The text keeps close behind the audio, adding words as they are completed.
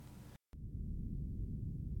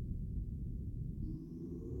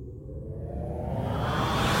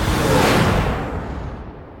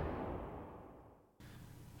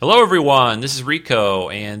Hello, everyone. This is Rico,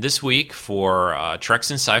 and this week for Treks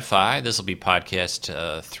and Sci-Fi, this will be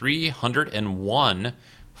podcast 301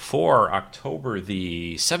 for October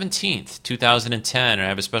the 17th, 2010. And I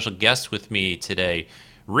have a special guest with me today.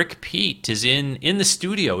 Rick Peat is in the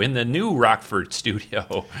studio, in the new Rockford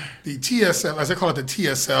studio. The TSF, as I call it, the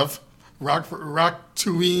TSF,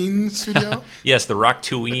 Rock-Tuine studio? Yes, the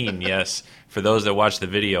Rock-Tuine, yes, for those that watch the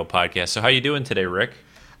video podcast. So how you doing today, Rick?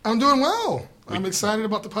 I'm doing well. I'm excited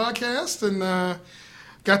about the podcast and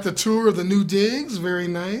got the tour of the new digs. Very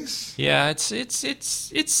nice. Yeah, it's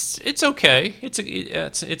okay.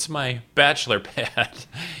 It's my bachelor pad.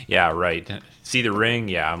 Yeah, right. See the ring?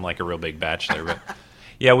 Yeah, I'm like a real big bachelor. But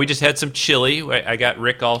yeah, we just had some chili. I got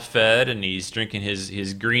Rick all fed, and he's drinking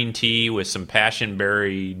his green tea with some passion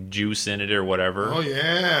berry juice in it or whatever. Oh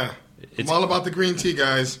yeah. I'm all about the green tea,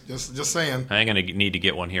 guys. Just saying. I'm going to need to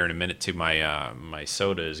get one here in a minute too. My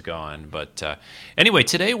soda is gone. But anyway,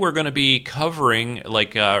 today we're going to be covering,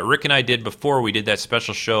 like Rick and I did before. We did that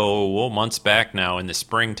special show months back now in the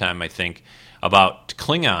springtime, I think, about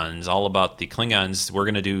Klingons, all about the Klingons. We're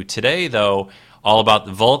going to do today, though, all about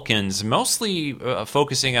the Vulcans, mostly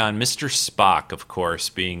focusing on Mr. Spock, of course,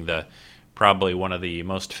 being probably one of the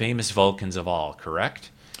most famous Vulcans of all, correct?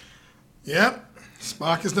 Yep.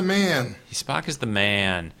 Spock is the man. Spock is the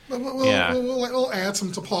man. We'll add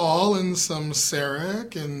some T'Pol and some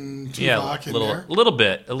Sarek and Tuvok in there. A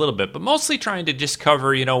little bit, but mostly trying to just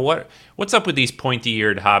cover, what's up with these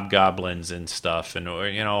pointy-eared hobgoblins and stuff, and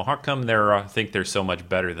how come they think they're so much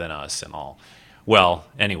better than us and all. Well,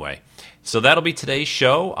 anyway, so that'll be today's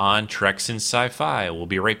show on Treks and Sci-Fi. We'll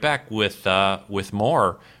be right back with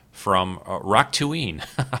more from Rock-Tuine.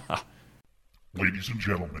 Ladies and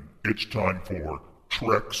gentlemen, it's time for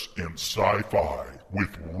Treks and Sci-Fi with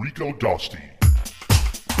Rico Dusty.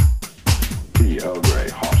 The Earl Grey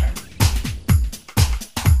hot.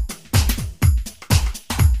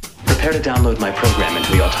 Prepare to download my program into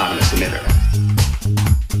the autonomous emitter.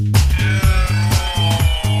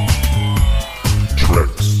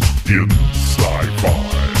 Treks in Sci-Fi.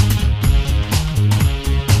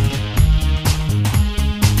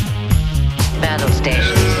 Battle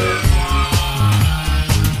stations.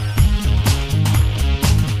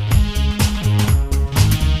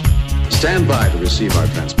 Stand by to receive our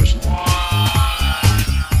transmission.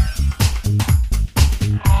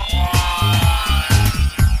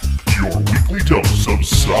 Your weekly dose of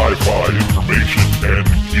sci-fi information and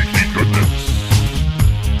geeky goodness.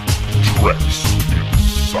 Treks in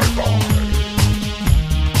Sci-Fi.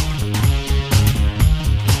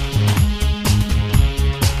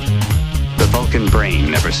 The Vulcan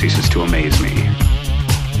brain never ceases to amaze me.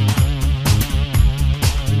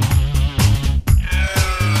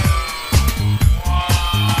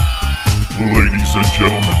 Ladies and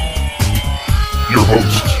gentlemen, your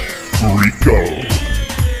host, Rico.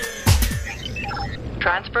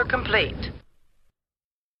 Transfer complete.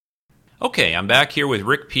 Okay, I'm back here with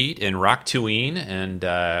Rick Peat and Rock-Tuine, and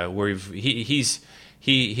he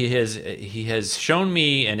has shown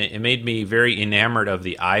me, and it made me very enamored of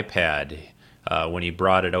the iPad when he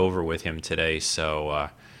brought it over with him today. So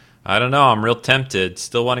I don't know, I'm real tempted.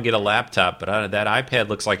 Still want to get a laptop, but that iPad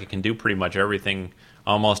looks like it can do pretty much everything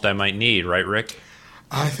almost I might need, right, Rick?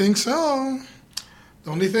 I think so. The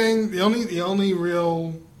only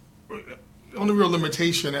real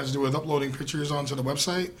limitation has to do with uploading pictures onto the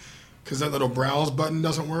website, because that little browse button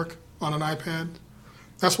doesn't work on an iPad.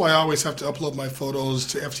 That's why I always have to upload my photos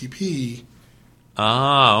to FTP.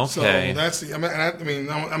 Oh, okay. So that's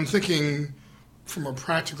I'm thinking from a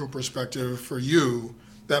practical perspective for you,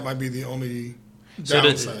 that might be the only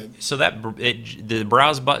downside. The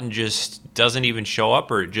browse button just doesn't even show up,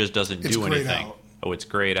 or it just doesn't do anything? Out. Oh, it's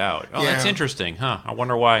grayed out. Oh, yeah. That's interesting, huh? I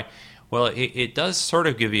wonder why. Well, it does sort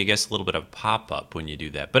of give you, I guess, a little bit of pop-up when you do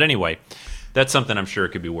that. But anyway, that's something I'm sure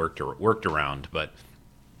could be worked around. But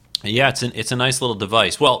yeah, it's a nice little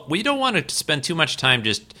device. Well, we don't want to spend too much time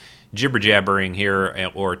just jibber-jabbering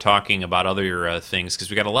here or talking about other things, because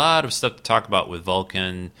we got a lot of stuff to talk about with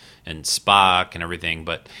Vulcan and Spock and everything.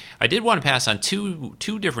 But I did want to pass on two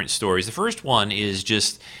different stories. The first one is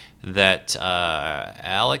just that I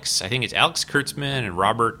think it's Alex Kurtzman and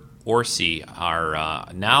Robert Orci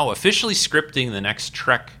are now officially scripting the next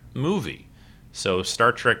Trek movie. So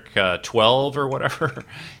Star Trek 12 or whatever,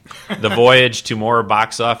 the voyage to more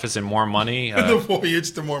box office and more money. The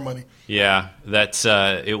voyage to more money. Yeah, that's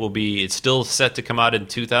it's still set to come out in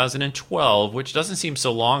 2012, which doesn't seem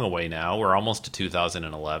so long away now. We're almost to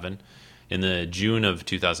 2011, in the June of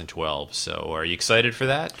 2012. So are you excited for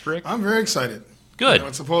that, Rick? I'm very excited. Good.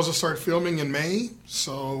 It's supposed to start filming in May,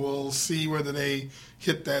 so we'll see whether they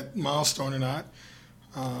hit that milestone or not.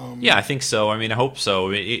 Yeah, I think so. I mean, I hope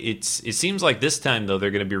so. It seems like this time, though,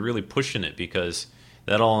 they're going to be really pushing it because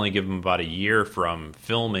that'll only give them about a year from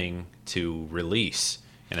filming to release.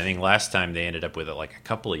 And I think last time they ended up with it like a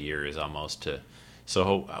couple of years almost to.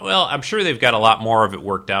 So, well, I'm sure they've got a lot more of it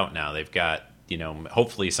worked out now. They've got,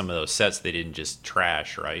 hopefully some of those sets they didn't just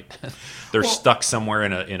trash, right? They're stuck somewhere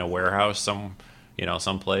in a warehouse,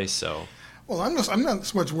 someplace. So. Well, I'm not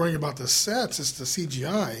so much worrying about the sets; it's the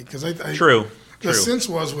CGI because True. The sense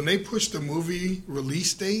was when they pushed the movie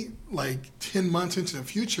release date like 10 months into the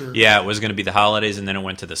future. Yeah, it was going to be the holidays, and then it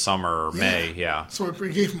went to the summer or May. Yeah. So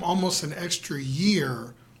it gave them almost an extra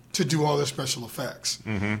year to do all their special effects.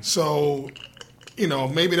 Mm-hmm. So,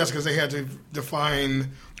 maybe that's because they had to define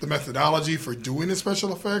the methodology for doing the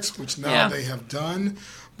special effects, which now they have done.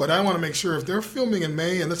 But I want to make sure if they're filming in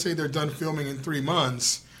May, and let's say they're done filming in 3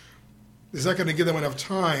 months, is that going to give them enough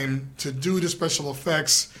time to do the special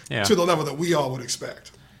effects to the level that we all would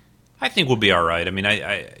expect? I think we'll be all right. I mean,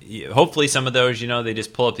 I hopefully some of those, they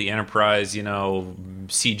just pull up the Enterprise,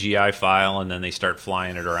 CGI file, and then they start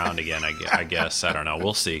flying it around again. I guess I don't know.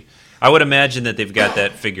 We'll see. I would imagine that they've got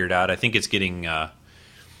that figured out. I think it's getting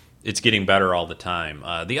better all the time.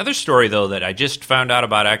 The other story, though, that I just found out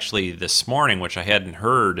about actually this morning, which I hadn't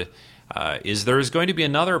heard, is there is going to be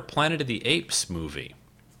another Planet of the Apes movie.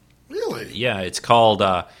 Really? Yeah, it's called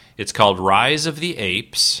Rise of the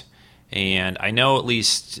Apes, and I know at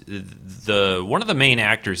least one of the main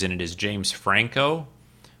actors in it is James Franco,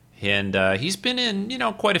 and he's been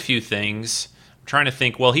in quite a few things. I'm trying to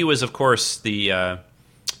think. Well, he was of course the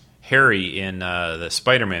Harry in the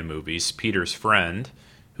Spider-Man movies, Peter's friend,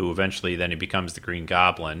 who eventually then he becomes the Green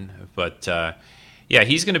Goblin, but. Yeah,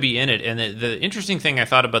 he's going to be in it, and the interesting thing I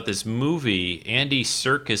thought about this movie, Andy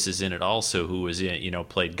Serkis is in it also, who was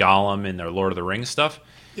played Gollum in their Lord of the Rings stuff.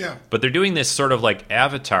 Yeah. But they're doing this sort of like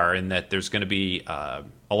Avatar in that there's going to be a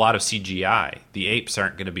lot of CGI. The apes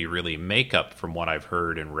aren't going to be really makeup, from what I've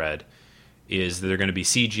heard and read. Is they're going to be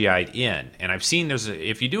CGI'd in, and I've seen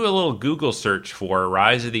if you do a little Google search for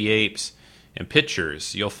Rise of the Apes and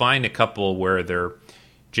pictures, you'll find a couple where they're.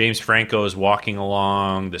 James Franco is walking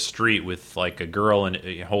along the street with like a girl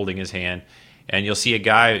holding his hand, and you'll see a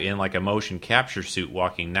guy in like a motion capture suit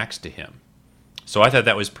walking next to him. So I thought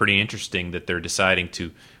that was pretty interesting that they're deciding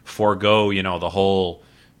to forego, the whole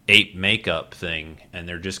ape makeup thing, and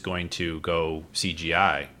they're just going to go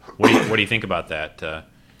CGI. What do you think about that?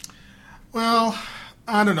 Well,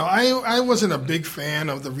 I don't know. I wasn't a big fan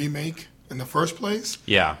of the remake in the first place.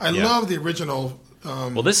 Yeah. I love the original.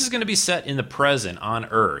 Well, this is going to be set in the present on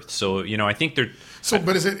Earth, so I think they're. So,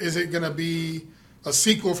 but is it going to be a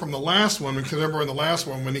sequel from the last one? Because remember in the last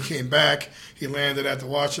one when he came back, he landed at the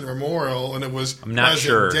Washington Memorial, and it was I'm not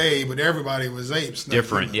sure. Day, but everybody was apes.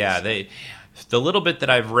 Different, yeah. The little bit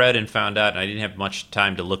that I've read and found out, and I didn't have much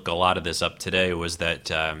time to look a lot of this up today, was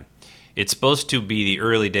that it's supposed to be the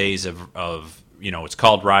early days of it's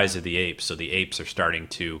called Rise of the Apes, so the apes are starting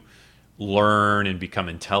to learn and become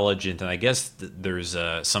intelligent, and I guess there's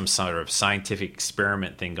some sort of scientific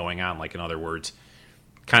experiment thing going on. Like, in other words,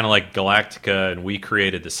 kind of like Galactica and we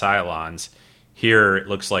created the Cylons. Here it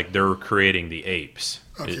looks like they're creating the apes.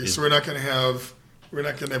 Okay, so we're not getting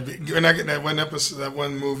that one episode, that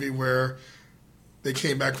one movie where they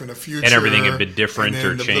came back from the future and everything had been different and or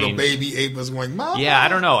then the changed. Little baby ape was going, Mama. Yeah, I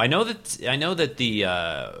don't know. I know that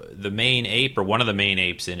the main ape, or one of the main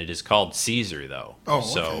apes in it, is called Caesar, though. Oh,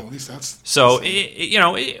 so, okay. At least that's so.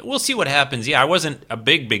 We'll see what happens. Yeah, I wasn't a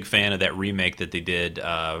big fan of that remake that they did,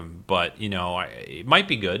 but it might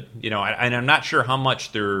be good. And I'm not sure how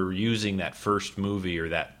much they're using that first movie or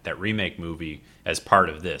that remake movie as part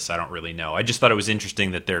of this. I don't really know. I just thought it was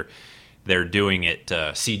interesting that they're doing it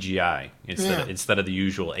CGI instead of the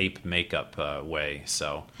usual ape makeup way.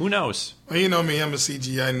 So who knows? Well, you know me, I'm a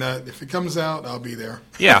CGI nut. If it comes out, I'll be there.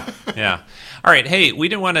 Yeah. All right. Hey, we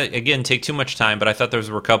didn't want to, again, take too much time, but I thought there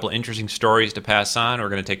were a couple interesting stories to pass on. We're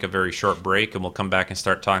going to take a very short break, and we'll come back and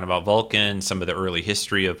start talking about Vulcan, some of the early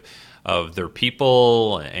history of their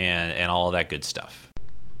people, and all of that good stuff.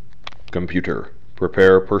 Computer,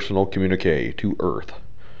 prepare personal communique to Earth.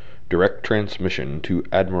 Direct transmission to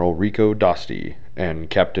Admiral Rico Dosti and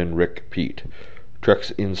Captain Rick Pete,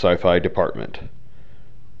 Treks in Sci-Fi Department.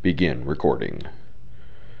 Begin recording.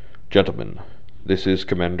 Gentlemen, this is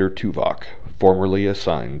Commander Tuvok, formerly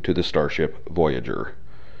assigned to the starship Voyager.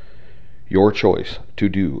 Your choice to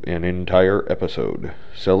do an entire episode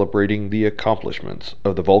celebrating the accomplishments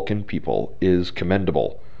of the Vulcan people is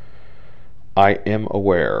commendable. I am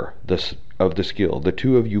aware of the skill the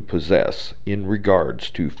two of you possess in regards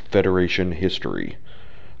to Federation history.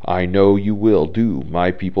 I know you will do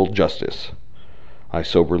my people justice. I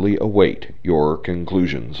soberly await your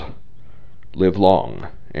conclusions. Live long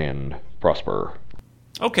and prosper.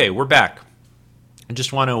 Okay, we're back. I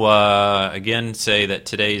just want to again say that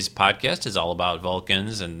today's podcast is all about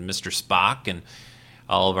Vulcans and Mr. Spock and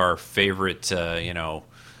all of our favorite,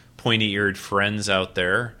 pointy-eared friends out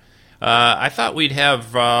there. I thought we'd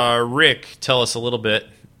have Rick tell us a little bit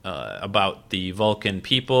about the Vulcan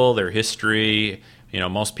people, their history.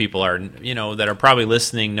 Most people are, that are probably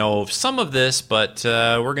listening know some of this, but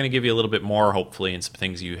we're going to give you a little bit more, hopefully, and some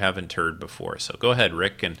things you haven't heard before. So go ahead,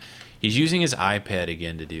 Rick. And he's using his iPad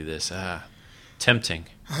again to do this. Tempting.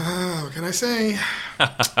 What can I say?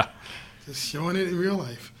 Just showing it in real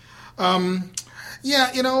life. I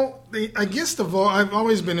guess I've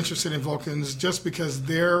always been interested in Vulcans just because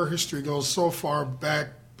their history goes so far back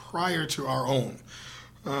prior to our own.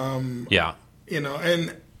 And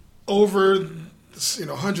over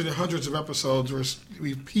hundreds and hundreds of episodes where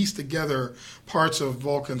we've pieced together parts of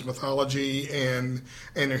Vulcan's mythology and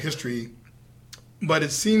their history. But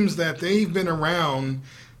it seems that they've been around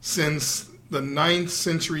since the 9th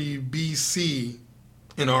century BC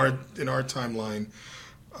in our timeline,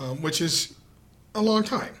 which is a long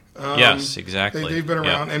time. Yes, exactly. They've been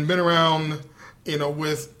around and been around,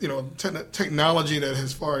 with technology that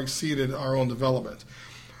has far exceeded our own development.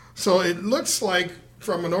 So it looks like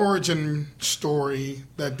from an origin story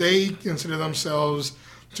that they consider themselves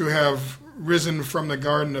to have risen from the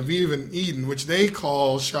Garden of Eden, which they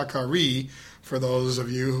call Shakari, for those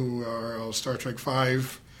of you who are Star Trek V.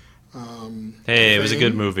 Hey, it was a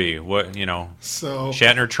good movie. What So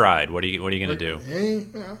Shatner tried. What are you going to do? Hey,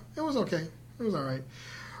 yeah, it was okay. It was all right.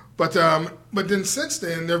 But then since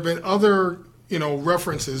then there have been other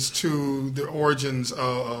references to the origins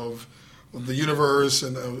of the universe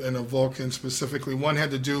and of Vulcan specifically. One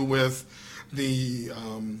had to do with the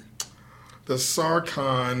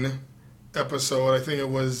Sarkhan episode. I think it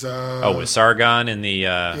was. With Sargon in the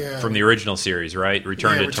from the original series, right?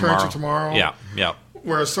 Return to Tomorrow. Yeah.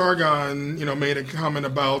 Where Sargon, made a comment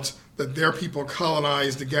about that their people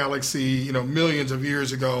colonized the galaxy, millions of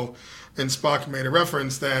years ago, and Spock made a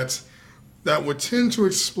reference that would tend to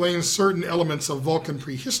explain certain elements of Vulcan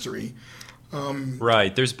prehistory.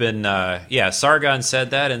 Right. There's been, Sargon said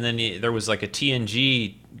that, and then there was like a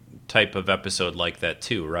TNG type of episode like that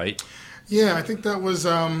too, right? Yeah, I think that was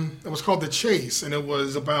it was called The Chase, and it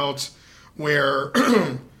was about where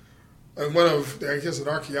an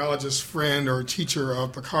archaeologist's friend or teacher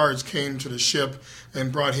of Picard's came to the ship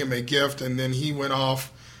and brought him a gift, and then he went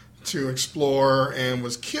off to explore and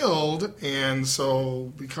was killed, and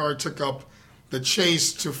so Picard took up the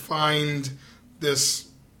chase to find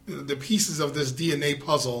the pieces of this DNA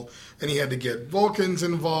puzzle, and he had to get Vulcans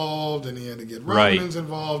involved, and he had to get Romulans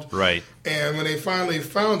involved. Right. And when they finally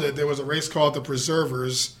found it, there was a race called the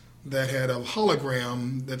Preservers that had a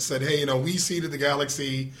hologram that said, hey, we seeded the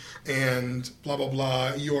galaxy, and blah, blah,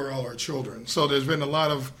 blah, you are all our children. So there's been a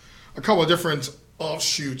couple of different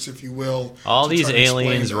offshoots, if you will. All these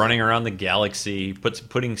aliens running around the galaxy,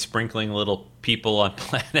 sprinkling little people on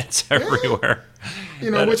planets everywhere.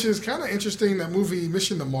 Which is kind of interesting. That movie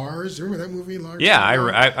Mission to Mars. Do you remember that movie?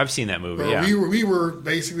 I've seen that movie. Yeah, we were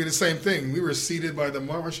basically the same thing. We were seeded by the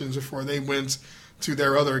Martians before they went to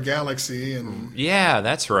their other galaxy. And yeah,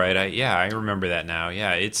 that's right. I remember that now.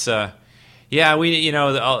 Yeah, it's we a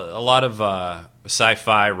lot of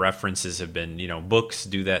sci-fi references have been, books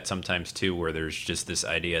do that sometimes too, where there's just this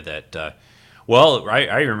idea that,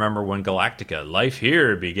 I remember when Galactica, life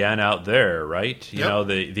here began out there, right? Yep.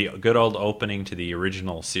 The good old opening to the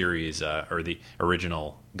original series, or the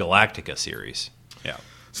original Galactica series. Yeah.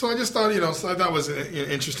 So I just thought, so that was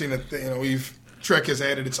interesting that, Trek has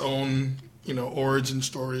added its own, origin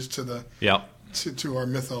stories to the, to our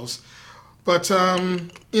mythos. But,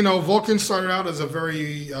 Vulcan started out as a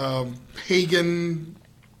very pagan,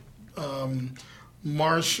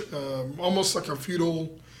 almost like a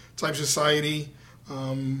feudal type society,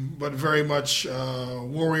 but very much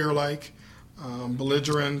warrior-like,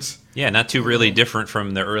 belligerent. Yeah, not too really different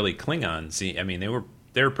from the early Klingons. I mean, they were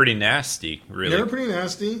pretty nasty, really. They were pretty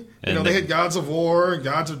nasty. They had gods of war,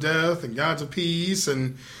 gods of death, and gods of peace,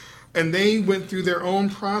 and they went through their own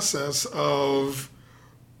process of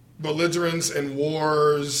belligerence and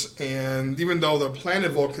wars, and even though the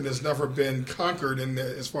planet Vulcan has never been conquered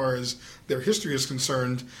as far as their history is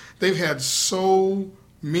concerned, they've had so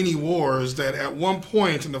many wars that at one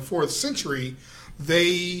point in the 4th century,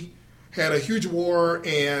 they had a huge war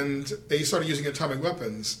and they started using atomic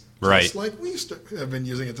weapons. Right. Just like we used to have been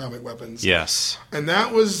using atomic weapons. Yes. And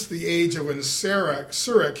that was the age of when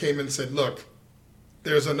Surak came and said, look,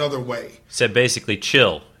 there's another way. Said basically,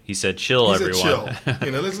 chill. He said, "Chill, He said, everyone."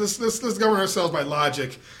 chill. Let's govern ourselves by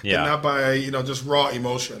logic Yeah. and not by just raw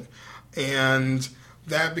emotion. And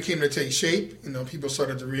that became to take shape. People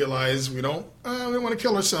started to realize we don't want to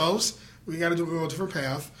kill ourselves. We got to go a different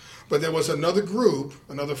path. But there was another group,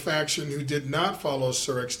 another faction who did not follow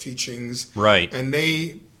Surek's teachings. Right. And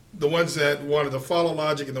the ones that wanted to follow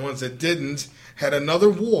logic and the ones that didn't, had another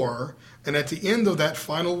war. And at the end of that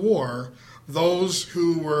final war, those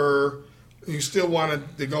who still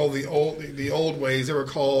wanted to go the old ways, they were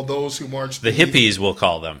called those who marched. The hippies, we'll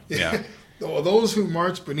call them. Yeah. Those who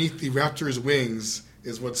marched beneath the raptor's wings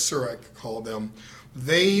is what Surek called them.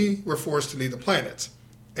 They were forced to leave the planet.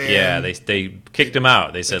 And they kicked him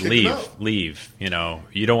out. They said, kicked him out. leave. You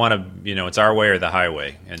don't want to, it's our way or the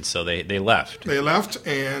highway. And so they left. They left,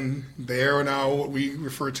 and they are now what we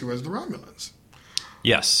refer to as the Romulans.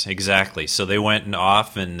 Yes, exactly. So they went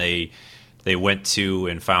off and they went to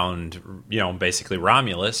and found, basically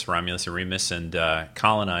Romulus and Remus, and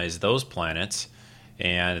colonized those planets.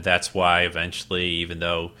 And that's why eventually, even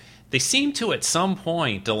though they seem to at some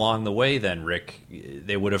point along the way then, Rick,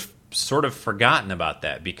 they would have sort of forgotten about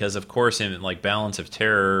that because, of course, in like Balance of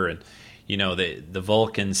Terror and, the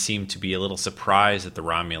Vulcans seem to be a little surprised that the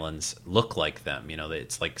Romulans look like them.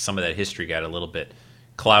 It's like some of that history got a little bit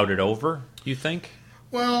clouded over, you think?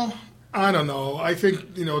 Well, I don't know. I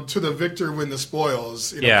think, to the victor win the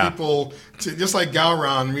spoils. People, just like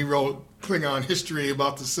Gowron rewrote Klingon history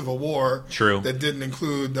about the Civil War. True. That didn't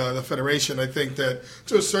include the Federation. I think that,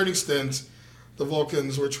 to a certain extent, the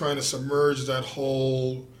Vulcans were trying to submerge that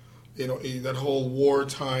whole, that whole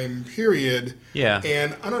wartime period. Yeah.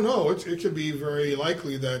 And I don't know. It could be very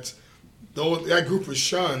likely that though that group was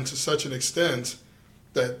shunned to such an extent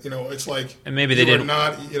that, it's like... And maybe they didn't...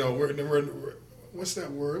 not, what's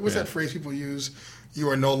that word? What's that phrase people use? You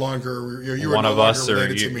are no longer you're one no of longer us, or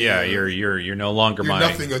related to me. you're no longer you're mine.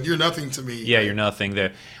 You're nothing to me. Yeah, you're nothing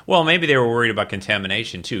there. Well, maybe they were worried about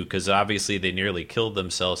contamination too, because obviously they nearly killed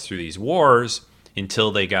themselves through these wars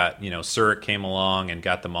until they got Surik came along and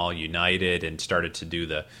got them all united and started to do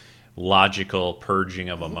the logical purging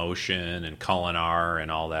of emotion and Kulinar and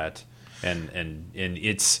all that, and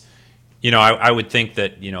it's. I would think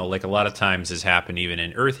that, like a lot of times has happened even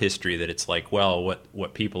in Earth history, that it's like, well,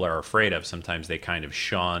 what people are afraid of, sometimes they kind of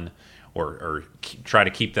shun or try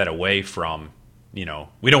to keep that away from, we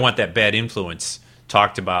don't want that bad influence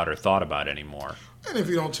talked about or thought about anymore. And if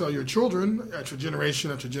you don't tell your children after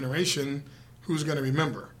generation, who's going to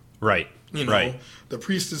remember? Right. Right. The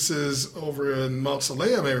priestesses over in Mount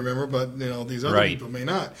Salea may remember, but, these other people may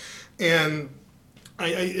not. And...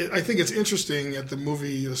 I think it's interesting at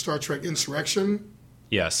the Star Trek Insurrection.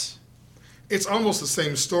 Yes. It's almost the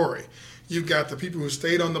same story. You've got the people who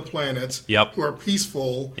stayed on the planet, who are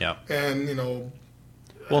peaceful, and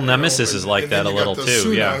well, Nemesis is like that a little too.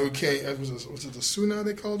 Suna who came, was it the Suna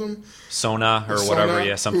they called them? Sona or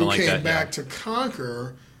whatever, something like that. Who came back to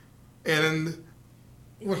conquer, and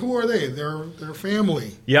who are they? They're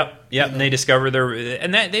family. Yep. And they discover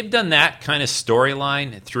they've done that kind of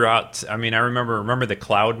storyline throughout. I mean, I remember the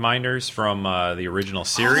Cloud Minders from the original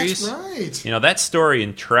series. Oh, that's right. That story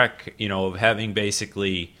in Trek, of having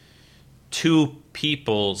basically two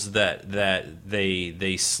peoples that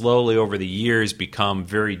they slowly over the years become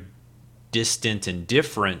very distant and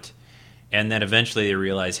different, and then eventually they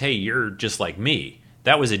realize, hey, you're just like me.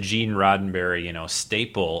 That was a Gene Roddenberry,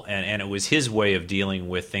 staple, and it was his way of dealing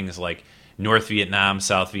with things like North Vietnam,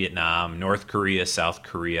 South Vietnam, North Korea, South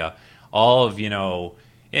Korea, all of, a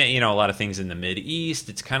lot of things in the Mideast.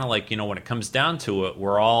 It's kind of like, when it comes down to it,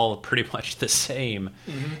 we're all pretty much the same.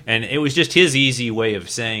 Mm-hmm. And it was just his easy way of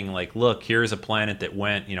saying, like, look, here's a planet that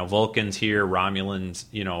went, Vulcans here, Romulans,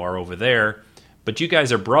 are over there, but you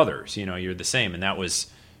guys are brothers, you're the same. And that was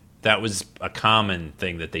a common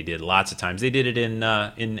thing that they did lots of times. They did it in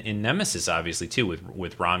Nemesis, obviously, too,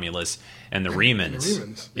 with Romulus and the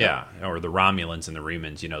Remans. Yeah, or the Romulans and the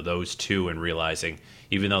Remans, those two, and realizing,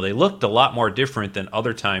 even though they looked a lot more different than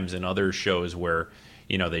other times in other shows where,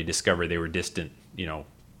 they discovered they were distant,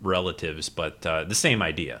 relatives, but the same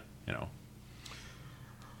idea,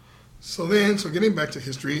 So getting back to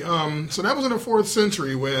history, so that was in the 4th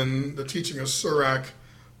century when the teaching of Surak,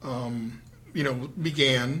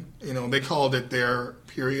 began. They called it their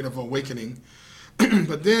period of awakening.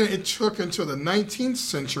 But then it took until the 19th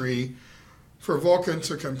century for Vulcan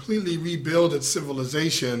to completely rebuild its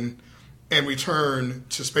civilization and return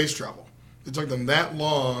to space travel. It took them that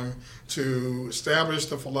long to establish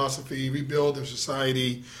the philosophy, rebuild their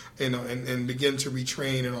society, and begin to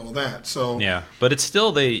retrain and all of that. So yeah, but it's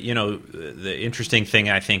still the interesting thing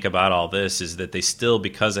I think about all this is that they still,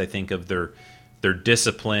 because I think of their their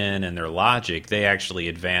discipline and their logic, they actually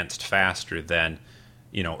advanced faster than,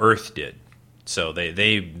 Earth did. So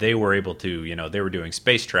they were able to, they were doing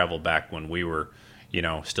space travel back when we were,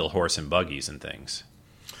 still horse and buggies and things.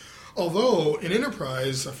 Although in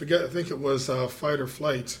Enterprise, I think it was a Fight or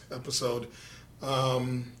Flight episode.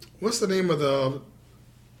 What's the name of the?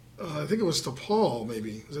 I think it was T'Pol.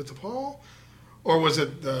 Maybe was it T'Pol, or was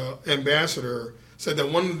it the ambassador? Said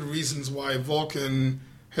that one of the reasons why Vulcan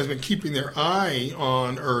has been keeping their eye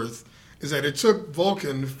on Earth is that it took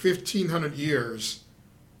Vulcan 1,500 years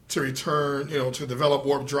to return, to develop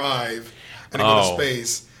warp drive and to go to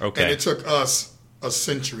space. Okay. And it took us a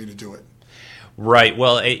century to do it. Right.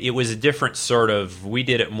 Well, it was a different sort of. We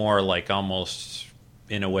did it more like almost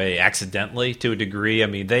in a way accidentally to a degree. I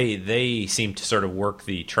mean, they seem to sort of work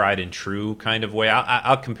the tried and true kind of way.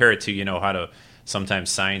 I'll compare it to how to sometimes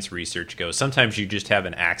science research goes. Sometimes you just have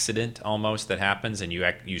an accident almost that happens, and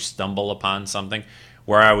you stumble upon something.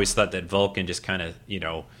 Where I always thought that Vulcan just kind of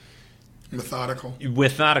Methodical,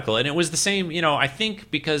 and it was the same. I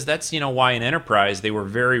think because that's why in Enterprise they were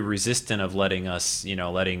very resistant of letting us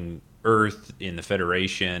letting Earth in the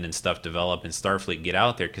Federation and stuff develop and Starfleet get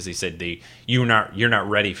out there, because they said you're not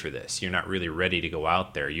ready for this. You're not really ready to go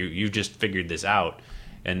out there. You just figured this out,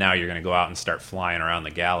 and now you're going to go out and start flying around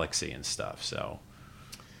the galaxy and stuff. So,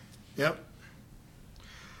 yep.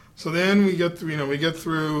 So then we get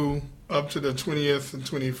through up to the 20th and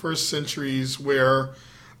 21st centuries, where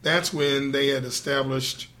that's when they had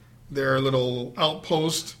established their little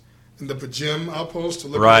outpost. The Pajim outpost to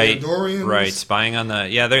look at the Andorians. Right, spying on the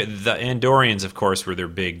Andorians, of course, were their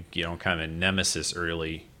big, kind of nemesis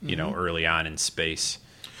early on in space.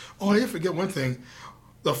 Oh, I forget one thing.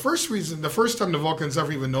 The first time the Vulcans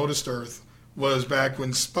ever even noticed Earth was back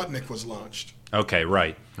when Sputnik was launched. Okay,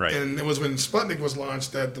 right. And it was when Sputnik was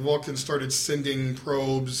launched that the Vulcans started sending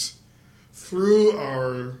probes through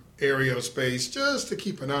our area of space just to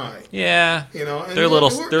keep an eye. Yeah, and they're little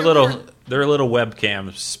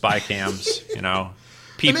webcams, spy cams, peepers.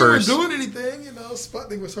 And they weren't doing anything.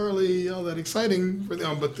 Sputnik was hardly all that exciting for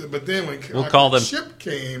them. But then when we'll call them ship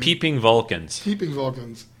came, peeping Vulcans.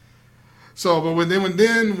 So, but when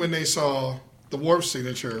they saw the warp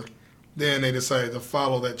signature, then they decided to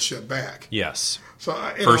follow that ship back. Yes. So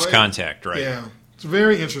first contact, right? Yeah, it's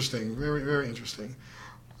very interesting. Very, very interesting.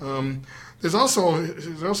 There's also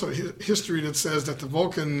history that says that the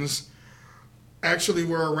Vulcans actually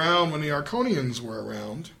were around when the Arconians were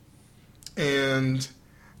around, and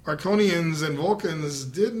Arconians and Vulcans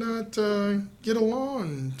did not get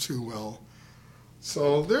along too well.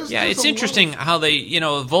 So there's it's interesting how they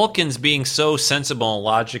Vulcans being so sensible and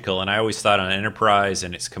logical, and I always thought on Enterprise,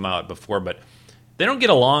 and it's come out before, but they don't get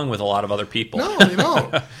along with a lot of other people. No, they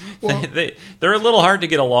don't. Well, they're a little hard to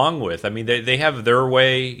get along with. I mean, they have their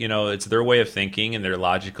way, it's their way of thinking, and they're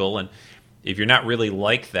logical. And if you're not really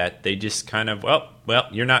like that, they just kind of, well,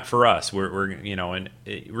 you're not for us. We're and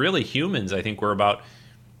really humans, I think, were about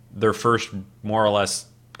their first more or less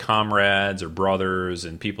comrades or brothers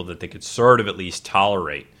and people that they could sort of at least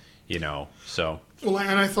tolerate, so. Well,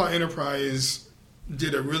 and I thought Enterprise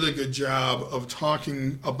did a really good job of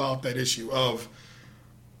talking about that issue of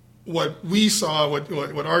what we saw,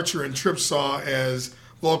 what Archer and Trip saw as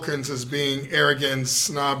Vulcans as being arrogant,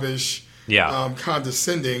 snobbish,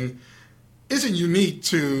 condescending, isn't unique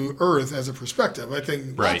to Earth as a perspective. I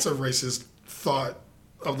think lots of races thought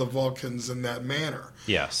of the Vulcans in that manner.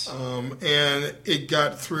 Yes. And it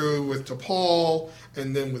got through with T'Pol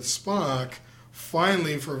and then with Spock,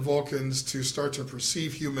 finally for Vulcans to start to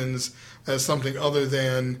perceive humans as something other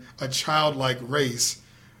than a childlike race.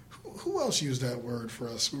 Who else used that word for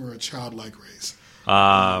us? We were a childlike race.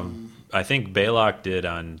 I think Baylock did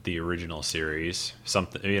on the original series,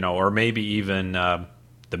 something, or maybe even the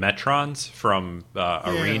Metrons from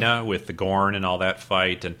Arena with the Gorn and all that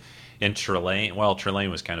fight, and Trelane. Well, Trelane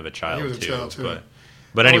was kind of a child, he was a child too.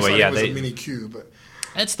 But anyway, he was a mini Q, but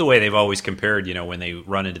that's the way they've always compared. When they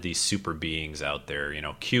run into these super beings out there,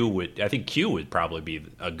 Q would probably be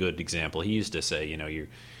a good example. He used to say,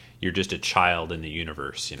 you're just a child in the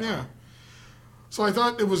universe. Yeah. So I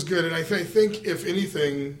thought it was good, and I think if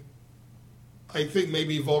anything,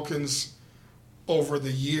 maybe Vulcans over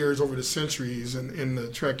the years, over the centuries, in the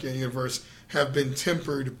Trek universe, have been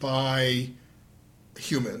tempered by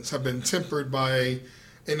humans. Have been tempered by,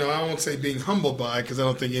 I won't say being humbled by, because I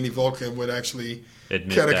don't think any Vulcan would actually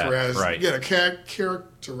characterize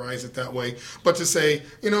it that way. But to say,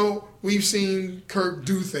 we've seen Kirk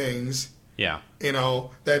do things. Yeah.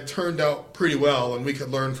 That turned out pretty well, and we could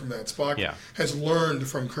learn from that. Spock has learned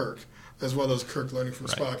from Kirk, as well as Kirk learning from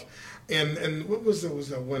Spock. And what was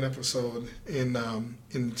that one episode in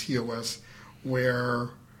TOS where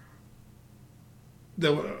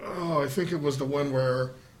I think it was the one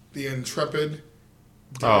where the Intrepid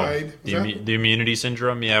died. The immunity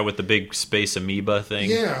syndrome, with the big space amoeba thing.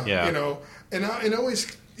 Yeah. And it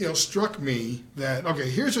always struck me that, okay,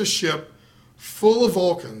 here's a ship full of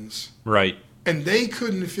Vulcans. Right. And they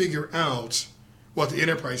couldn't figure out what the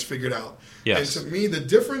Enterprise figured out. Yes. And to me, the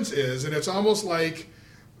difference is, and it's almost like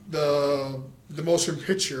the motion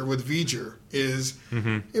picture with V'ger is,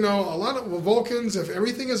 a lot of Vulcans, if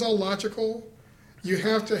everything is all logical, you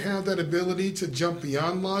have to have that ability to jump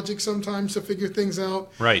beyond logic sometimes to figure things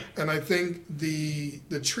out. Right. And I think the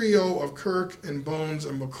trio of Kirk and Bones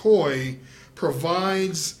and McCoy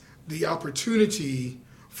provides the opportunity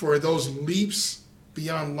for those leaps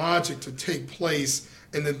beyond logic to take place,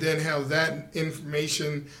 and then have that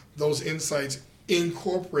information, those insights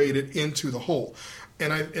incorporated into the whole.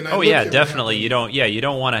 And I definitely. You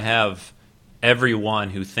don't want to have everyone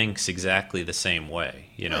who thinks exactly the same way.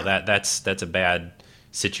 That's a bad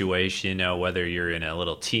situation. Whether you're in a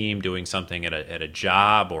little team doing something at a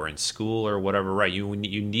job or in school or whatever. Right. You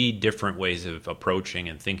need different ways of approaching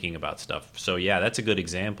and thinking about stuff. So that's a good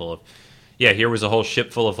example of. Here was a whole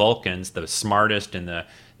ship full of Vulcans, the smartest and the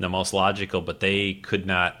most logical, but they could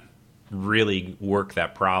not really work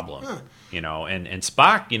that problem. And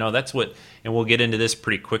Spock, that's what, and we'll get into this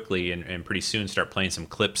pretty quickly and pretty soon start playing some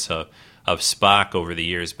clips of Spock over the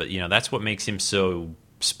years, but that's what makes him so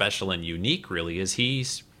special and unique, really, is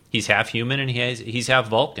he's half human and he's half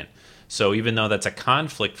Vulcan. So even though that's a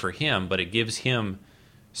conflict for him, but it gives him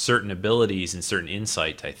certain abilities and certain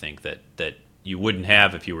insight, I think, that you wouldn't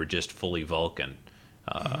have if you were just fully Vulcan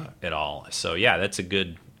at all. So that's a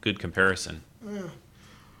good comparison. Yeah.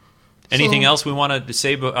 Anything else we wanted to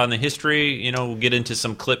say on the history? We'll get into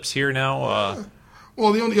some clips here now.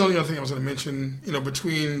 Well, the only other thing I was going to mention,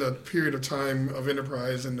 between the period of time of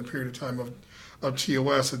Enterprise and the period of time of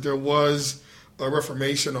TOS, that there was a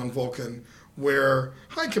reformation on Vulcan where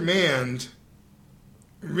High Command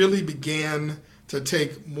really began to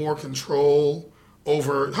take more control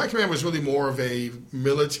over. High Command was really more of a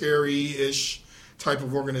military-ish type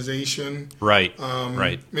of organization. Right.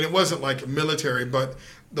 Right. I mean, it wasn't like military, but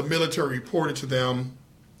the military reported to them,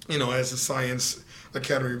 as the Science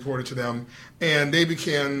Academy reported to them, and they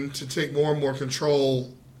began to take more and more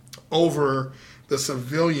control over the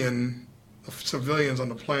civilians on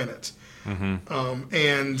the planet,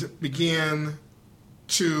 and began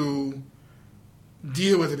to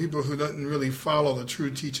deal with the people who didn't really follow the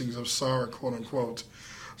true teachings of Sarek, quote unquote.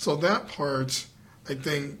 So that part, I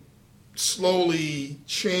think, slowly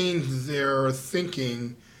changed their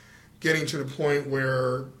thinking, getting to the point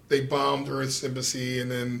where they bombed Earth's embassy,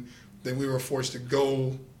 and then we were forced to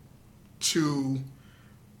go to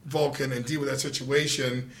Vulcan and deal with that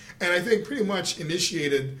situation. And I think pretty much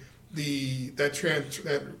initiated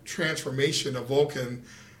that transformation of Vulcan,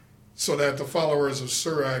 so that the followers of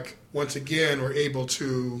Surak once again were able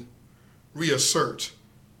to reassert.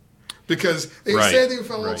 Because they said they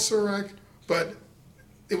followed Surak, but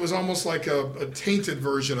it was almost like a tainted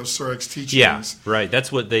version of Surak's teachings. Yeah, right.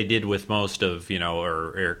 That's what they did with most of,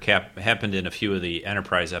 or happened in a few of the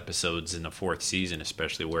Enterprise episodes in the fourth season,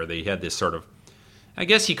 especially, where they had this sort of, I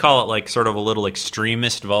guess you call it like sort of a little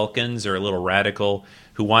extremist Vulcans, or a little radical,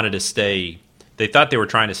 who wanted to stay. They thought they were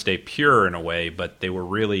trying to stay pure in a way, but they were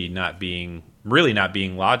really not being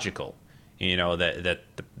logical. That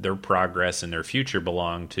their progress and their future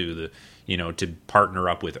belonged to to partner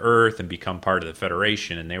up with Earth and become part of the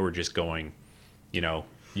Federation, and they were just going, And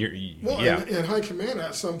High Command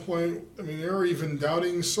at some point, I mean, they were even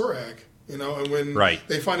doubting Surak, and when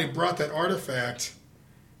they finally brought that artifact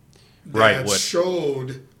that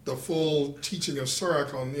showed the full teaching of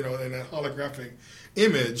Surak on, in that holographic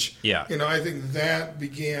image, I think that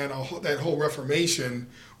began that whole reformation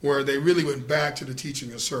where they really went back to the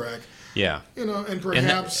teaching of Surak. Yeah. And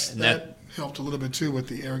perhaps that helped a little bit too with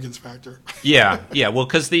the arrogance factor. Well,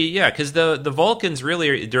 because the Vulcans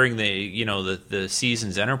really, during the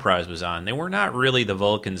seasons Enterprise was on, they were not really the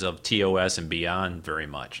Vulcans of TOS and beyond very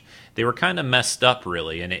much. They were kind of messed up,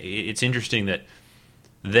 really, and it's interesting that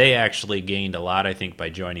they actually gained a lot, I think, by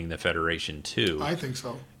joining the Federation too. I think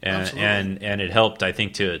so. And it helped, I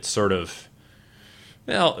think, to sort of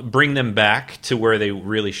bring them back to where they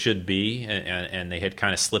really should be, and they had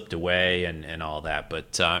kind of slipped away and all that.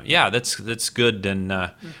 But that's good. And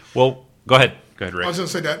go ahead, Rick. I was going to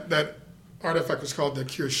say that artifact was called the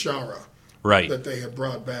Kirshara, right? That they had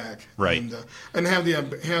brought back, right? And have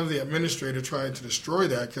the administrator try to destroy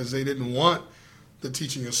that because they didn't want the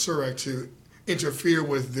teaching of Surak to interfere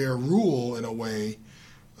with their rule in a way.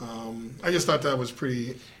 I just thought that was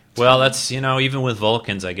pretty. Well, that's, even with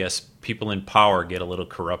Vulcans, I guess people in power get a little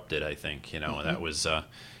corrupted, I think. That was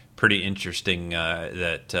pretty interesting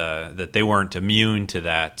that they weren't immune to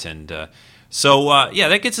that. And so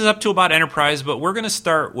that gets us up to about Enterprise, but we're going to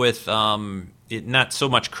start with it not so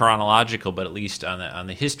much chronological, but at least on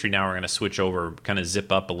the history now we're going to switch over, kind of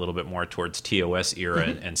zip up a little bit more towards TOS era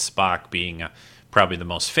and Spock being probably the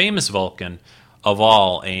most famous Vulcan of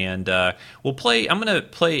all. And I'm going to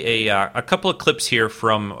play a couple of clips here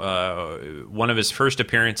from one of his first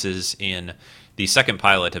appearances in the second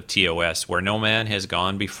pilot of TOS, Where No Man Has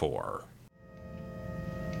Gone Before.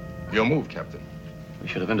 Your move, Captain. We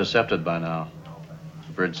should have intercepted by now.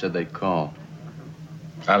 The bird said they'd call.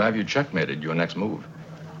 I'll have you checkmated your next move.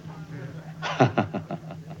 Have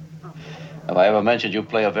I ever mentioned you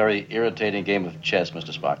play a very irritating game of chess,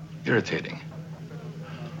 Mr. Spock? Irritating?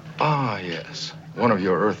 Ah, yes. One of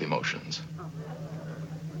your Earth emotions.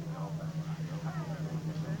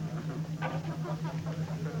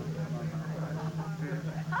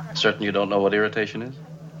 Certain you don't know what irritation is?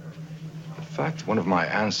 In fact, one of my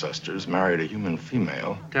ancestors married a human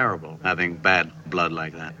female. Terrible, having bad blood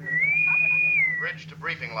like that. Bridge to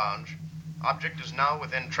briefing lounge. Object is now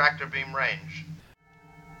within tractor beam range.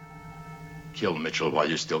 Kill Mitchell while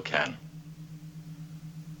you still can.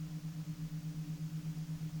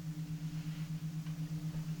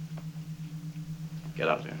 Get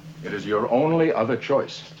out there. It is your only other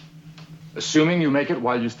choice. Assuming you make it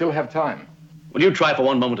while you still have time. Will you try for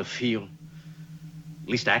one moment to feel? At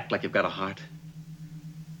least act like you've got a heart.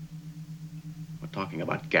 We're talking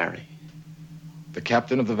about Gary. The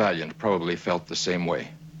captain of the Valiant probably felt the same way.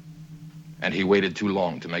 And he waited too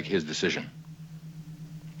long to make his decision.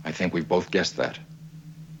 I think we've both guessed that.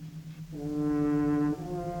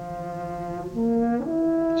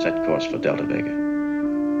 Set course for Delta Vega.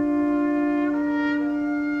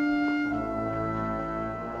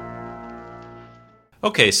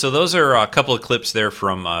 Okay, so those are a couple of clips there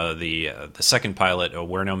from the second pilot,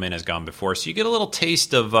 Where No Man Has Gone Before. So you get a little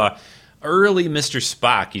taste of early Mr.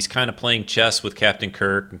 Spock. He's kind of playing chess with Captain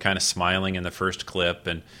Kirk and kind of smiling in the first clip.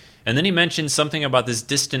 And then he mentions something about this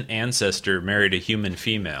distant ancestor married a human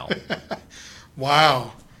female.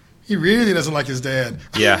 Wow. He really doesn't like his dad.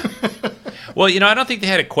 Yeah. Well, I don't think they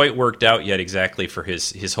had it quite worked out yet exactly for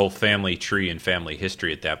his whole family tree and family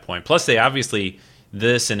history at that point. Plus, they obviously...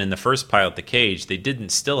 this and in the first pilot, The Cage, they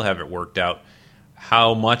didn't still have it worked out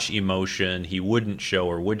how much emotion he wouldn't show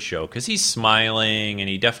or would show, because he's smiling and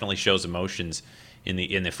he definitely shows emotions in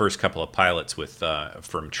the first couple of pilots with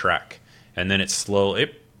from Trek, and then it's slow.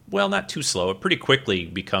 Not too slow. It pretty quickly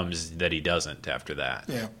becomes that he doesn't after that.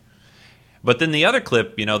 Yeah. But then the other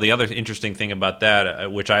clip, the other interesting thing about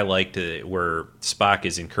that, which I liked, where Spock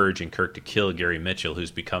is encouraging Kirk to kill Gary Mitchell,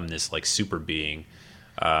 who's become this like super being.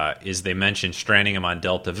 Is they mentioned stranding him on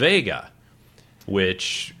Delta Vega,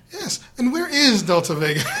 which... Yes, and where is Delta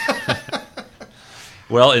Vega?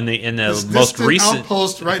 Well, in the this most recent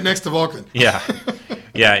outpost right next to Vulcan. Yeah,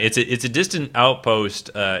 it's a distant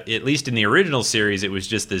outpost. At least in the original series, it was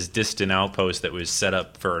just this distant outpost that was set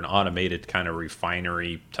up for an automated kind of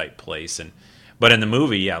refinery type place. But in the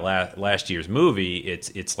movie, last year's movie,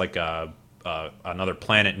 it's like another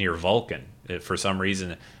planet near Vulcan. For some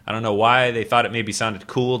reason, I don't know why they thought it maybe sounded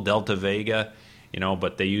cool, Delta Vega,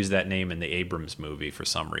 but they used that name in the Abrams movie for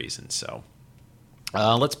some reason. So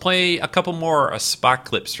let's play a couple more Spock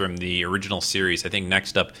clips from the original series. I think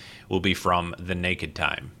next up will be from The Naked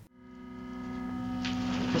Time.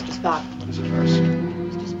 Mr. Spock. What is it, Nurse?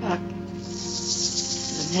 Mr. Spock.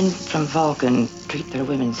 The men from Vulcan treat their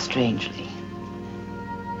women strangely.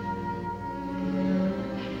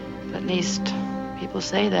 At least people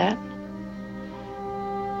say that.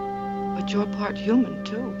 But you're part human,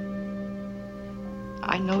 too.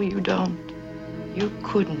 I know you don't. You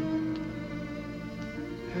couldn't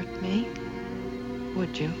hurt me,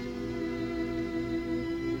 would you?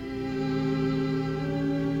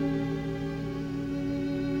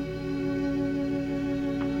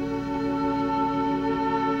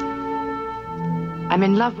 I'm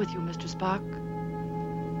in love with you, Mr. Spock.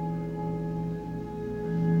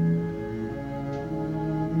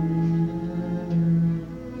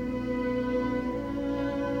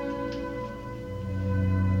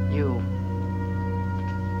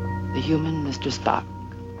 Human, Mr. Spock.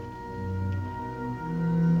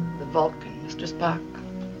 The Vulcan, Mr. Spock.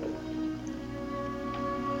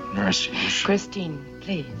 Nurse, Christine,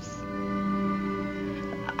 please.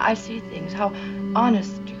 I see things, how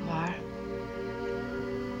honest you are.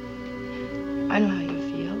 I know how you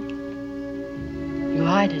feel. You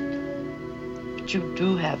hide it, but you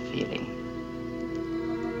do have feeling.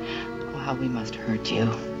 Oh, how we must hurt you,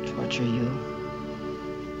 torture you.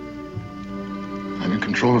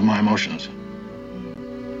 control of my emotions.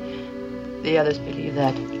 The others believe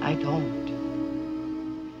that. I don't.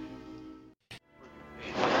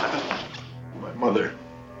 My mother.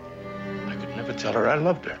 I could never tell her I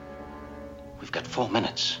loved her. We've got 4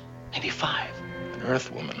 minutes, maybe 5. An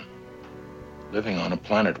Earth woman. Living on a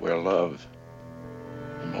planet where love,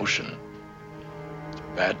 emotion,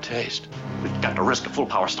 bad taste. We've got to risk a full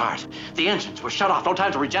power start. The engines were shut off, no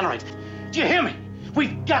time to regenerate. Do you hear me?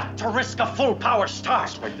 We've got to risk a full power start. I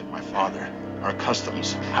respected my father, our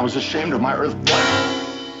customs. I was ashamed of my Earth blood.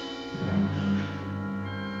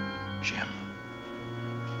 Jim,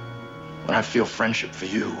 when I feel friendship for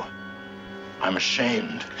you, I'm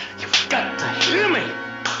ashamed. You've got to hear me.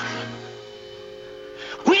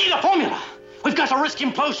 We need a formula. We've got to risk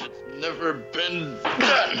implosion. Never been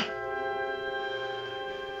done.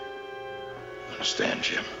 Understand,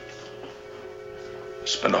 Jim? I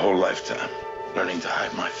spent a whole lifetime learning to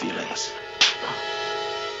hide my feelings.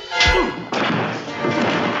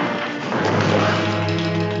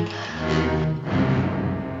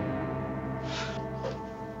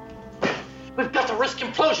 We've got to risk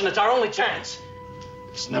implosion. It's our only chance.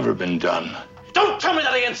 It's never been done. Don't tell me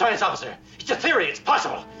that again, science officer. It's a theory. It's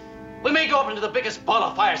possible. We may go up into the biggest ball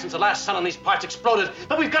of fire since the last sun on these parts exploded,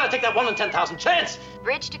 but we've got to take that 1 in 10,000 chance.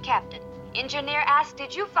 Bridge to Captain. Engineer asked,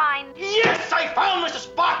 did you find... Yes, I found Mr.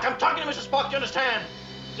 Spock. I'm talking to Mr. Spock, you understand?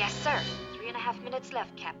 Yes, sir. 3.5 minutes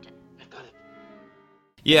left, Captain.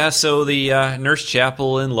 Yeah, so the Nurse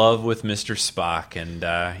Chapel in love with Mr. Spock, and,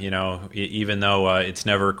 even though it's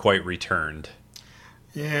never quite returned.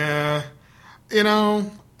 Yeah.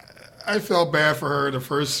 I felt bad for her the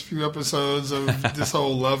first few episodes of this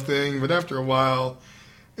whole love thing, but after a while,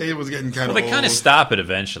 it was getting kind of old. Well, they kind of stop it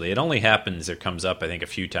eventually. It only happens, it comes up, I think, a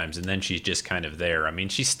few times, and then she's just kind of there. I mean,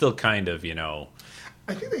 she's still kind of,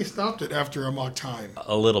 I think they stopped it after a mock time.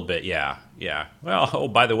 A little bit, yeah. Well,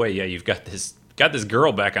 by the way, yeah, you've got this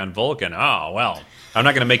girl back on Vulcan. Oh, well, I'm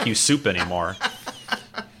not going to make you soup anymore.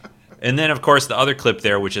 And then, of course, the other clip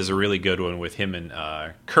there, which is a really good one with him and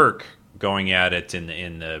Kirk going at it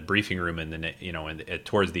in the briefing room, and then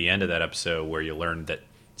towards the end of that episode, where you learn that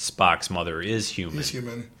Spock's mother is human. He's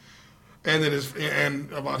human, and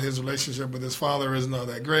and about his relationship with his father isn't all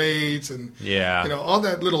that great, and all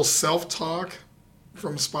that little self-talk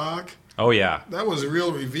from Spock. Oh yeah, that was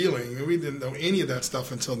real revealing. We didn't know any of that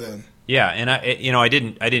stuff until then. Yeah, and I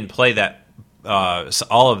didn't play that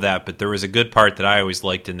all of that, but there was a good part that I always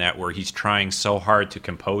liked in that, where he's trying so hard to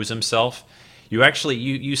compose himself. You actually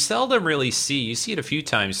you seldom really see it a few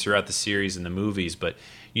times throughout the series and the movies, but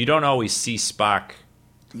you don't always see Spock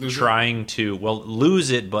trying to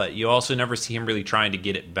lose it, but you also never see him really trying to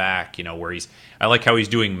get it back. Where I like how he's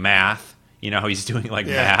doing math. How he's doing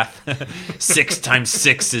math. 6 times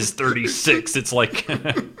 6 is 36. It's like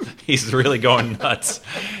he's really going nuts.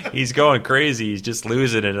 He's going crazy. He's just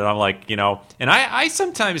losing it. And I'm like, and I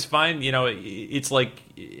sometimes find, it's like,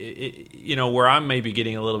 where I'm maybe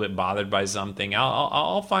getting a little bit bothered by something,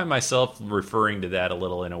 I'll find myself referring to that a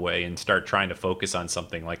little in a way and start trying to focus on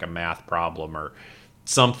something like a math problem or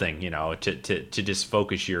something, to just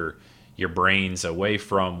focus your brains away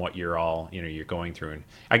from what you're going through. And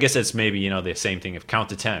I guess that's maybe, the same thing of count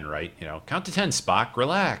to 10, right? Count to 10, Spock,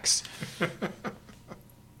 relax.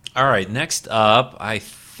 All right, next up, I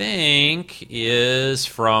think, is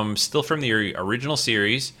still from the original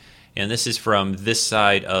series, and this is from This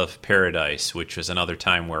Side of Paradise, which was another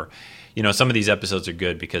time where, some of these episodes are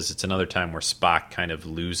good because it's another time where Spock kind of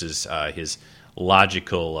loses his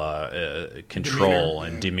logical control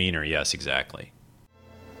and demeanor. Yes, exactly.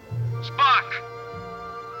 Spock!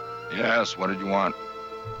 Yes, what did you want?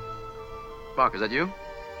 Spock, is that you?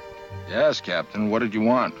 Yes, Captain, what did you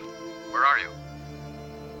want? Where are you?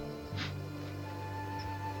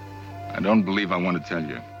 I don't believe I want to tell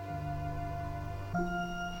you.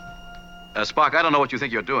 Spock, I don't know what you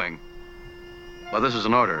think you're doing, but this is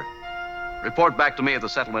an order. Report back to me at the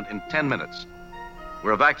settlement in 10 minutes.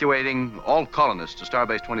 We're evacuating all colonists to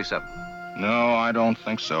Starbase 27. No, I don't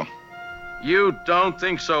think so. You don't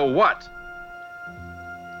think so what?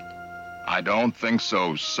 I don't think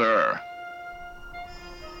so, sir.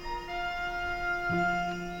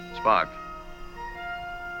 Spock,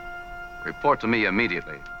 report to me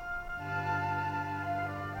immediately.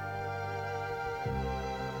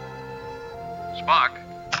 Spock,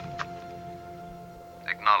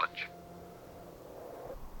 acknowledge.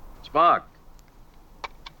 Spock.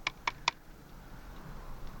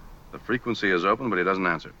 The frequency is open, but he doesn't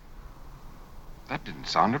answer. That didn't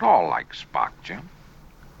sound at all like Spock, Jim.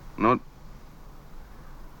 No.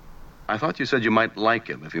 I thought you said you might like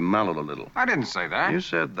him if he mellowed a little. I didn't say that. You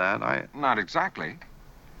said that. Not exactly.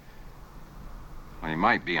 he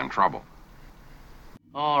might be in trouble.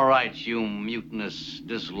 All right, you mutinous,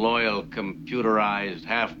 disloyal, computerized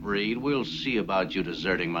half-breed. We'll see about you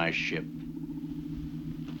deserting my ship.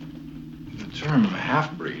 The term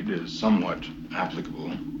half-breed is somewhat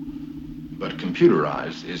applicable, but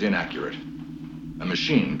computerized is inaccurate. A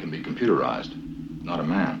machine can be computerized, not a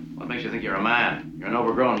man. What makes you think you're a man? You're an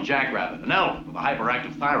overgrown jackrabbit, an elf with a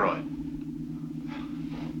hyperactive thyroid.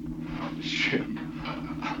 Ship.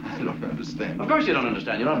 I don't understand. Of course you don't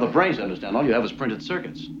understand. You don't have the brains to understand. All you have is printed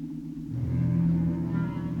circuits.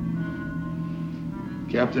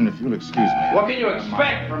 Captain, if you'll excuse me. What can you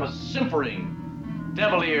expect from a simpering,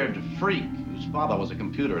 devil-eared freak whose father was a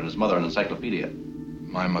computer and his mother an encyclopedia?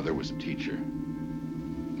 My mother was a teacher.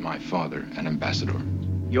 My father, an ambassador.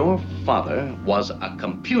 Your father was a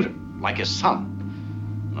computer, like his son.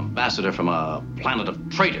 An ambassador from a planet of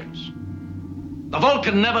traitors. The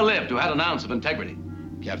Vulcan never lived who had an ounce of integrity.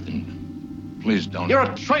 Captain, please don't... You're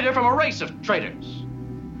a traitor from a race of traitors.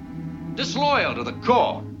 Disloyal to the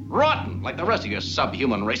core. Rotten like the rest of your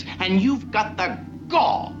subhuman race. And you've got the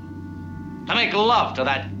gall to make love to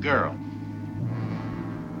that girl.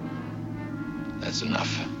 That's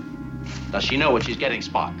enough. Does she know what she's getting,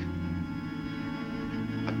 Spock?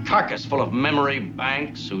 A carcass full of memory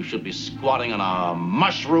banks who should be squatting on a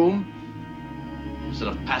mushroom instead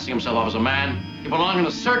of passing himself off as a man. You belong in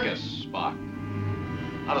a circus, Spock,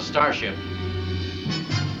 not a starship.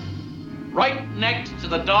 Right next to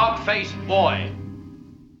the dog-faced boy.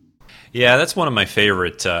 Yeah, that's one of my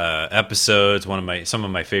favorite episodes. Some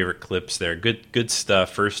of my favorite clips there. Good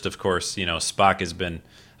stuff. First, of course, Spock has been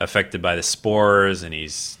affected by the spores, and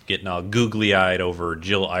he's getting all googly-eyed over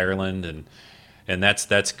Jill Ireland, and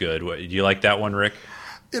that's good. Do you like that one, Rick?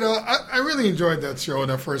 I really enjoyed that show when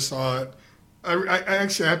I first saw it. I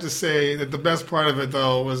actually have to say that the best part of it,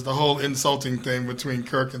 though, was the whole insulting thing between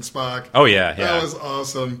Kirk and Spock. Oh, yeah. That was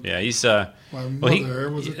awesome. Yeah, he's... My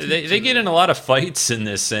mother was a teacher. They get in a lot of fights in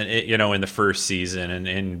this, in the first season,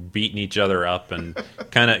 and beating each other up, and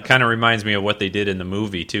kind of reminds me of what they did in the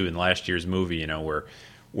movie, too, in last year's movie,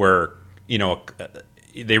 where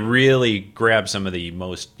they really grab some of the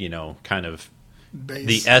most, kind of base.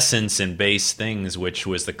 The essence and base things, which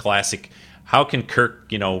was the classic... How can Kirk,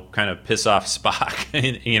 kind of piss off Spock,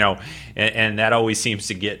 and that always seems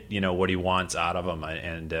to get, what he wants out of him,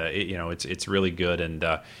 and it's really good, and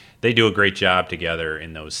they do a great job together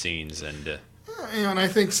in those scenes, and and I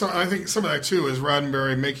think some of that too is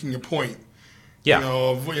Roddenberry making a point,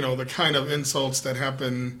 of the kind of insults that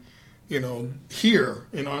happen, here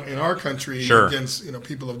in our country against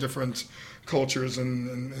people of different cultures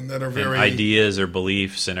and that are very... And ideas or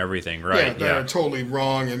beliefs and everything, right? That are totally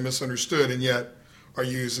wrong and misunderstood and yet are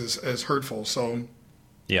used as hurtful. So,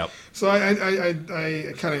 So I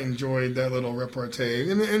kind of enjoyed that little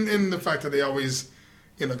repartee and the fact that they always,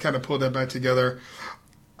 kind of pull that back together.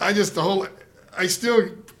 I still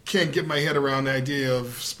can't get my head around the idea of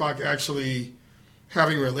Spock actually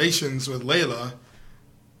having relations with Layla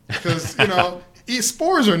because,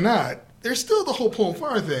 spores or not, there's still the whole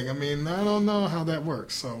Pulfar thing. I mean, I don't know how that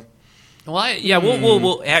works. So,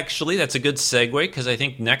 we'll actually, that's a good segue because I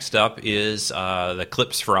think next up is the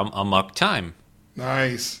clips from Amok Time.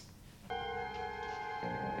 Nice.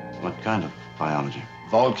 What kind of biology?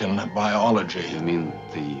 Vulcan biology. You mean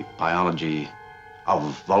the biology of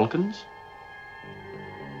Vulcans?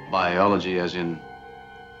 Biology as in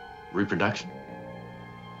reproduction?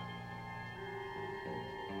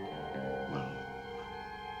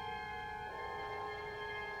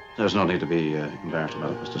 There's no need to be embarrassed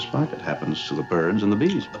about it, Mr. Spock. It happens to the birds and the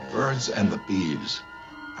bees. The birds and the bees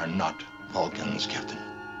are not Vulcans, Captain.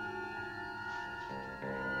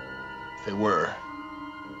 If they were,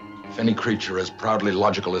 if any creature as proudly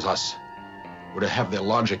logical as us were to have their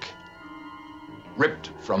logic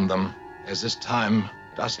ripped from them as this time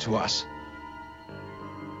does to us,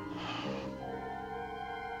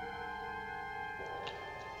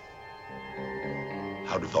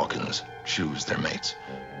 how do Vulcans choose their mates?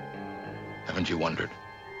 Haven't you wondered?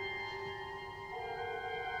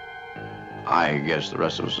 I guess the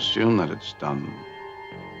rest of us assume that it's done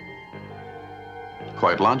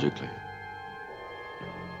quite logically.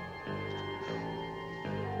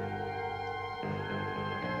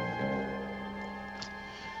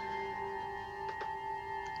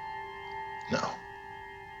 No.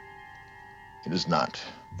 It is not.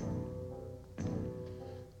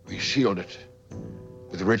 We shield it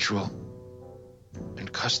with ritual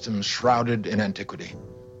and customs shrouded in antiquity.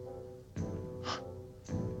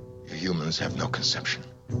 You humans have no conception.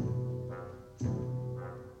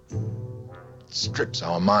 It strips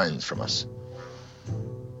our minds from us.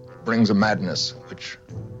 It brings a madness which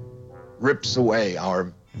rips away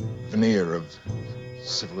our veneer of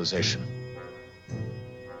civilization.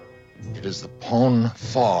 It is the Pon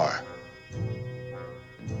farr,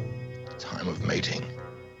 time of mating.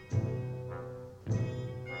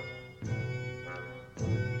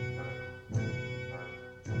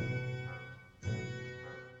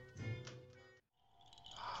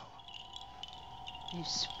 He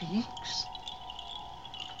speaks.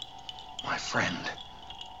 My friend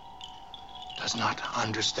does not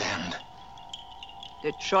understand.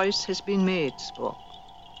 The choice has been made, Spock.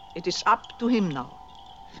 It is up to him now.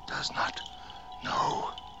 He does not know.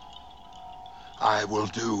 I will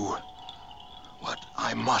do what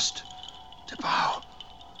I must, T'Pau.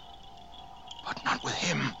 But not with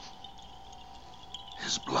him.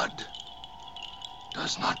 His blood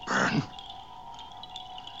does not burn.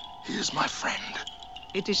 He is my friend.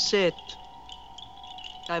 It is said,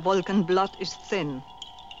 thy Vulcan blood is thin.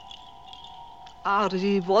 Are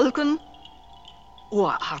ye Vulcan,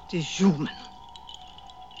 or are ye human?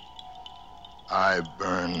 I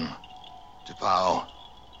burn, T'Pau.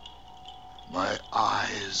 My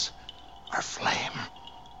eyes are flame.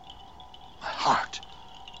 My heart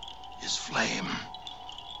is flame.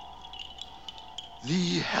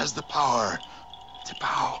 Thee has the power,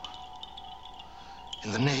 T'Pau.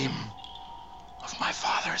 In the name of my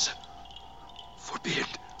fathers, forbid.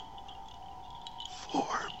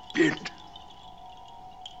 Forbid.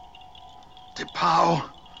 T'Pau,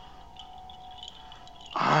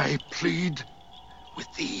 I plead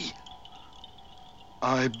with thee.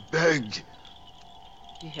 I beg.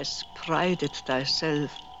 He has prided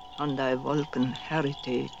thyself on thy Vulcan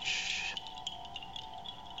heritage.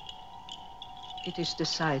 It is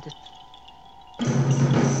decided.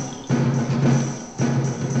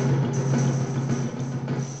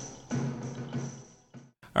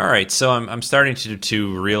 All right, so I'm starting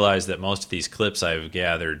to realize that most of these clips I've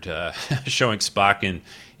gathered showing Spock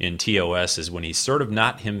in TOS is when he's sort of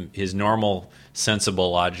not his normal, sensible,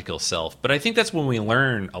 logical self. But I think that's when we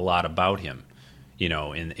learn a lot about him,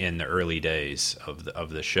 in the early days of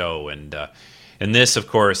the show. And this, of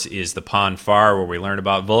course, is the Pon farr, where we learn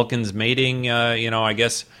about Vulcans mating, I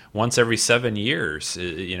guess once every 7 years,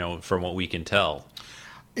 from what we can tell.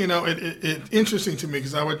 It's interesting to me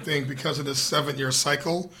because I would think because of this 7-year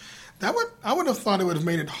cycle, I would have thought it would have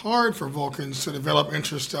made it hard for Vulcans to develop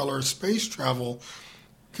interstellar space travel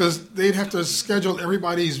because they'd have to schedule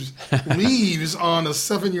everybody's leaves on a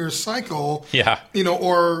 7-year cycle. Yeah.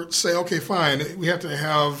 Or say, okay, fine, we have to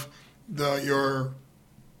have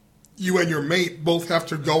you and your mate both have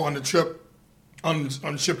to go on the trip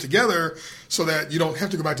on ship together so that you don't have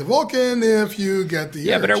to go back to Vulcan if you get the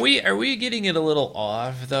Yeah, urge. but are we getting it a little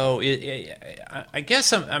off, though? I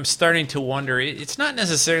guess I'm starting to wonder. It's not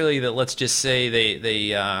necessarily that, let's just say,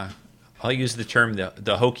 they I'll use the term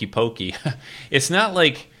the hokey pokey. It's not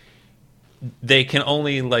like they can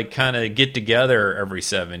only kind of get together every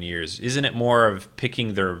 7 years. Isn't it more of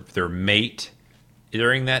picking their mate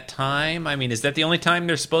during that time? I mean, is that the only time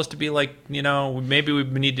they're supposed to be maybe we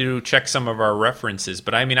need to check some of our references,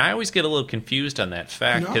 but I mean, I always get a little confused on that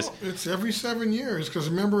fact. No, it's every 7 years, because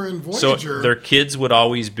remember in Voyager... So their kids would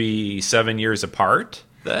always be 7 years apart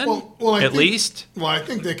then? Well, at least? Well, I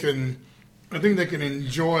think they can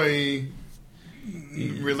enjoy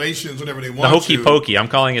relations whenever they want the hokey pokey. I'm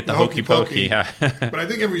calling it the hokey pokey. Yeah. But I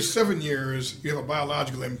think every 7 years, you have a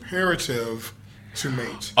biological imperative to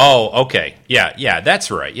mate. Oh, okay. Yeah,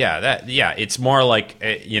 that's right. Yeah, it's more like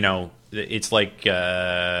it's like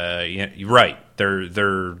you're right.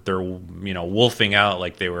 They're wolfing out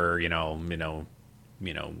like they were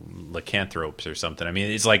lycanthropes or something. I mean,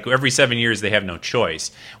 it's like every 7 years they have no choice.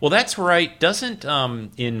 Well, that's right. Doesn't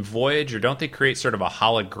in Voyager, don't they create sort of a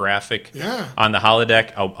holographic on the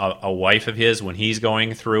holodeck a wife of his when he's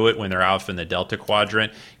going through it when they're out in the Delta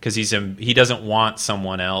Quadrant, because he doesn't want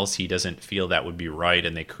someone else. He doesn't feel that would be right,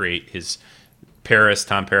 and they create his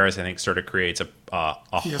Tom Paris, I think, sort of creates a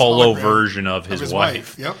holo version of his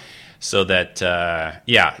wife. Yep. So that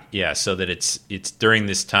so that it's during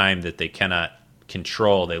this time that they cannot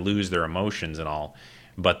control, they lose their emotions and all,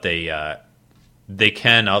 but they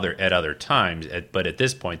can at other times, but at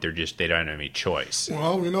this point they don't have any choice.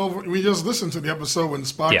 Well, we just listened to the episode when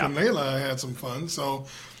Spock and Layla had some fun, so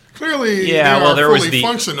clearly they were fully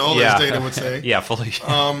functional, as Data would say. Yeah,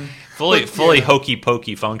 fully hokey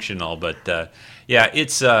pokey functional, but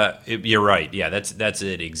it's you're right. Yeah, that's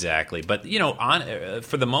it exactly. But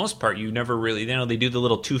for the most part, you never really they do the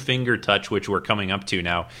little 2-finger touch, which we're coming up to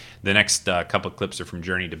now. The next couple clips are from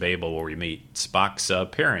Journey to Babel, where we meet Spock's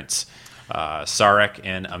parents, Sarek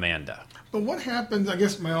and Amanda. But what happens? I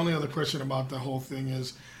guess my only other question about the whole thing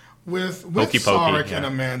is, with Hokey pokey, Sarek yeah. and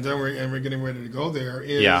Amanda, and we're getting ready to go there,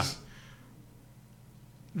 is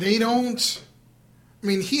they don't. I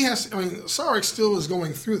mean, Sarek still is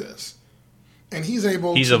going through this, and he's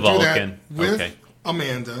able to a do Vulcan. that with Okay.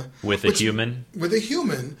 Amanda. With a human? With a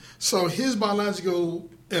human. So his biological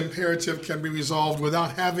imperative can be resolved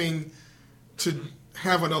without having to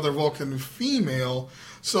have another Vulcan female.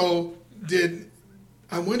 So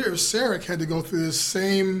I wonder if Sarek had to go through this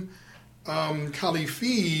same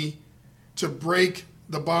Khalifi to break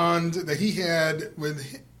the bond that he had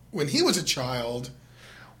when he was a child.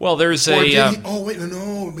 Well, there's Or a. did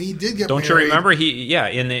he did get Don't married. you remember?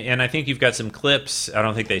 And I think you've got some clips. I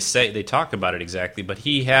don't think they talk about it exactly, but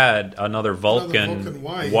he had another Vulcan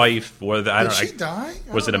wife. Did she die?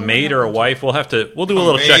 Was it a maid or a wife? We'll do a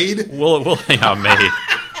little maid? check. We'll maid.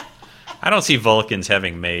 I don't see Vulcans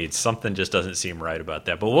having maids. Something just doesn't seem right about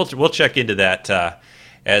that. But we'll check into that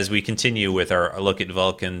as we continue with our look at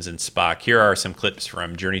Vulcans and Spock. Here are some clips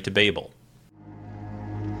from Journey to Babel.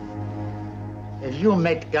 Have you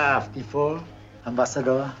met Gav before,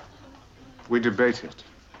 Ambassador? We debated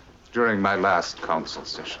during my last council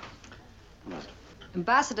session.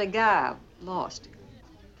 Ambassador Gav lost.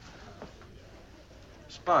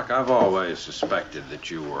 Spock, I've always suspected that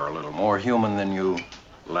you were a little more human than you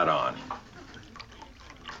let on.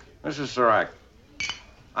 Mrs. Sarek,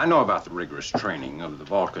 I know about the rigorous training of the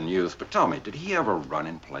Vulcan youth, but tell me, did he ever run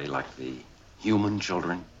and play like the human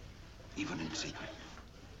children, even in secret?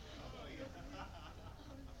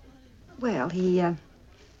 Well, he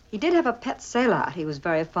did have a pet sailor he was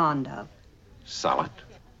very fond of. Salad?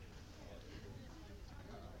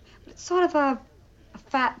 It's sort of a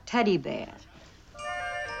fat teddy bear.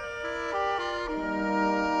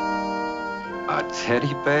 A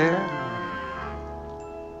teddy bear?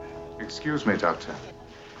 Excuse me, Doctor.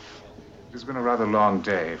 It's been a rather long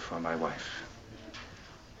day for my wife.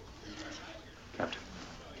 Captain.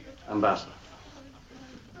 Ambassador.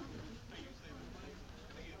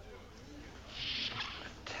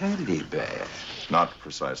 Teddy bear. Not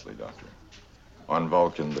precisely, Doctor. On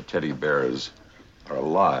Vulcan, the teddy bears are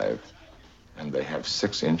alive, and they have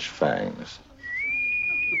 6-inch fangs.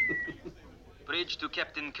 Bridge to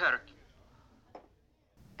Captain Kirk.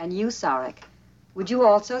 And you, Sarek, would you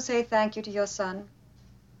also say thank you to your son?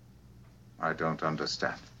 I don't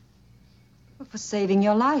understand. For saving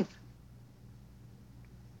your life.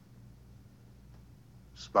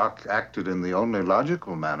 Spock acted in the only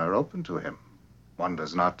logical manner open to him. One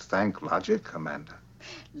does not thank logic, Amanda.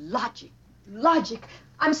 Logic. Logic.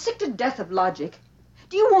 I'm sick to death of logic.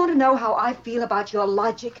 Do you want to know how I feel about your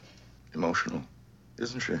logic? Emotional,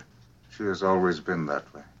 isn't she? She has always been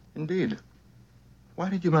that way. Indeed. Why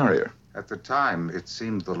did you marry her? At the time, it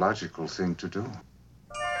seemed the logical thing to do.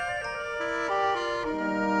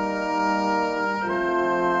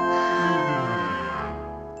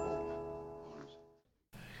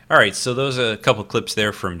 All right, so those are a couple clips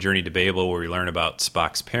there from Journey to Babel where we learn about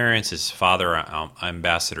Spock's parents, his father,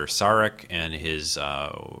 Ambassador Sarek, and his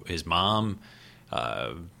mom,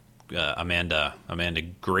 Amanda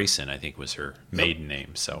Grayson, I think was her maiden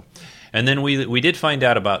name. So, and then we did find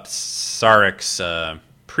out about Sarek's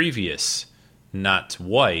previous, not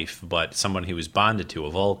wife, but someone he was bonded to,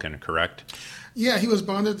 a Vulcan, correct? Yeah, he was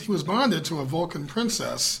bonded to a Vulcan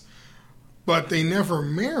princess, but they never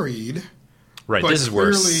married. Right, but this is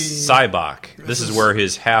where Sybok, this is where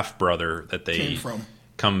his half-brother that they came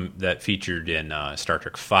from. That featured in Star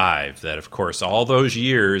Trek V, that of course all those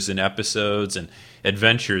years and episodes and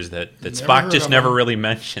adventures that Spock just never really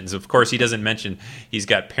mentions. Of course, he doesn't mention he's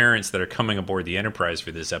got parents that are coming aboard the Enterprise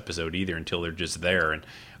for this episode either until they're just there. And,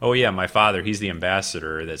 oh yeah, my father, he's the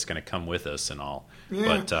ambassador that's going to come with us and all.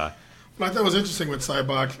 Yeah. But I thought it was interesting with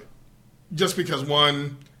Sybok, just because,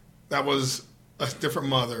 one, that was a different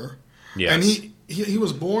mother. Yes. And he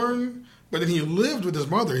was born, but then he lived with his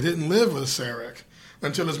mother. He didn't live with Sarek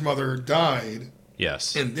until his mother died.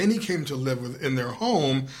 Yes. And then he came to live in their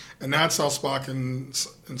home, and that's how Spock and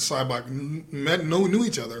Sybok knew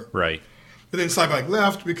each other. Right. But then Sybok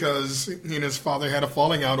left because he and his father had a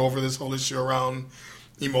falling out over this whole issue around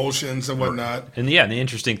emotions and whatnot. And yeah, the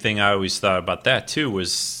interesting thing I always thought about that too was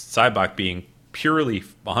Sybok being purely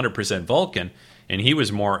 100% Vulcan, and he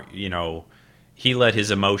was more, he let his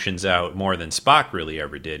emotions out more than Spock really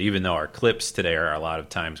ever did, even though our clips today are a lot of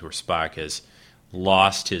times where Spock has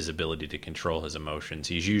lost his ability to control his emotions.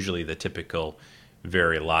 He's usually the typical,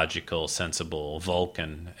 very logical, sensible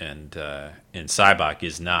Vulcan, and Sybok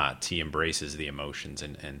is not. He embraces the emotions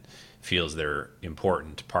and feels they're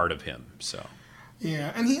important part of him. So,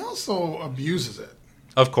 yeah, and he also abuses it.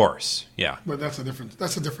 Of course, yeah. But that's a difference.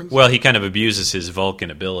 Well, he kind of abuses his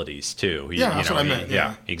Vulcan abilities too. That's what I meant.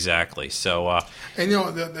 Yeah, exactly. So, and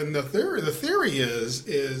the theory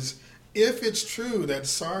is if it's true that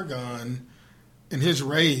Sargon and his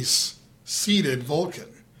race seeded Vulcan,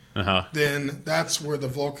 then that's where the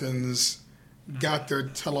Vulcans got their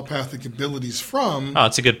telepathic abilities from. Oh,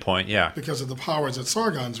 that's a good point. Yeah, because of the powers that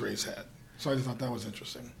Sargon's race had. So I just thought that was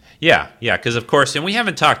interesting. Yeah, because of course, and we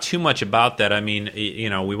haven't talked too much about that. I mean,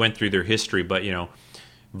 we went through their history, but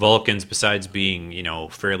Vulcans, besides being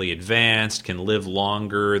fairly advanced, can live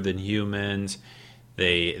longer than humans.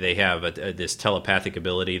 They have this telepathic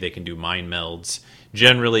ability. They can do mind melds.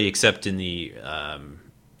 Generally, except in the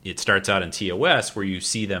it starts out in TOS where you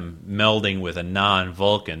see them melding with a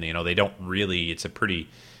non-Vulcan. They don't really. It's a pretty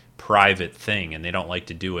private thing, and they don't like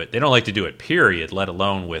to do it. They don't like to do it. Period. Let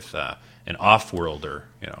alone with an off-worlder.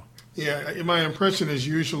 Yeah, my impression is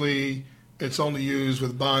usually it's only used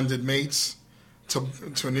with bonded mates to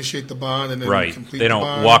initiate the bond and then complete they don't the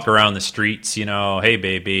bond. walk around the streets, hey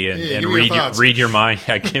baby, and read your mind.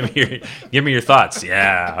 Yeah, give me your thoughts.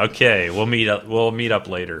 Yeah, okay, we'll meet up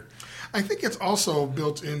later. I think it's also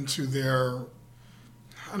built into their,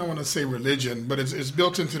 I don't want to say religion, but it's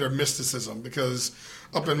built into their mysticism, because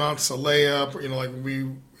up in Mount Salea, we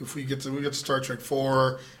get to Star Trek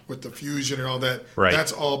 4 with the fusion and all that,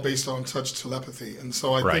 that's all based on touch telepathy, and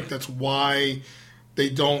so I think that's why they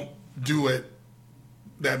don't do it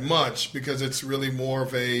that much, because it's really more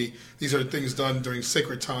of these are things done during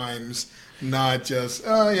sacred times, not just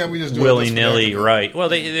we just do willy-nilly, right? Well,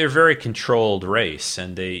 they're a very controlled race,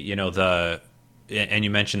 and they and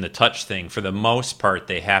you mentioned the touch thing. For the most part,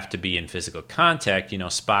 they have to be in physical contact.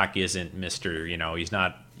 Spock isn't Mr. He's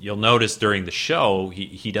not. You'll notice during the show,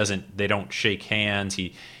 he doesn't. They don't shake hands.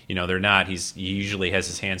 They're not. He usually has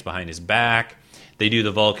his hands behind his back. They do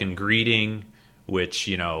the Vulcan greeting, which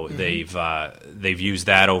they've used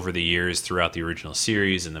that over the years throughout the original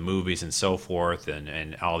series and the movies and so forth,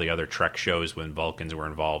 and all the other Trek shows when Vulcans were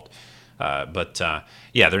involved. But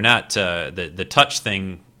they're not the touch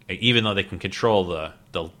thing. Even though they can control the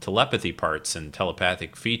telepathy parts and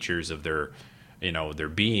telepathic features of their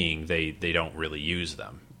being, they don't really use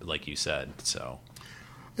them, like you said. So,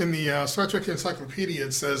 in the Star Trek Encyclopedia,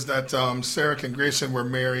 it says that Sarek and Grayson were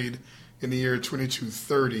married in the year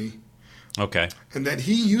 2230. Okay. And that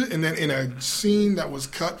and then in a scene that was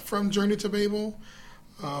cut from Journey to Babel,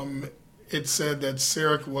 it said that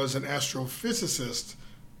Sarek was an astrophysicist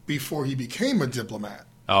before he became a diplomat.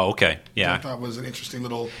 Oh, okay. Yeah. I thought was an interesting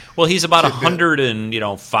little. Well, he's about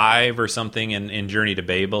 105 or something in Journey to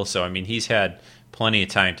Babel, so I mean, he's had plenty of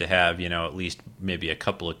time to have at least maybe a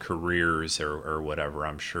couple of careers or whatever,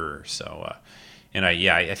 I'm sure. So,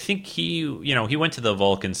 I think he went to the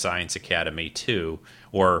Vulcan Science Academy too,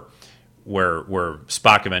 or where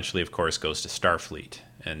Spock eventually, of course, goes to Starfleet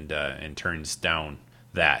and turns down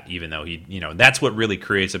that, even though that's what really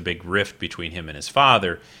creates a big rift between him and his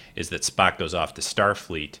father, is that Spock goes off to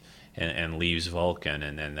Starfleet and leaves Vulcan,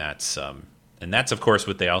 and then that's of course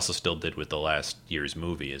what they also still did with the last year's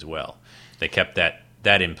movie as well. They kept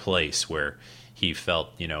that in place where he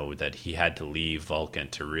felt that he had to leave Vulcan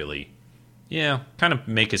to really kind of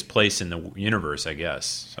make his place in the universe, I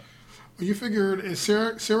guess. So. Well, you figured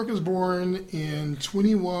Sarek was born in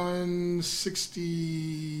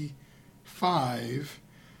 2165.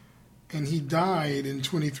 And he died in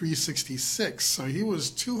 2366, so he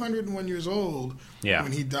was 201 years old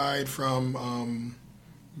when he died from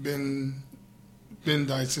Ben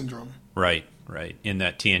Dye syndrome. Right, in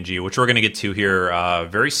that TNG, which we're going to get to here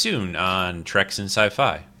very soon on Treks and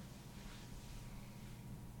Sci-Fi.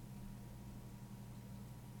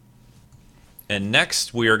 And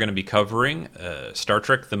next, we are going to be covering Star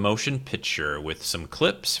Trek The Motion Picture with some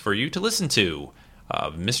clips for you to listen to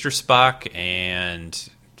of Mr. Spock and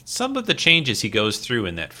some of the changes he goes through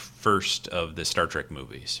in that first of the Star Trek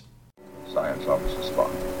movies. Science Officer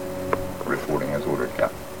Spock, reporting as ordered,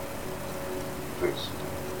 Captain. Please.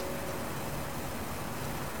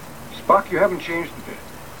 Spock, you haven't changed a bit.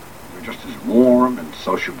 You're just as warm and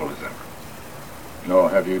sociable as ever. Nor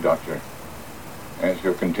have you, Doctor, as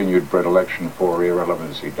your continued predilection for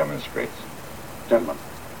irrelevancy demonstrates. Gentlemen,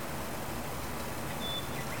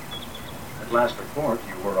 at last report,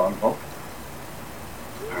 you were on Vulcan.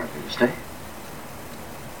 Hardly to stay.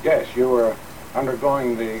 Yes, you were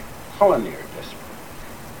undergoing the Kolonier discipline.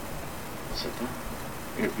 Sit down.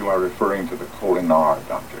 If you are referring to the Kolinar,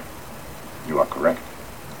 Doctor, you are correct.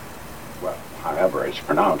 Well, however it's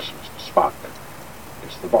pronounced, Mr. Spock,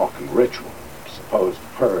 it's the Vulcan ritual supposed to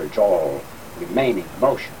purge all remaining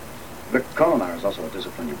emotions. The Kolinar is also a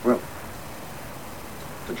discipline you broke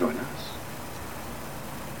to join us.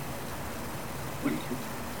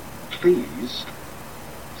 Please,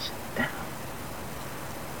 sit down.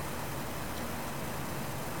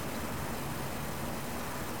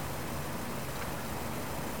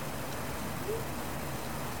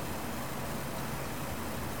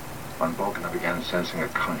 On Vulcan, I began sensing a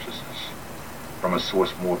consciousness from a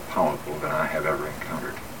source more powerful than I have ever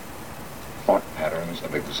encountered. Thought patterns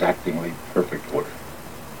of exactingly perfect order.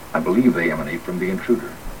 I believe they emanate from the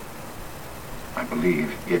intruder. I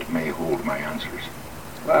believe it may hold my answers.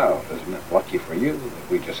 Well, isn't it lucky for you that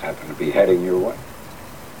we just happen to be heading your way?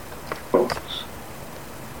 Bones.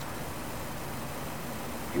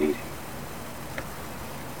 You need him.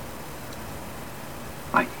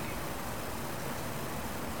 I need him.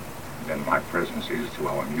 Then my presence is to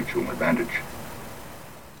our mutual advantage.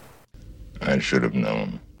 I should have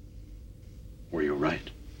known. Were you right?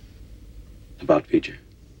 About V'ger?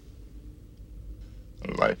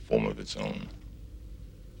 A life form of its own.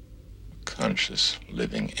 A conscious,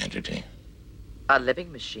 living entity. A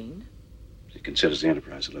living machine? He considers the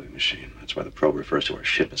Enterprise a living machine. That's why the probe refers to our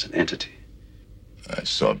ship as an entity. I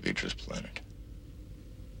saw V'ger's planet.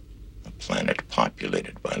 A planet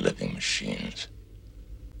populated by living machines.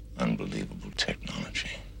 Unbelievable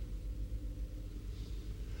technology.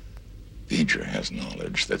 V'ger has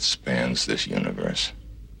knowledge that spans this universe.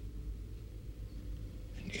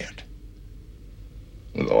 And yet,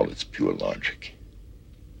 with all its pure logic,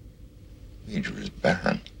 V'ger is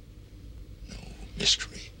barren. No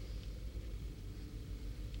mystery.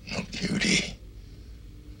 No beauty.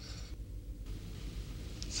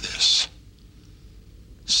 This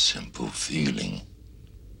simple feeling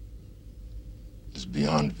is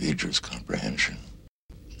beyond V'ger's comprehension.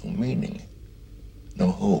 No meaning. No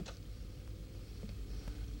hope.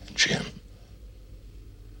 And Jim,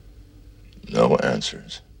 no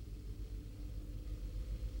answers.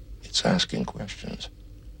 It's asking questions.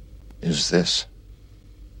 Is this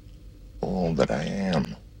all that I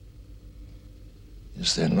am?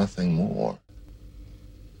 Is there nothing more?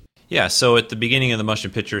 Yeah, so at the beginning of the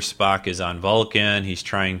motion picture, Spock is on Vulcan. He's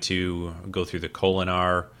trying to go through the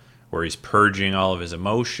Kolinar, where he's purging all of his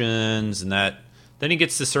emotions, and that then he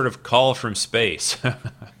gets this sort of call from space,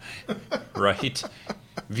 right?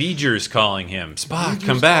 V'ger's calling him. Spock, V'ger's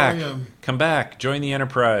come back, calling him. come back, join the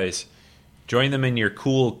Enterprise, join them in your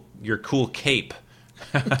cool cape.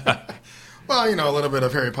 Well, you know, a little bit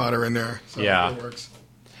of Harry Potter in there. So Yeah. it works.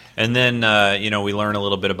 And then, we learn a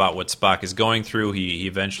little bit about what Spock is going through. He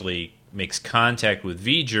eventually makes contact with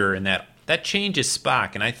V'ger, and that changes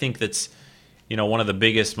Spock. And I think that's, one of the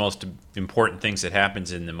biggest, most important things that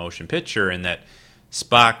happens in the motion picture, and that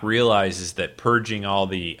Spock realizes that purging all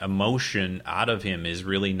the emotion out of him is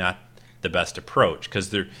really not the best approach. Because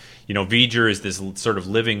V'ger is this sort of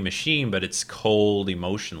living machine, but it's cold,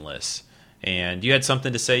 emotionless. And you had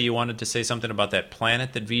something to say. You wanted to say something about that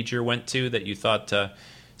planet that V'ger went to that you thought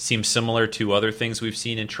seems similar to other things we've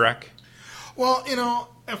seen in Trek? Well,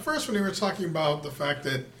 at first when they were talking about the fact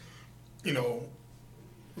that,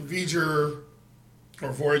 V'ger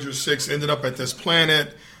or Voyager 6 ended up at this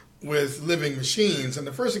planet with living machines, and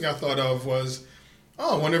the first thing I thought of was,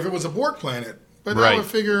 I wonder if it was a Borg planet. But I would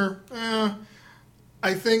figure,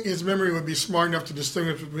 I think his memory would be smart enough to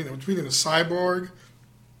distinguish between a cyborg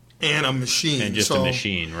and a machine. And just a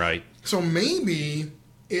machine, right. So maybe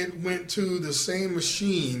it went to the same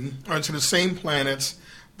machine, or to the same planets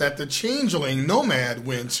that the changeling Nomad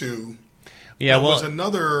went to. Yeah, it was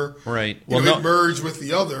another. Right. Well, it merged with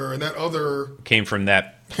the other, and that other came from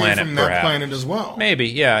that planet. Came from that planet as well. Maybe,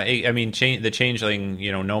 yeah. I mean, the changeling,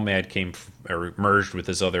 Nomad or merged with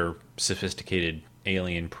this other sophisticated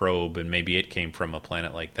alien probe, and maybe it came from a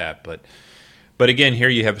planet like that. But again, here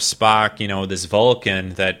you have Spock, this Vulcan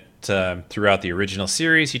that throughout the original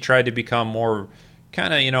series he tried to become more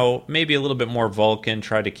kind of, maybe a little bit more Vulcan,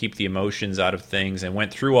 tried to keep the emotions out of things, and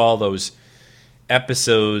went through all those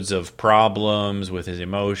episodes of problems with his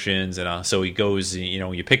emotions. And so he goes,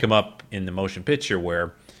 you pick him up in the motion picture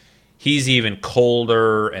where he's even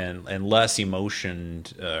colder and less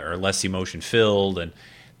emotioned or less emotion filled. And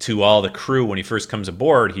to all the crew, when he first comes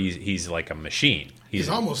aboard, he's like a machine. He's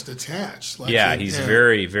almost detached. He's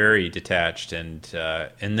very, very detached. And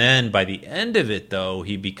then by the end of it, though,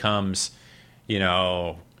 he becomes,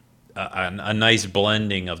 a nice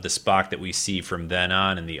blending of the Spock that we see from then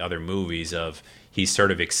on in the other movies. Of he's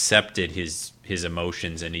sort of accepted his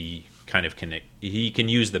emotions, and he kind of can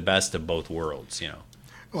use the best of both worlds.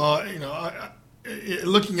 Well,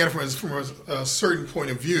 looking at it from a certain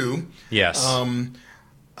point of view, yes.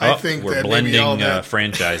 I think we're that blending maybe all that,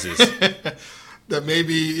 franchises. That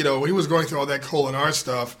maybe he was going through all that Kolinar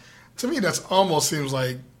stuff. To me, that's almost seems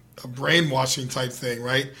like a brainwashing type thing,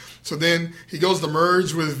 right? So then he goes to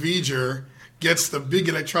merge with V'ger, gets the big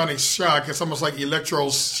electronic shock. It's almost like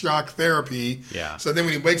electroshock therapy. Yeah. So then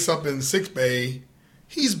when he wakes up in sickbay,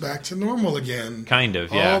 he's back to normal again. Kind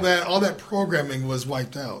of, yeah. All that programming was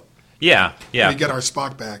wiped out. Yeah. We get our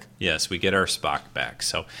Spock back. Yes, we get our Spock back.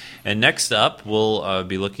 So, and next up, we'll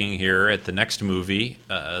be looking here at the next movie,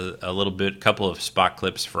 couple of Spock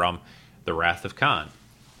clips from The Wrath of Khan.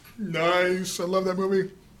 Nice. I love that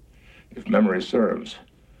movie. If memory serves,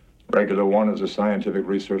 Regular One is a scientific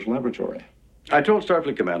research laboratory. I told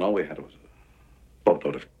Starfleet Command all we had was a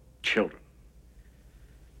boatload of children.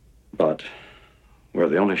 But we're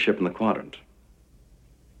the only ship in the quadrant.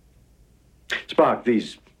 Spock,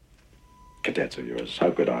 these cadets of yours, how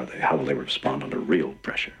good are they? How will they respond under real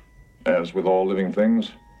pressure? As with all living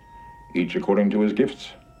things, each according to his gifts.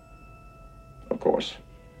 Of course,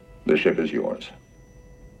 the ship is yours.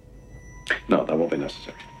 No, that won't be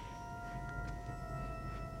necessary.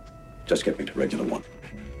 Just get me to Regular One.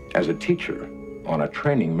 As a teacher on a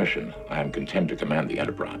training mission, I am content to command the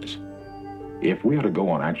Enterprise. If we are to go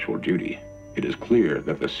on actual duty, it is clear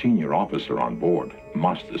that the senior officer on board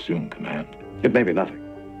must assume command. It may be nothing.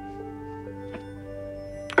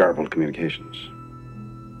 Garbled communications.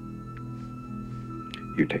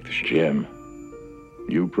 You take the ship. Jim,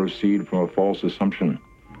 you proceed from a false assumption.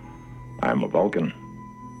 I am a Vulcan.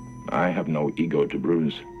 I have no ego to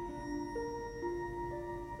bruise.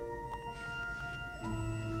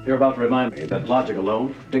 You're about to remind me that logic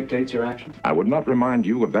alone dictates your actions. I would not remind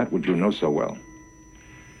you of that which you know so well.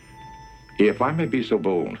 If I may be so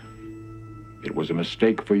bold, it was a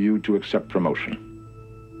mistake for you to accept promotion.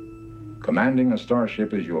 Commanding a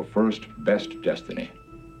starship is your first best destiny.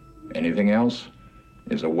 Anything else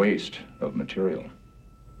is a waste of material.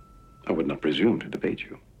 I would not presume to debate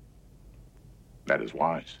you. That is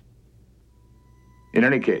wise. In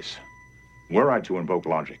any case, were I to invoke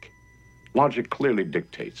logic, logic clearly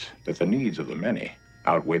dictates that the needs of the many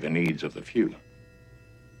outweigh the needs of the few.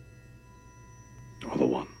 Or the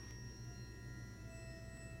one.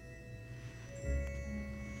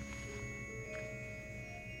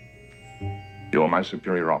 You are my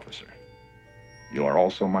superior officer. You are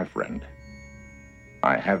also my friend.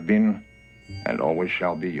 I have been and always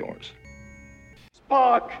shall be yours.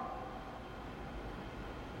 Spock!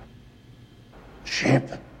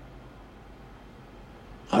 Ship.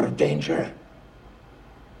 Out of danger?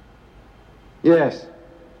 Yes.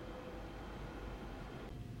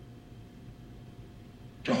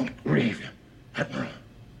 Don't grieve, Admiral.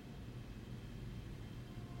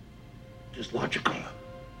 It is logical.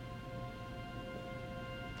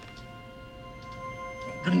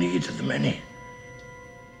 The needs of the many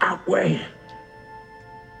outweigh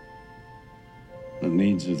the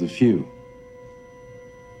needs of the few.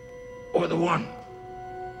 Or the one.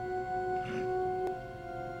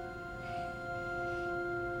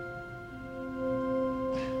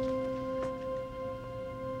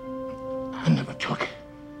 I never took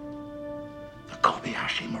the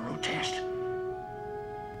Kobayashi Maru test.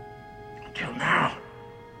 Until now.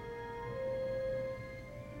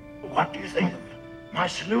 What do you think of my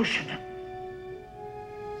solution?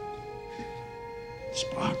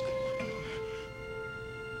 Spock.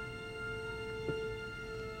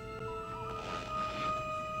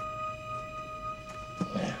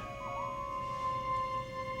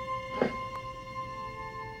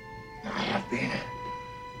 I have been,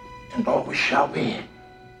 and always shall be,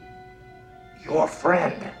 your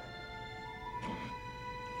friend.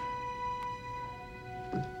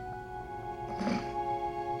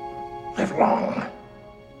 Live long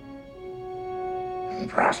and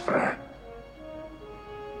prosper.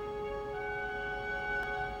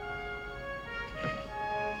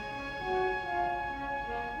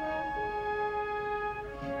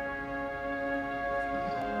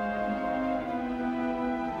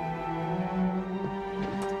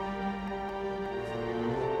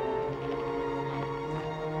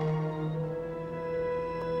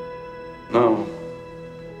 No.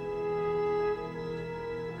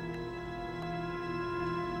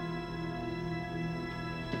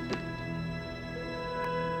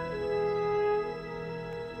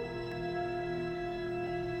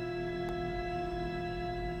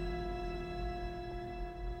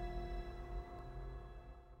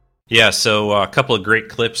 Yeah, so a couple of great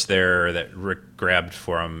clips there that Rick grabbed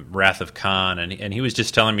from Wrath of Khan, and he was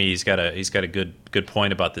just telling me he's got a good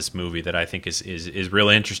point about this movie that I think is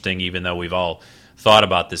really interesting, even though we've all thought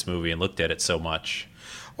about this movie and looked at it so much.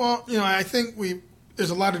 Well, I think there's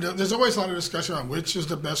always a lot of discussion on which is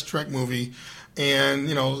the best Trek movie, and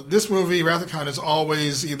this movie Wrath of Khan is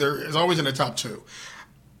always in the top two.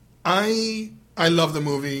 I I love the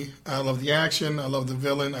movie. I love the action. I love the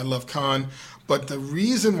villain. I love Khan. But the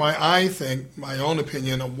reason why I think, my own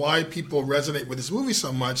opinion, of why people resonate with this movie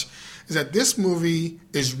so much is that this movie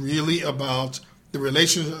is really about the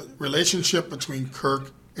relationship between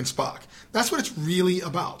Kirk and Spock. That's what it's really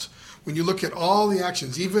about. When you look at all the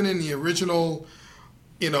actions, even in the original,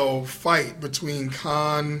 fight between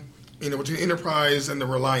Khan, between Enterprise and the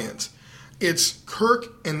Reliant, it's Kirk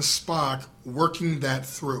and Spock working that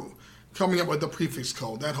through, coming up with the prefix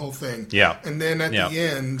code, that whole thing. Yeah. And then at the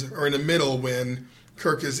end, or in the middle, when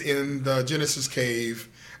Kirk is in the Genesis cave,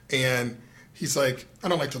 and he's like, I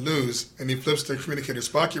don't like to lose, and he flips the communicator,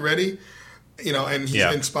 Spock, you ready? And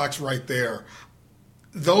Spock's right there.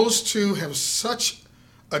 Those two have such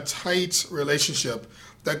a tight relationship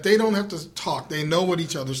that they don't have to talk. They know what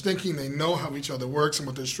each other's thinking. They know how each other works and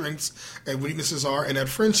what their strengths and weaknesses are, and that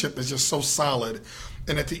friendship is just so solid.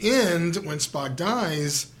 And at the end, when Spock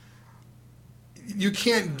dies, you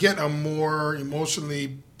can't get a more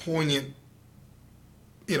emotionally poignant,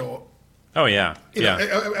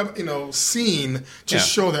 scene to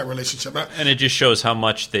show that relationship. And it just shows how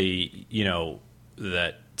much they,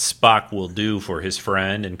 that Spock will do for his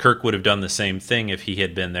friend, and Kirk would have done the same thing if he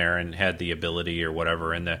had been there and had the ability or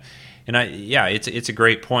whatever. It's a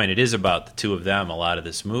great point. It is about the two of them, a lot of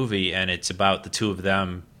this movie, and it's about the two of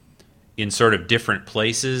them in sort of different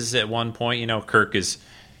places at one point. Kirk is,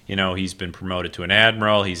 he's been promoted to an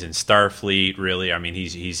admiral. He's in Starfleet. Really, I mean,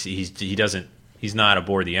 he's not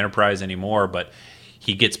aboard the Enterprise anymore, but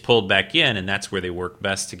he gets pulled back in, and that's where they work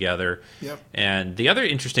best together. Yep. And the other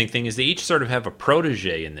interesting thing is they each sort of have a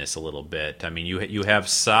protege in this a little bit. I mean, you have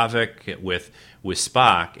Saavik with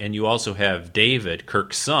Spock, and you also have David,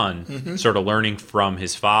 Kirk's son, sort of learning from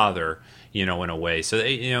his father, in a way. So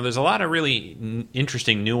there's a lot of really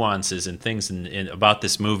interesting nuances and things in about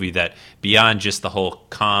this movie that beyond just the whole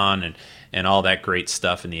Khan and all that great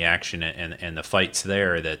stuff in the action and the fights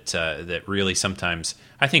there that really sometimes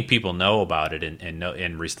I think people know about it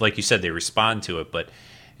and like you said, they respond to it, but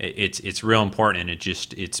it's real important, and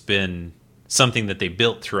it's been something that they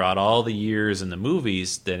built throughout all the years in the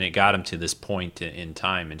movies. Then it got them to this point in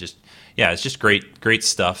time, and it's just great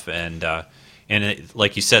stuff. And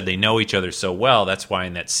like you said, they know each other so well. That's why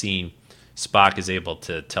in that scene, Spock is able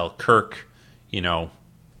to tell Kirk,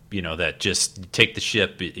 that just take the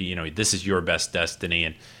ship, this is your best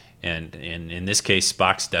destiny. And in this case,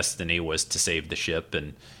 Spock's destiny was to save the ship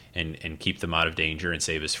and keep them out of danger and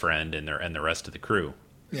save his friend and the rest of the crew.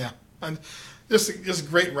 Yeah. And just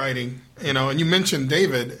great writing, and you mentioned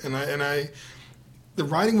David, and the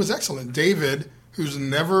writing was excellent. David, who's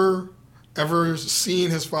never ever seen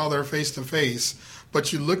his father face to face,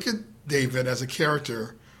 but you look at David as a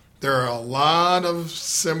character, there are a lot of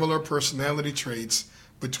similar personality traits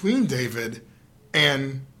between David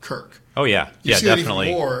and Kirk. Oh yeah,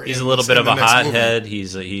 definitely. He's a little bit of a hothead.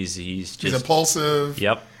 He's just impulsive.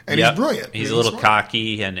 Yep. And he's brilliant. He's a little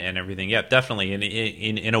cocky and everything. Yeah, definitely. And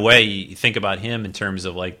in a way, you think about him in terms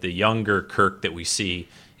of like the younger Kirk that we see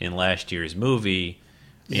in last year's movie,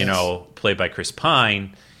 played by Chris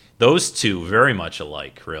Pine. Those two very much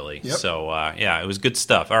alike, really. Yep. So it was good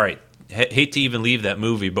stuff. All right, hate to even leave that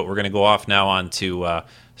movie, but we're going to go off now on to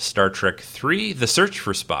Star Trek III: The Search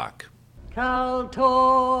for Spock.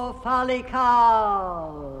 Kaltor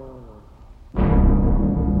Falikal.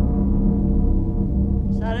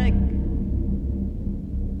 Sarek,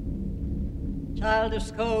 child of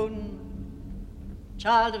Skone,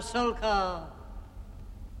 child of Solkar,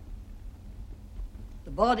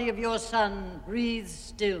 the body of your son breathes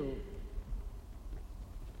still.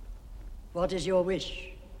 What is your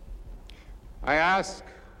wish? I ask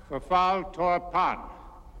for Fal Torpan,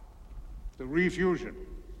 the refusion.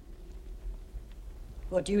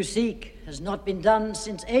 What you seek has not been done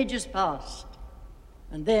since ages past,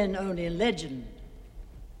 and then only in legend.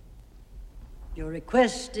 Your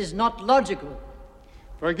request is not logical.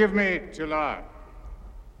 Forgive me, T'Lar.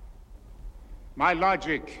 My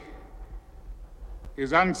logic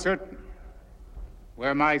is uncertain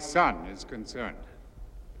where my son is concerned.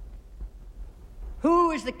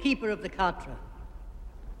 Who is the keeper of the Katra?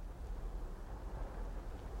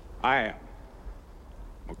 I am.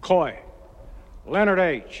 McCoy, Leonard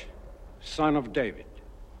H., son of David.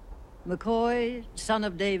 McCoy, son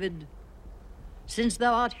of David, since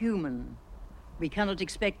thou art human, we cannot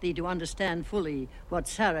expect thee to understand fully what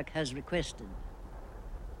Sarek has requested.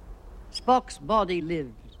 Spock's body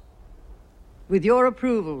lives. With your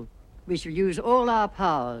approval, we shall use all our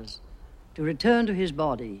powers to return to his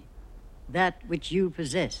body that which you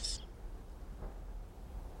possess.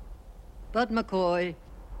 But, McCoy,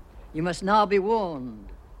 you must now be warned.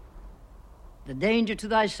 The danger to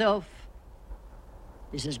thyself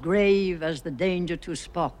is as grave as the danger to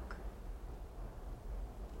Spock.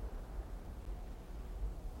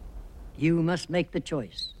 You must make the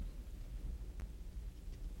choice.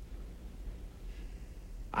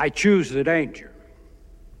 I choose the danger.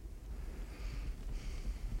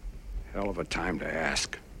 Hell of a time to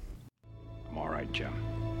ask. I'm all right, Jim.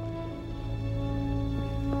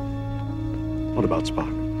 What about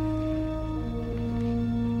Spock?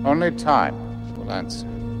 Only time will answer.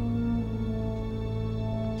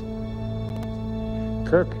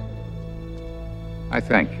 Kirk, I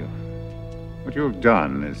thank you. What you have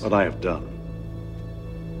done is... What I have done,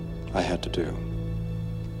 I had to do.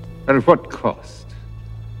 But at what cost?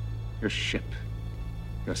 Your ship,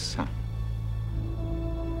 your son.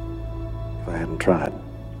 If I hadn't tried,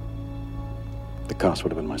 the cost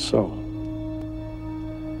would have been my soul.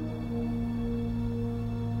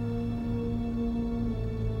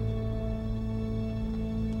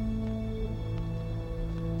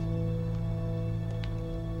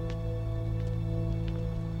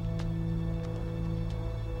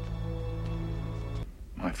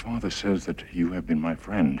 My father says that you have been my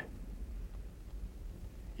friend.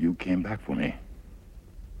 You came back for me.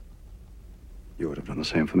 You would have done the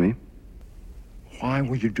same for me? Why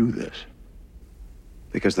would you do this?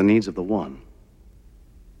 Because the needs of the one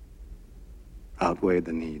outweighed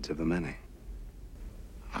the needs of the many.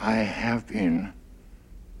 I have been,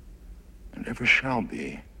 and ever shall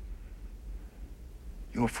be,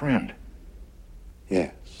 your friend.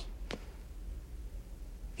 Yes.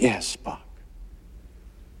 Yes, Spock.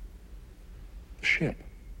 The ship.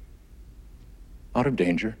 Out of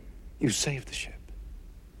danger. You saved the ship.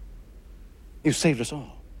 You saved us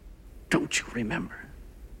all. Don't you remember?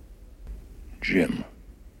 Jim.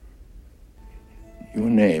 Your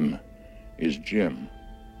name is Jim.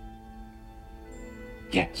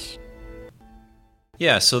 Yes.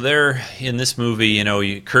 Yeah, so there in this movie, you know,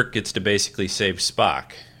 Kirk gets to basically save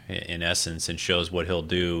Spock, in essence, and shows what he'll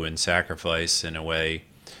do and sacrifice in a way.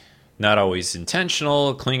 Not always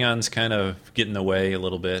intentional. Klingons kind of get in the way a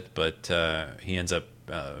little bit, but he ends up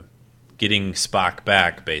getting Spock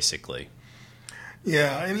back, basically.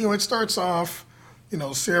 Yeah, and it starts off,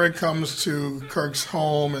 Sarek comes to Kirk's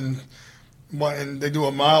home and they do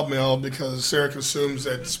a mild mail because Sarek assumes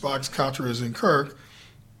that Spock's Katra is in Kirk.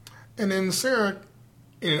 And then Sarek,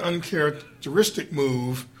 in an uncharacteristic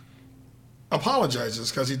move,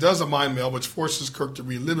 apologizes because he does a mind meld, which forces Kirk to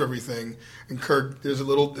relive everything. And Kirk, there's a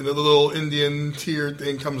little Indian tear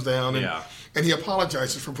thing comes down, and he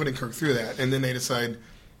apologizes for putting Kirk through that. And then they decide,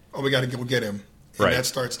 we got to go get him. And that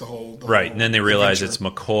starts the whole and then they realize it's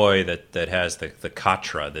McCoy that has the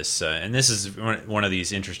Katra. This and this is one of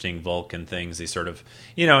these interesting Vulcan things. They sort of,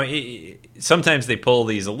 sometimes they pull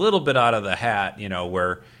these a little bit out of the hat,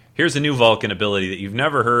 where here's a new Vulcan ability that you've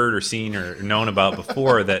never heard or seen or known about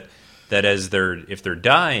before. that if they're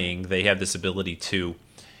dying, they have this ability to,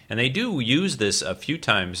 and they do use this a few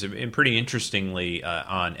times, and pretty interestingly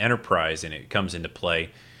on Enterprise, and it comes into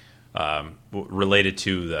play. Related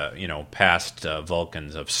to the past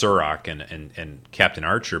Vulcans of Surak and Captain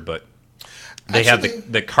Archer, but they have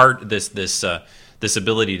this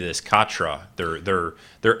ability to this Katra,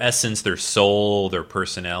 their essence, their soul, their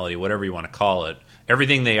personality, whatever you want to call it,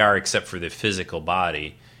 everything they are except for the physical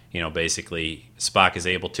body. Basically Spock is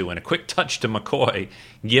able to, in a quick touch to McCoy,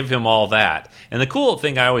 give him all that. And the cool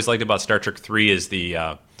thing I always liked about Star Trek 3 is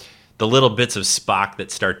the little bits of Spock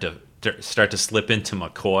that start to slip into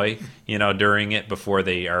McCoy, during it before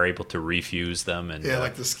they are able to refuse them. And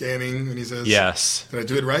like the scanning, and he says, "Yes, did I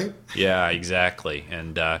do it right?" Yeah, exactly.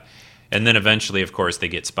 And then eventually, of course, they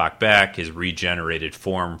get Spock back, his regenerated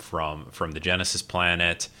form from the Genesis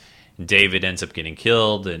planet. David ends up getting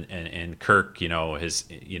killed, and Kirk, his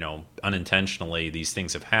unintentionally these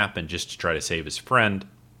things have happened just to try to save his friend,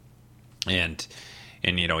 and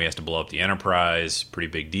he has to blow up the Enterprise. Pretty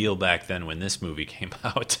big deal back then when this movie came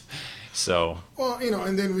out. So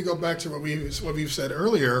and then we go back to what we've said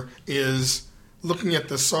earlier is looking at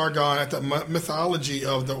the Sargon, at the mythology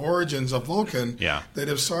of the origins of Vulcan. Yeah. That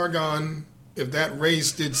if that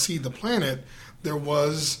race did see the planet, there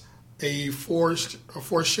was a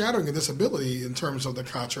foreshadowing of this ability in terms of the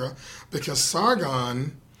Katra, because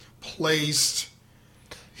Sargon placed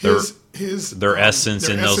their essence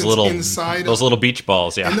in those little beach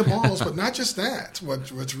balls, in the balls. But not just that.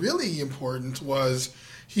 What's really important was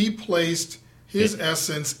he placed his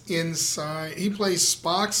essence inside. He placed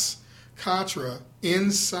Spock's Katra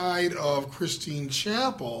inside of Christine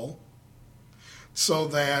Chapel, so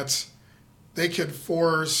that they could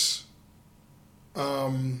force.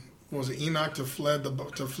 Was it Enoch to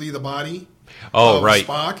flee the body? Oh, right.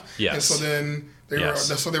 Spock. Yes. And so then Yes.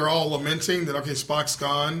 So they were all lamenting that, okay, Spock's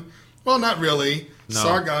gone. Well, not really. No.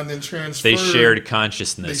 Sargon then transferred. They shared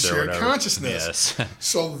consciousness. They or shared whatever. consciousness. Yes.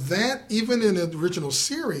 So that, even in the original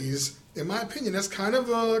series, in my opinion, that's kind of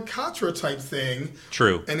a Katra type thing.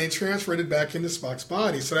 True. And they transferred it back into Spock's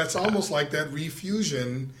body. So that's almost like that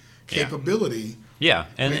refusion capability. Yeah,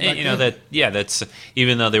 and you know that's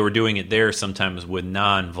even though they were doing it there sometimes with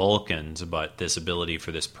non-Vulcans, but this ability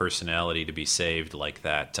for this personality to be saved like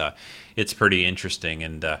that, it's pretty interesting.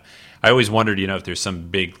 And I always wondered, if there's some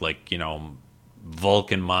big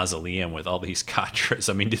Vulcan mausoleum with all these Katras.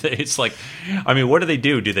 I mean, what do they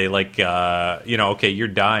do? Do they okay, you're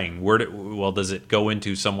dying. Does it go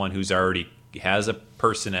into someone who's already has a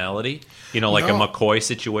personality, like a McCoy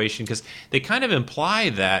situation? Because they kind of imply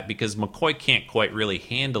that because McCoy can't quite really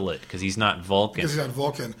handle it because he's not Vulcan. Because he's not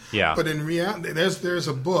Vulcan. Yeah. But in reality, there's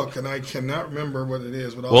a book, and I cannot remember what it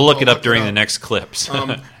is. But we'll look it up during the next clips.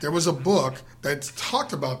 There was a book that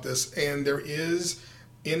talked about this, and there is,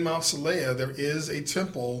 in Mount Seleia, there is a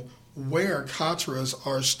temple where Katras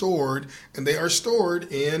are stored, and they are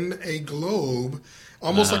stored in a globe,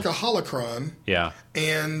 almost like a holocron. Yeah.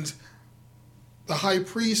 And the high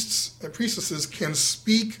priests and priestesses can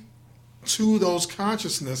speak to those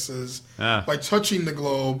consciousnesses by touching the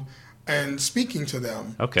globe and speaking to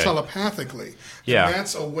them telepathically. Yeah. And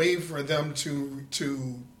that's a way for them to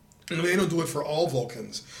they don't do it for all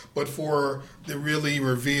Vulcans, but for the really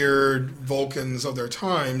revered Vulcans of their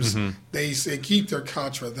times, they keep their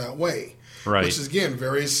Katra that way. Right. Which is, again,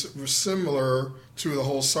 very similar to the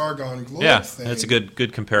whole Sargon globe thing. Yeah, that's a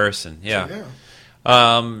good comparison. Yeah. So,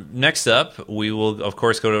 Next up, we will, of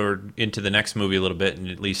course, go into the next movie a little bit, and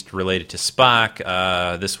at least related to Spock.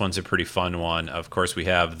 This one's a pretty fun one. Of course, we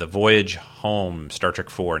have The Voyage Home, Star Trek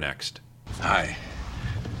IV next. Hi.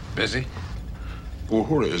 Busy?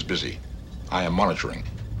 Uhura is busy. I am monitoring.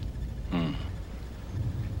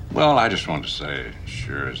 Well, I just wanted to say it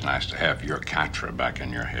sure is nice to have your Katra back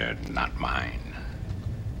in your head, not mine.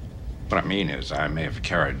 What I mean is, I may have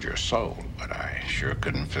carried your soul, but I sure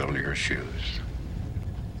couldn't fill your shoes.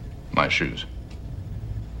 My shoes?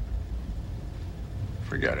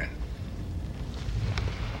 Forget it.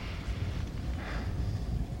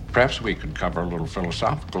 Perhaps we could cover a little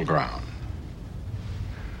philosophical ground.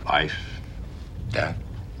 Life, death,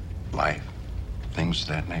 life, things of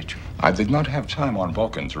that nature. I did not have time on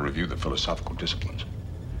Vulcan to review the philosophical disciplines.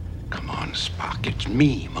 Come on, Spock, it's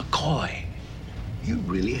me, McCoy. You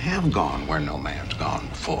really have gone where no man's gone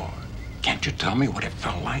before. Can't you tell me what it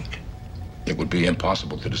felt like? It would be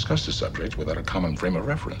impossible to discuss the subject without a common frame of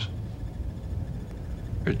reference.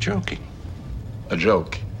 You're joking. A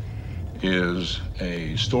joke is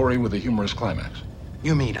a story with a humorous climax.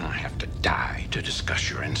 You mean I have to die to discuss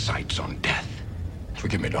your insights on death?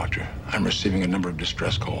 Forgive me, Doctor. I'm receiving a number of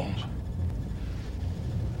distress calls.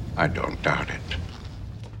 I don't doubt it.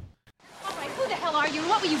 All right, who the hell are you?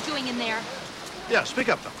 What were you doing in there? Yeah, speak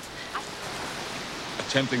up, though.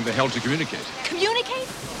 Attempting the hell to communicate. Communicate?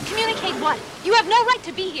 Communicate what? You have no right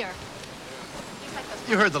to be here.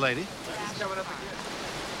 You heard the lady.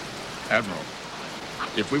 Admiral,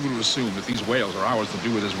 if we were to assume that these whales are ours to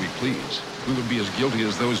do with as we please, we would be as guilty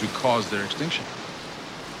as those who caused their extinction.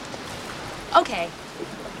 Okay.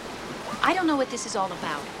 I don't know what this is all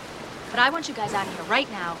about, but I want you guys out of here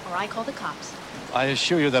right now, or I call the cops. I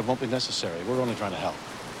assure you that won't be necessary. We're only trying to help.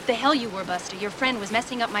 The hell you were, Buster. Your friend was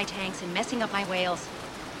messing up my tanks and messing up my whales.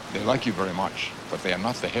 They like you very much, but they are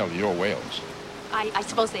not the hell your whales. I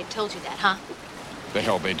suppose they've told you that, huh? The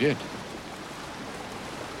hell they did.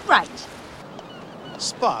 Right.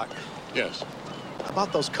 Spock. Yes.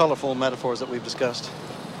 About those colorful metaphors that we've discussed,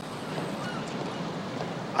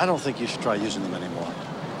 I don't think you should try using them anymore.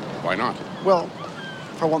 Why not? Well,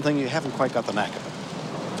 for one thing, you haven't quite got the knack of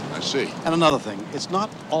it. I see. And another thing, it's not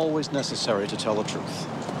always necessary to tell the truth.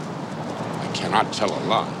 I cannot tell a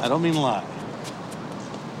lie. I don't mean lie.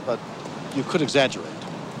 But you could exaggerate.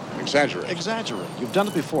 Exaggerate? Exaggerate. You've done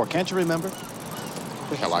it before. Can't you remember?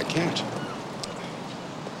 The hell I can't.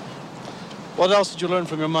 What else did you learn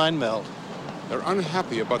from your mind meld? They're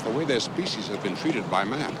unhappy about the way their species has been treated by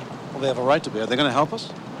man. Well, they have a right to be. Are they going to help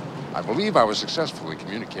us? I believe I was successfully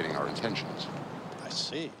communicating our intentions. I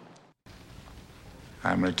see.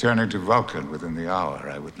 I'm returning to Vulcan within the hour.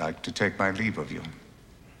 I would like to take my leave of you.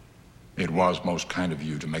 It was most kind of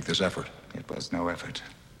you to make this effort. It was no effort.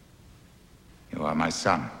 You are my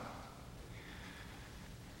son.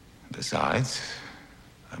 Besides,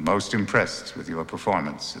 I'm most impressed with your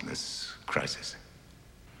performance in this crisis.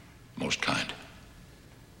 Most kind.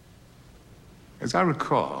 As I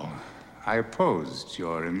recall, I opposed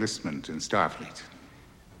your enlistment in Starfleet.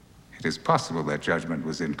 It is possible that judgment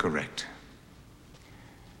was incorrect.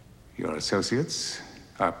 Your associates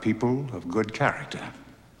are people of good character.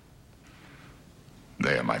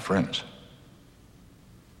 They are my friends.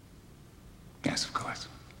 Yes, of course.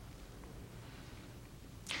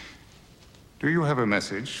 Do you have a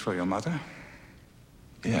message for your mother?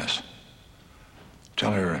 Yes.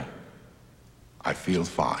 Tell her I feel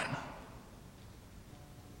fine.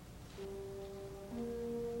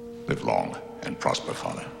 Live long and prosper,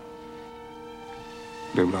 Father.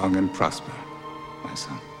 Live long and prosper, my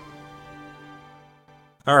son.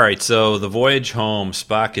 All right, so the voyage home,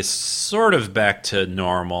 Spock is sort of back to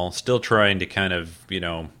normal, still trying to kind of,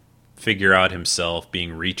 figure out himself,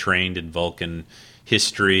 being retrained in Vulcan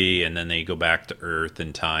history, and then they go back to Earth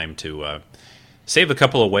in time to save a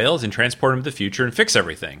couple of whales and transport them to the future and fix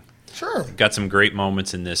everything. Sure. Got some great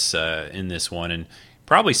moments in this one, and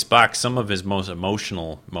probably Spock some of his most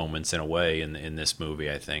emotional moments in a way in this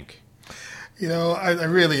movie, I think. I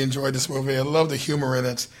really enjoyed this movie. I love the humor in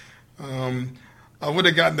it. I would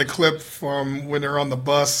have gotten the clip from when they're on the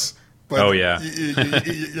bus, but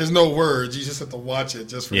there's no words. You just have to watch it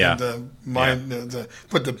just for him to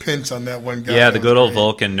put the pinch on that one guy. Yeah, the good old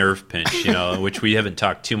Vulcan nerve pinch, which we haven't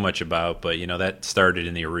talked too much about, but that started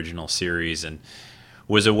in the original series and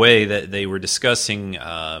was a way that they were discussing.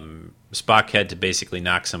 Spock had to basically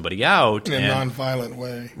knock somebody out in a non-violent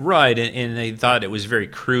way, right? And they thought it was very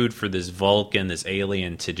crude for this Vulcan, this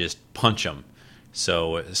alien, to just punch him.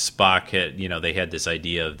 So Spock had, they had this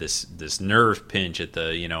idea of this nerve pinch at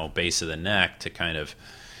the, base of the neck to kind of,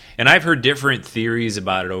 and I've heard different theories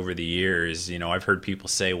about it over the years. I've heard people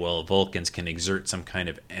say, well, Vulcans can exert some kind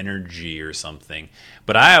of energy or something,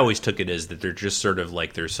 but I always took it as that they're just sort of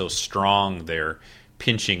like they're so strong, they're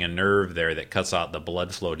pinching a nerve there that cuts out the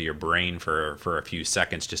blood flow to your brain for a few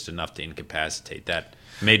seconds, just enough to incapacitate. That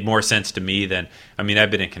made more sense to me than,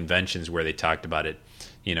 I've been in conventions where they talked about it,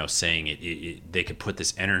 saying they could put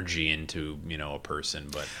this energy into, a person,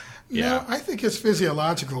 but No, I think it's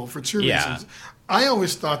physiological for two reasons. I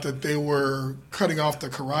always thought that they were cutting off the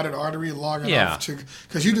carotid artery long enough to,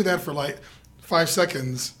 because you do that for like 5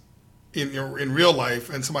 seconds in real life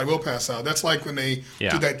and somebody will pass out. That's like when they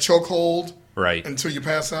do that chokehold. Right. Until you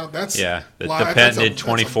pass out. That's the patented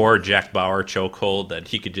 24 Jack Bauer chokehold that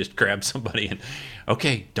he could just grab somebody and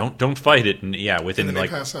don't fight it, and within and then like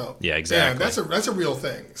they pass out. Yeah, exactly. Yeah, that's a real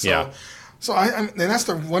thing. So, so and that's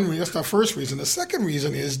the one reason. That's the first reason. The second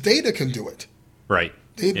reason is Data can do it. Right.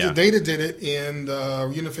 Data did it in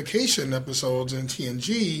the Unification episodes in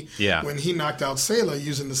TNG. Yeah. When he knocked out Sayla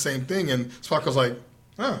using the same thing, and Spock was like,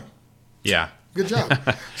 "Oh, yeah." Good job.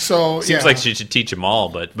 So seems like she should teach them all,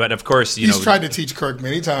 but of course he's tried to teach Kirk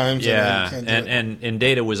many times. Yeah, and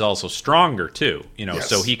Data was also stronger too.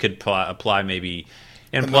 So he could apply maybe,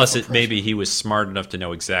 and plus maybe he was smart enough to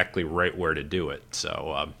know exactly right where to do it.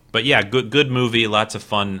 So, but yeah, good movie, lots of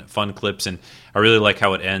fun clips, and I really like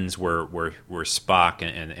how it ends where Spock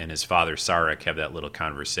and his father Sarek have that little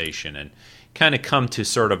conversation and kind of come to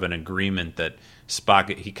sort of an agreement that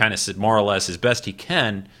Spock, he kind of said more or less as best he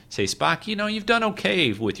can, say, Spock, you've done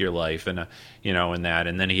okay with your life, and and that,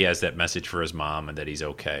 and then he has that message for his mom and that he's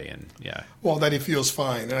okay, and well, that he feels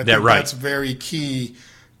fine, and I think that's very key,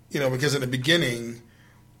 because in the beginning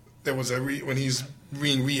there was when he's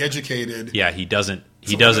being re-educated, he doesn't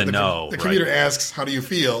know. The computer asks, "How do you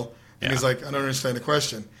feel?" And he's like, "I don't understand the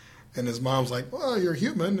question," and his mom's like, "Well, you're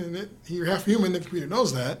human, and you're half human. The computer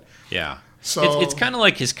knows that." Yeah. So it's kind of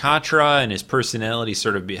like his Katra and his personality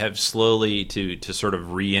sort of have slowly to sort of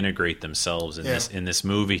reintegrate themselves in this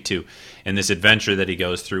movie too, in this adventure that he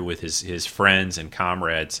goes through with his friends and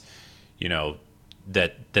comrades,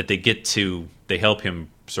 that they help him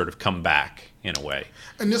sort of come back in a way.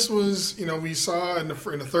 And this was, we saw in the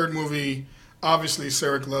third movie, obviously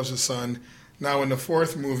Sarek loves his son. Now in the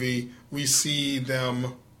fourth movie, we see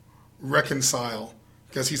them reconcile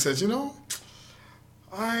because he says,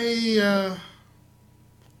 I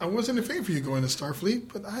wasn't in favor of you going to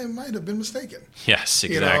Starfleet, but I might have been mistaken. Yes,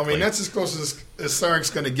 exactly. That's as close as Sarek's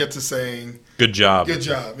going to get to saying, "Good job." Good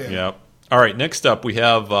job. Yeah. Yep. All right. Next up, we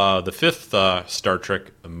have the fifth Star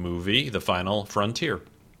Trek movie, The Final Frontier.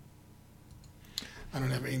 I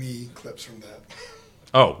don't have any clips from that.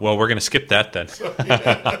 Oh well, we're going to skip that then.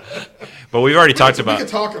 But we've already talked about. We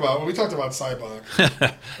talked about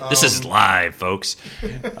Cybok. This is live, folks.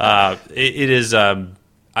 It is.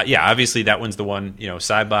 Obviously that one's the one.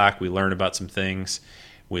 Cybok. We learn about some things.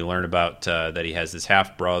 We learn about that he has this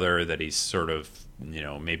half brother. That he's sort of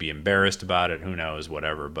maybe embarrassed about it. Who knows?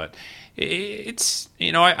 Whatever. But it's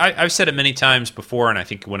I've said it many times before, and I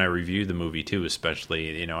think when I reviewed the movie too,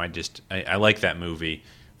 especially I like that movie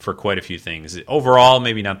for quite a few things. Overall,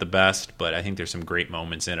 maybe not the best, but I think there's some great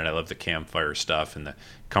moments in it. I love the campfire stuff and the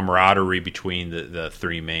camaraderie between the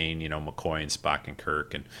three main, McCoy and Spock and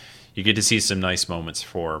Kirk, and you get to see some nice moments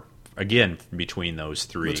between those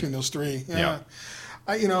three. Yeah.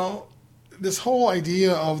 This whole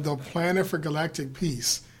idea of the planet for galactic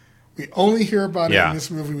peace, we only hear about it in this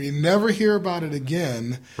movie. We never hear about it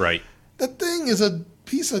again. Right. The thing is a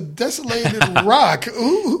piece of desolated rock.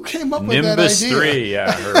 Who came up with Nimbus that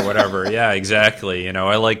idea? 3, or whatever. Yeah, exactly.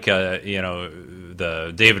 I like,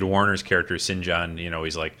 the David Warner's character, Sinjan,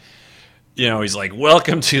 he's like,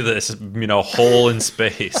 welcome to this, hole in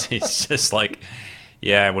space. He's just like,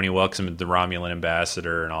 when he welcomes the Romulan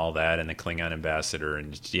ambassador and all that, and the Klingon ambassador,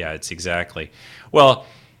 and it's exactly. Well,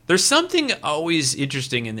 there's something always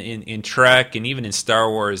interesting in Trek and even in Star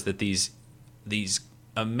Wars, that these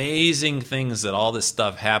amazing things that all this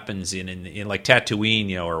stuff happens in like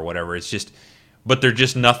Tatooine, or whatever. It's just, but they're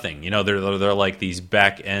just nothing. They're like these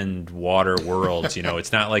back end water worlds.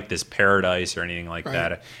 It's not like this paradise or anything like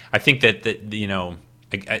that. I think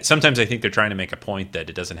that sometimes I think they're trying to make a point that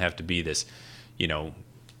it doesn't have to be this,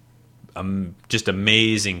 just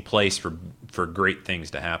amazing place for great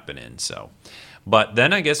things to happen in. So, but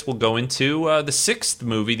then I guess we'll go into the sixth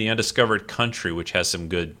movie, The Undiscovered Country, which has some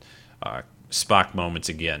good Spock moments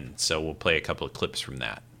again. So we'll play a couple of clips from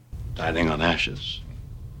that. Dining on ashes.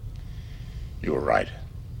 You were right.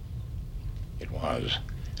 It was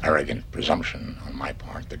arrogant presumption on my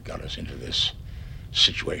part that got us into this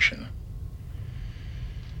situation.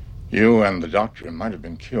 You and the doctor might have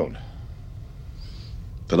been killed.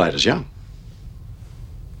 The night is young.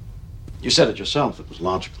 You said it yourself. It was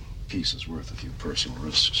logical. Peace is worth a few personal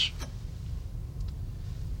risks.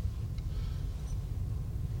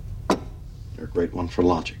 You're a great one for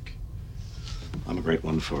logic. I'm a great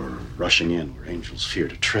one for rushing in where angels fear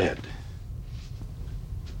to tread.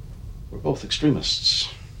 We're both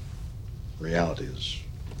extremists. Reality is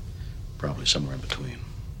probably somewhere in between.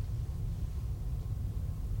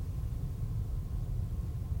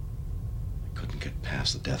 I couldn't get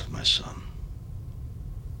past the death of my son.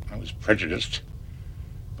 I was prejudiced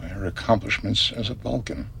by her accomplishments as a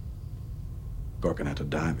Vulcan. Gorkin had to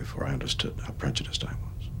die before I understood how prejudiced I was.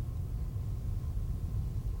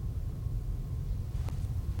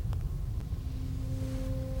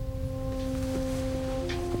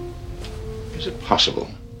 Is it possible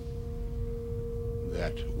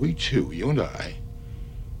that we two, you and I,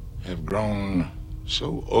 have grown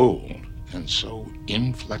so old and so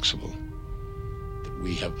inflexible that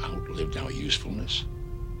we have outlived our usefulness?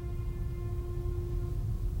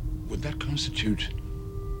 Would that constitute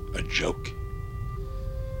a joke?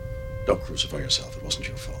 Don't crucify yourself. It wasn't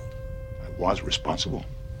your fault. I was responsible.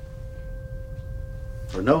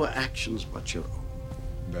 For no actions but your own.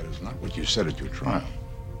 That is not what you said at your trial.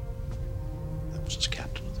 That was as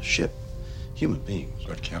captain of the ship. Human beings.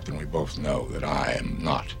 But, Captain, we both know that I am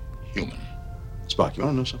not human. Spock, you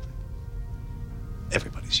want to know something?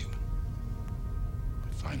 Everybody's human.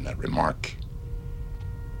 I find that remark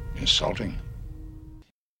insulting.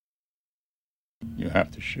 You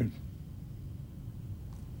have to shoot.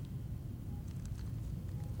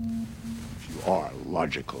 If you are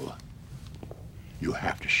logical, you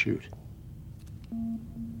have to shoot.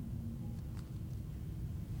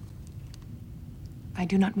 I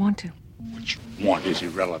do not want to. What you want is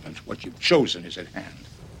irrelevant. What you've chosen is at hand.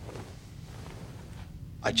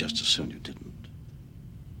 I just as soon you didn't.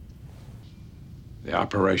 The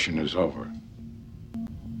operation is over.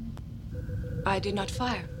 I did not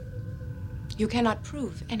fire. You cannot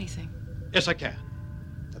prove anything. Yes, I can.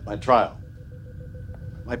 At my trial,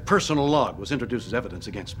 my personal log was introduced as evidence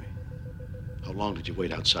against me. How long did you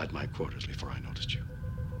wait outside my quarters before I noticed you?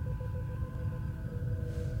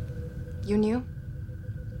 You knew?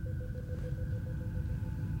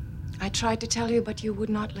 I tried to tell you, but you would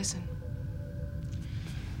not listen.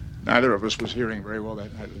 Neither of us was hearing very well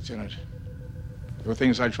that night, Lieutenant. There were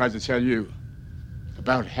things I tried to tell you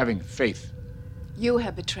about having faith. You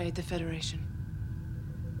have betrayed the Federation.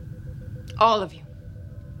 All of you.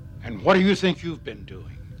 And what do you think you've been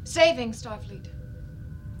doing? Saving Starfleet.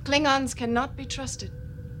 Klingons cannot be trusted.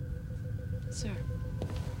 Sir,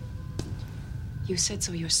 you said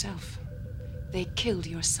so yourself. They killed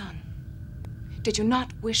your son. Did you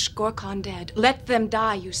not wish Gorkon dead? Let them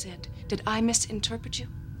die, you said. Did I misinterpret you?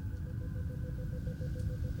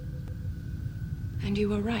 And you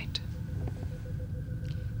were right.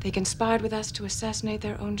 They conspired with us to assassinate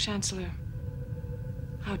their own chancellor.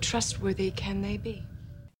 How trustworthy can they be?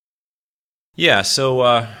 Yeah,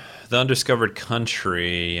 so the Undiscovered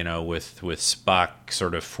Country, you know, with Spock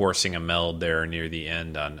sort of forcing a meld there near the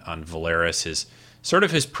end on Valeris, his sort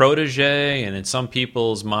of his protege, and in some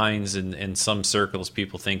people's minds, in some circles,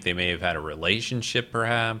 people think they may have had a relationship,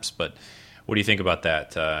 perhaps. But what do you think about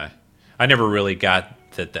that? I never really got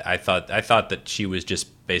that. I thought that she was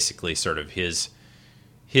just basically sort of his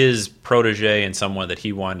protege and someone that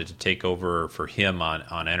he wanted to take over for him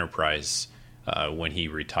on Enterprise when he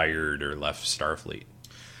retired or left Starfleet.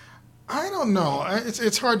 I don't know.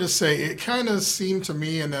 It's hard to say. It kind of seemed to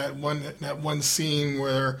me in that one scene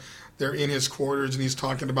where they're in his quarters and he's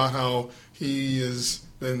talking about how he has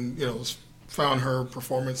been, found her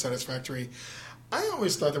performance satisfactory. I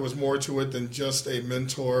always thought there was more to it than just a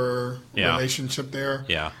mentor relationship there.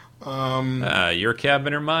 Yeah. Your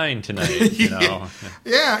cabin or mine tonight, you know.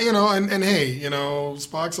 Yeah, and hey,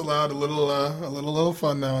 Spock's allowed a little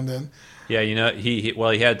fun now and then. Yeah, he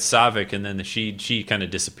had Saavik, and then she kind of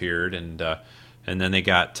disappeared, and then they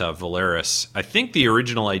got Valeris. I think the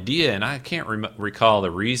original idea, and I can't recall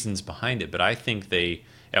the reasons behind it, but I think they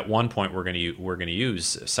at one point were going to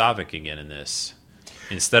use Saavik again in this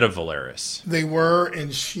instead of Valeris. They were,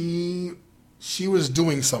 and she was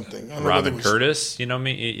doing something. Robin Curtis,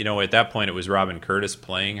 at that point it was Robin Curtis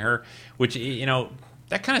playing her, which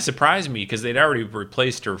that kind of surprised me because they'd already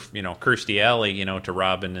replaced her, Kirstie Alley, to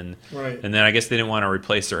Robin, and then I guess they didn't want to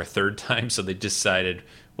replace her a third time, so they decided,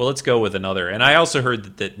 well, let's go with another. And I also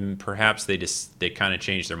heard that perhaps they kind of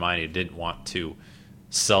changed their mind. They didn't want to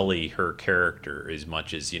sully her character as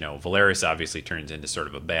much as Valeris obviously turns into sort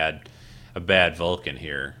of a bad Vulcan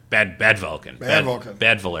here, bad Vulcan, bad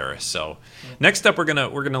Valeris. So next up, we're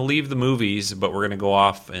gonna leave the movies, but we're gonna go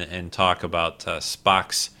off and talk about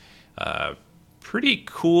Spock's pretty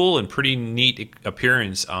cool and pretty neat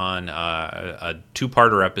appearance on a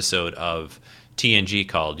two-parter episode of TNG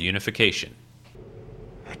called Unification.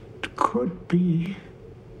 It could be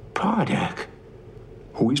Pardek.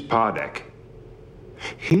 Who is Pardek?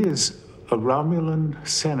 He is a Romulan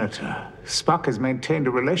senator. Spock has maintained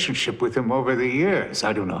a relationship with him over the years.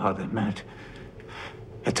 I don't know how they met.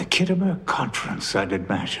 At the Kittimer Conference, I'd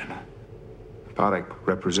imagine. Pardek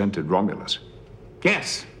represented Romulus.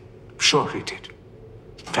 Yes, sure he did.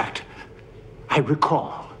 In fact, I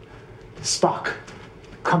recall Spock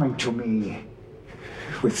coming to me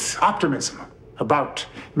with optimism about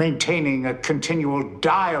maintaining a continual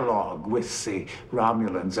dialogue with the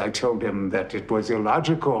Romulans. I told him that it was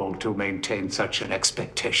illogical to maintain such an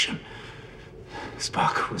expectation.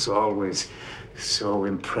 Spock was always so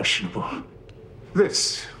impressionable.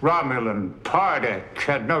 This Romulan Pardek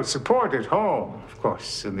had no support at home. Of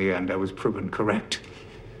course, in the end, I was proven correct.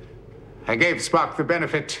 I gave Spock the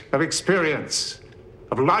benefit of experience,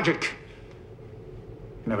 of logic.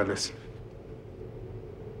 He never listened.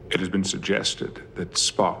 It has been suggested that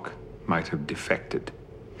Spock might have defected.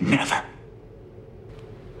 Never.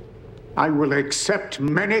 I will accept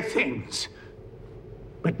many things,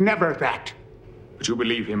 but never that. But you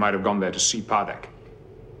believe he might have gone there to see Pardek?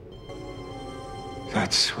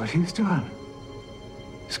 That's what he's done.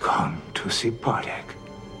 He's gone to see Pardek.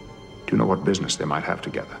 Do you know what business they might have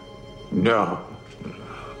together? No.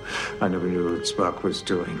 I never knew what Spock was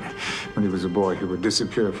doing. When he was a boy, he would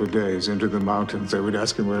disappear for days into the mountains. I would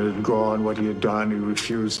ask him where he'd gone, what he had done. He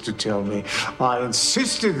refused to tell me. I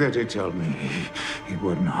insisted that he tell me. He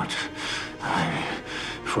would not. I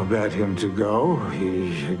forbade him to go.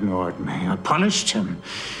 He ignored me. I punished him.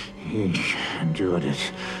 He endured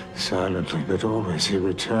it silently, but always he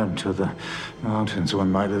returned to the mountains.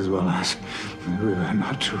 One might as well ask the river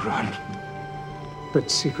not to run. But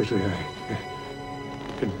secretly, I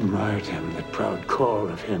admired him, that proud core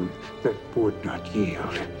of him that would not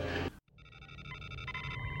yield.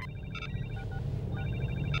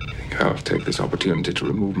 I think I'll take this opportunity to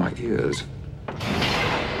remove my ears.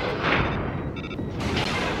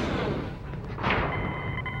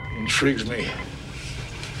 Intrigues me.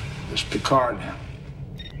 This Picard.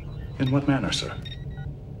 In what manner, sir?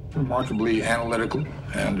 Remarkably analytical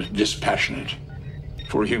and dispassionate.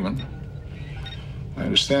 For a human. I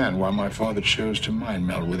understand why my father chose to mind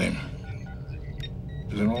meld with him.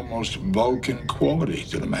 There's an almost Vulcan quality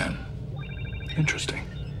to the man. Interesting.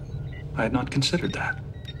 I had not considered that.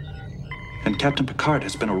 And Captain Picard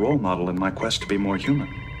has been a role model in my quest to be more human.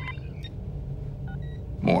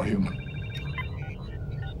 More human?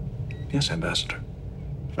 Yes, Ambassador.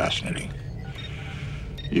 Fascinating.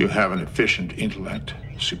 You have an efficient intellect,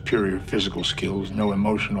 superior physical skills, no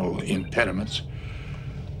emotional impediments.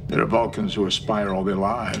 There are Vulcans who aspire all their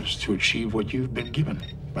lives to achieve what you've been given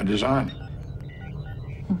by design.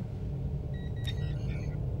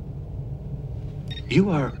 You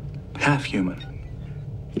are half human.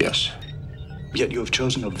 Yes. Yet you have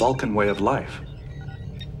chosen a Vulcan way of life.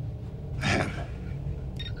 I have.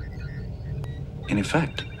 In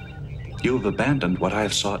effect, you have abandoned what I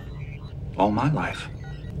have sought all my life.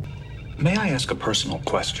 May I ask a personal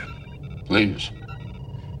question? Please.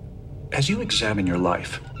 As you examine your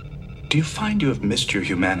life, do you find you have missed your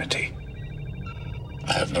humanity?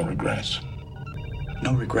 I have no regrets.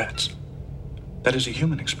 No regrets? That is a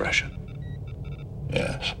human expression.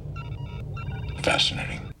 Yes.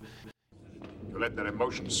 Fascinating. You let that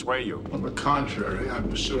emotion sway you. On the contrary, I'm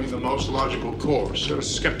pursuing the most logical course. You're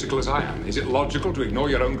as skeptical as I am. Is it logical to ignore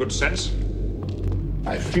your own good sense?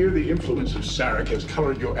 I fear the influence of Sarek has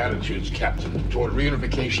colored your attitudes, Captain, toward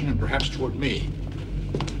reunification and perhaps toward me.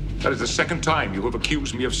 That is the second time you have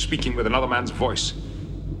accused me of speaking with another man's voice.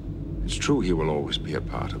 It's true he will always be a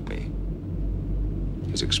part of me.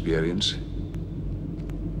 His experience,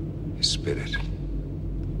 his spirit.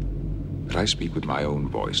 But I speak with my own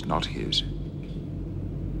voice, not his.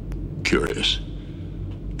 Curious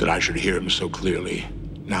that I should hear him so clearly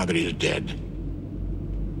now that he is dead.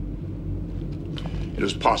 It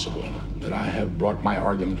is possible that I have brought my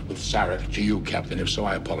argument with Sarek to you, Captain. If so,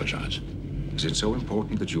 I apologize. Is it so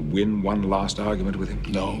important that you win one last argument with him?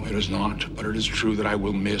 No, it is not. But it is true that I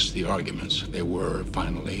will miss the arguments. They were,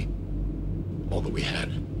 finally, all that we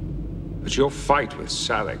had. But your fight with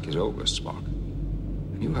Sarek is over, Spock.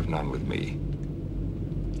 And you have none with me.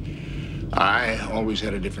 I always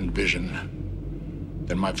had a different vision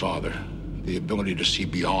than my father. The ability to see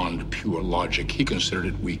beyond pure logic. He considered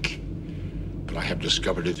it weak. But I have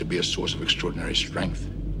discovered it to be a source of extraordinary strength.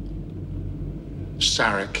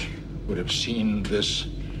 Sarek would have seen this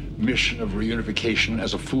mission of reunification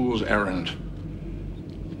as a fool's errand.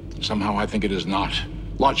 Somehow I think it is not.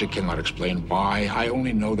 Logic cannot explain why. I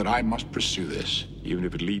only know that I must pursue this. Even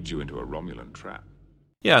if it leads you into a Romulan trap.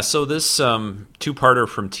 Yeah, so this two-parter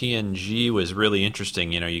from TNG was really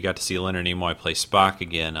interesting. You know, you got to see Leonard Nimoy play Spock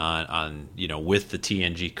again on with the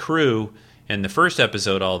TNG crew. In the first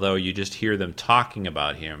episode, although you just hear them talking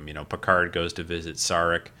about him, Picard goes to visit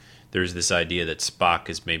Sarek. There's this idea that Spock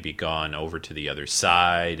has maybe gone over to the other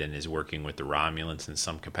side and is working with the Romulans in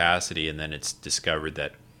some capacity, and then it's discovered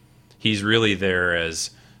that he's really there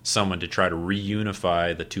as someone to try to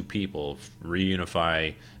reunify the two people,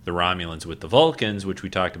 reunify the Romulans with the Vulcans, which we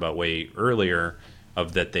talked about way earlier,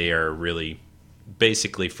 of that they are really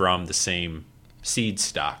basically from the same seed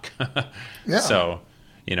stock. Yeah. So,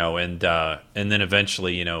 and then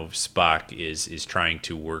eventually, Spock is trying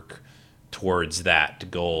to work towards that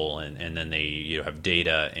goal, and then they have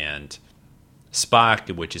Data and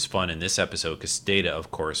Spock, which is fun in this episode because Data, of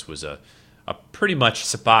course, was a pretty much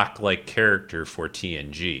Spock-like character for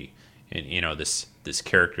TNG, and this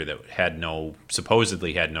character that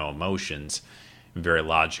supposedly had no emotions, very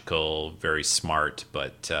logical, very smart,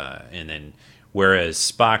 but and then whereas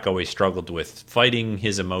Spock always struggled with fighting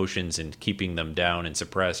his emotions and keeping them down and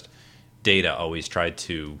suppressed, Data always tried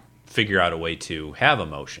to figure out a way to have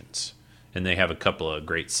emotions, and they have a couple of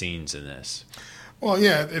great scenes in this. Well,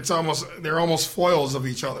 yeah, they're almost foils of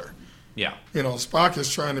each other. Yeah. Spock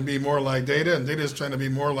is trying to be more like Data, and Data is trying to be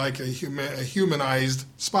more like a humanized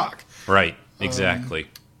Spock. Right. Exactly.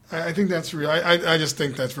 I think that's real. I just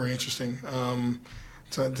think that's very interesting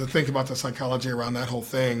to think about the psychology around that whole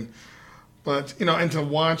thing. But, and to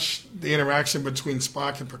watch the interaction between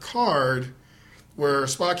Spock and Picard, where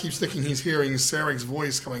Spock keeps thinking he's hearing Sarek's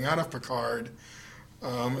voice coming out of Picard.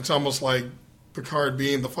 It's almost like Picard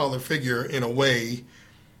being the father figure in a way,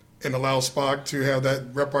 and allows Spock to have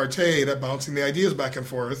that repartee, that bouncing the ideas back and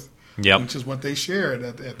forth, which is what they shared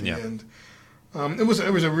at the end. It was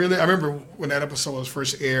a really. I remember when that episode was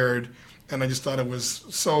first aired, and I just thought it was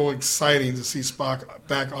so exciting to see Spock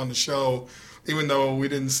back on the show, even though we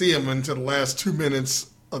didn't see him until the last 2 minutes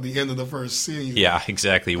of the end of the first season. Yeah,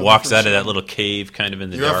 exactly. He walks out of that little cave, kind of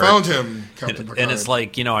in the dark. I found him, Captain Picard. And it's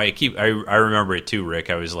like I remember it too, Rick.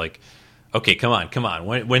 I was like, okay, come on.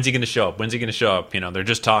 When's he going to show up? They're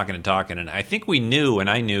just talking, and I think we knew, and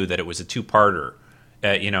I knew that it was a two-parter.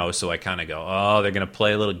 So I kind of go, oh, they're going to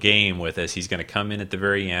play a little game with us. He's going to come in at the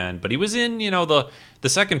very end, but he was in, the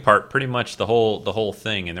second part, pretty much the whole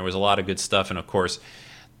thing, and there was a lot of good stuff. And of course,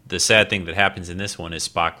 the sad thing that happens in this one is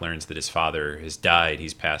Spock learns that his father has died.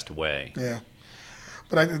 He's passed away. Yeah,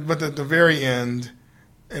 but at the very end,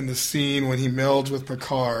 and the scene when he melds with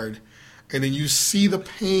Picard, and then you see the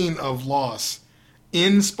pain of loss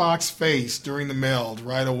in Spock's face during the meld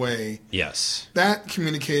right away. Yes, that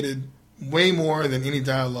communicated way more than any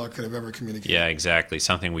dialogue could have ever communicated. Yeah, exactly.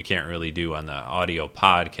 Something we can't really do on the audio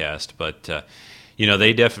podcast, but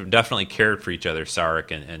they definitely cared for each other,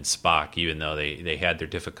 Sarek and Spock, even though they had their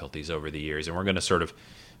difficulties over the years. And we're going to sort of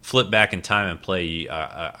flip back in time and play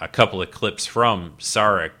a couple of clips from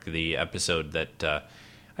Sarek, the episode that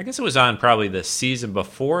I guess it was on probably the season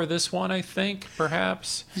before this one, I think,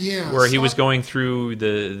 perhaps. Yeah. Where he was going through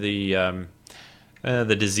the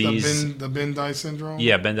disease. The Bendai syndrome?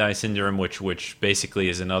 Yeah, Bendai syndrome, which basically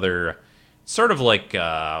is another sort of like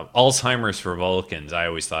Alzheimer's for Vulcans. I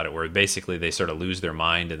always thought it where basically they sort of lose their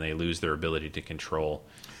mind and they lose their ability to control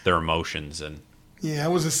their emotions. And that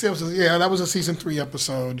was a season 3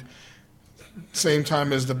 episode. Same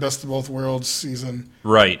time as the Best of Both Worlds season.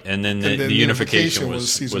 Right, and then the unification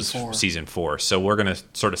was season 4. So we're going to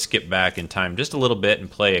sort of skip back in time just a little bit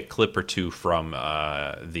and play a clip or two from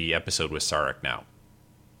the episode with Sarek now.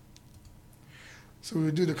 So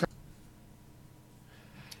we do the...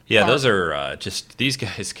 Yeah, those are just... These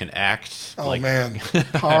guys can act man,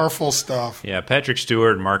 powerful stuff. Yeah, Patrick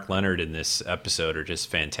Stewart and Mark Leonard in this episode are just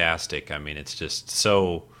fantastic. I mean, it's just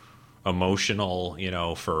so emotional,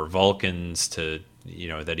 for Vulcans to,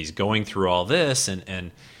 that he's going through all this,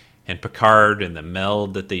 and Picard and the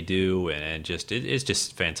meld that they do, and just it's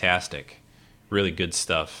just fantastic, really good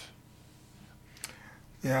stuff.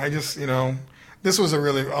 Yeah, I just this was a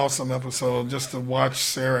really awesome episode just to watch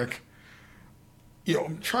Sarek,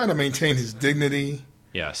 trying to maintain his dignity.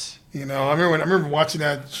 Yes. I remember watching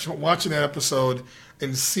that episode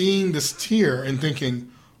and seeing this tear and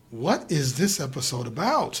thinking, what is this episode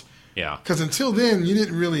about? Yeah. Because until then, you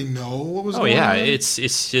didn't really know what was going on. Oh, yeah. It's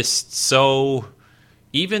just so...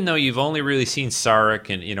 Even though you've only really seen Sarek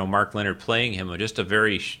and, Mark Leonard playing him just a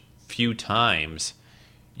very few times,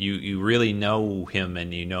 you really know him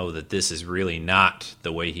and you know that this is really not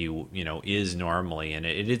the way he, is normally. And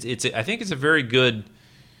it's I think it's a very good...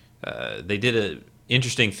 they did an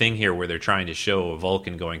interesting thing here where they're trying to show a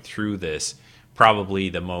Vulcan going through this, probably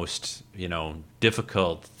the most,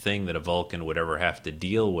 difficult thing that a Vulcan would ever have to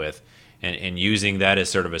deal with, and using that as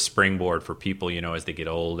sort of a springboard for people, as they get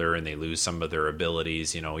older and they lose some of their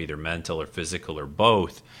abilities, either mental or physical or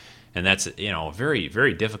both. And that's, a very,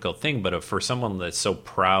 very difficult thing. But for someone that's so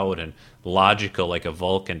proud and logical like a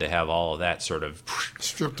Vulcan to have all of that sort of...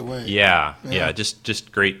 stripped away. Yeah,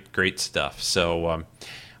 just great stuff. So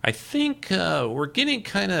I think we're getting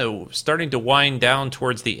kind of starting to wind down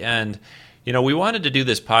towards the end. We wanted to do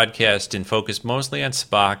this podcast and focus mostly on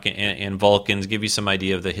Spock and Vulcans, give you some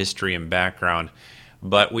idea of the history and background.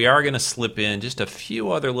 But we are going to slip in just a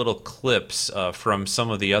few other little clips from some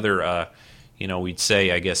of the other, we'd say,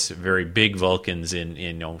 I guess, very big Vulcans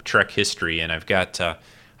in Trek history. And I've got, I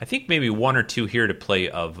think, maybe one or two here to play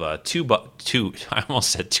of I almost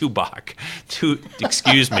said Tuvok.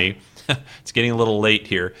 Excuse me. It's getting a little late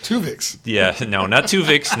here. Tuvix. Yeah, no, not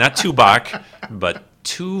Tuvix, not Tuvok, but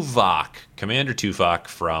Tuvok, Commander Tuvok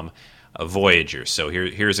from Voyager. So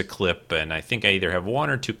here's a clip, and I think I either have one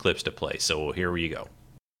or two clips to play. So here we go.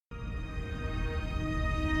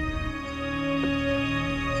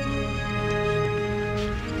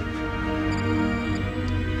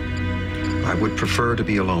 I would prefer to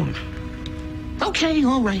be alone. Okay,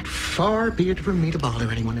 all right. Far be it from me to bother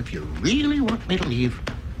anyone. If you really want me to leave,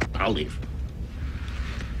 I'll leave.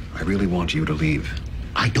 I really want you to leave.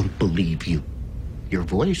 I don't believe you. Your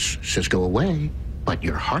voice says go away, but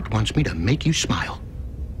your heart wants me to make you smile.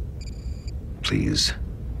 Please,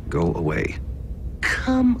 go away.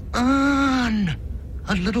 Come on.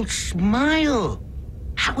 A little smile.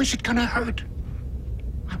 How is it gonna hurt?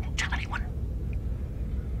 I won't tell anyone.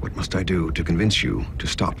 What must I do to convince you to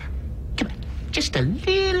stop? Come on. Just a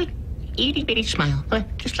little itty-bitty smile.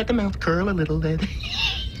 Just like a mouth curl a little then.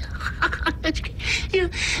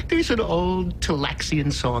 There's an old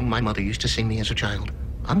Talaxian song my mother used to sing me as a child.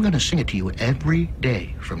 I'm going to sing it to you every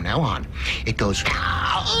day from now on. It goes...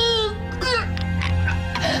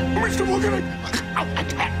 Mr. Vulcan, I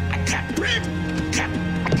can't breathe.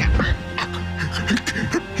 I can't breathe.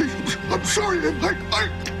 I'm sorry.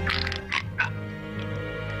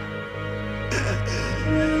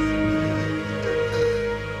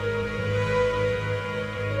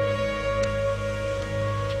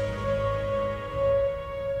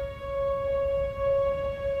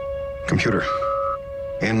 Computer,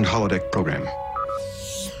 end holodeck program.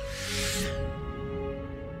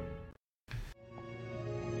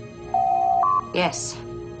 Yes.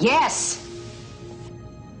 Yes!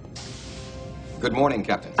 Good morning,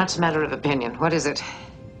 Captain. That's a matter of opinion. What is it?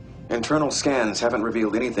 Internal scans haven't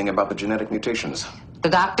revealed anything about the genetic mutations. The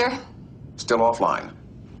doctor? Still offline.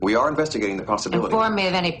 We are investigating the possibility. Inform me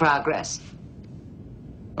of any progress.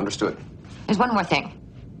 Understood. There's one more thing.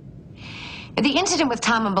 The incident with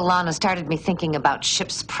Tom and B'Elanna started me thinking about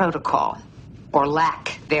ship's protocol, or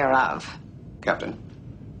lack thereof. Captain.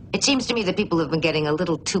 It seems to me that people have been getting a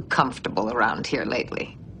little too comfortable around here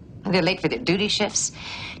lately. They're late for their duty shifts,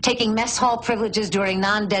 taking mess hall privileges during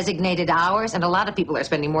non-designated hours, and a lot of people are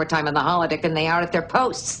spending more time on the holodeck than they are at their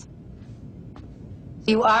posts.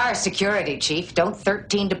 You are security, Chief. Don't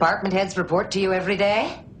 13 department heads report to you every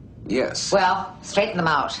day? Yes. Well, straighten them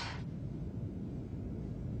out.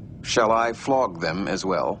 Shall I flog them as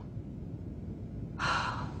well?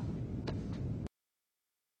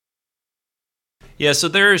 Yeah, so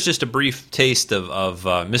there is just a brief taste of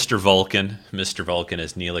Mr. Vulcan. Mr. Vulcan,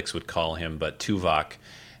 as Neelix would call him, but Tuvok.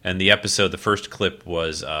 And the episode, the first clip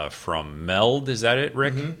was from Meld. Is that it,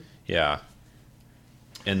 Rick? Mm-hmm. Yeah.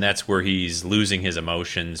 And that's where he's losing his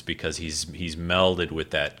emotions because he's melded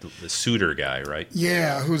with the suitor guy, right?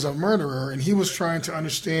 Yeah, who's a murderer, and he was trying to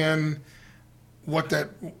understand what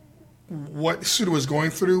Suda was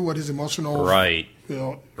going through, what his emotional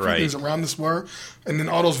feelings around this were, and then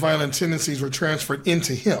all those violent tendencies were transferred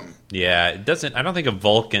into him. Yeah, it doesn't. I don't think a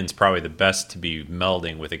Vulcan's probably the best to be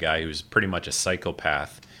melding with a guy who's pretty much a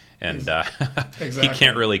psychopath, and Exactly. he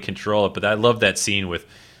can't really control it. But I love that scene with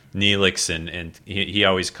Neelix, and he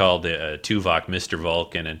always called Tuvok Mr.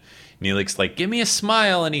 Vulcan, and Neelix like, give me a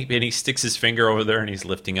smile, and he sticks his finger over there, and he's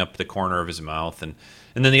lifting up the corner of his mouth, and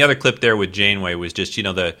then the other clip there with Janeway was just,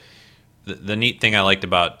 the neat thing I liked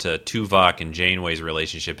about Tuvok and Janeway's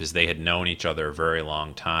relationship is they had known each other a very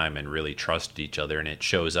long time and really trusted each other, and it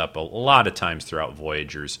shows up a lot of times throughout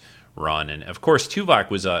Voyager's run. And of course, Tuvok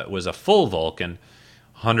was a full Vulcan,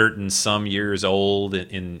 100 and some years old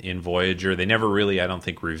in Voyager. They never really, I don't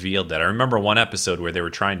think, revealed that. I remember one episode where they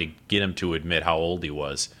were trying to get him to admit how old he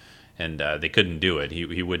was, and they couldn't do it.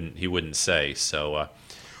 He wouldn't say. So,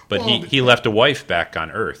 but he left a wife back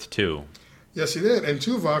on Earth too. Yes, he did. And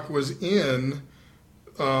Tuvok was in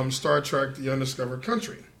Star Trek: The Undiscovered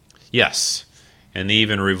Country. Yes. And they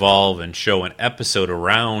even revolve and show an episode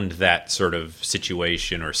around that sort of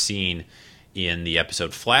situation or scene in the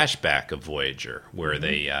episode Flashback of Voyager, where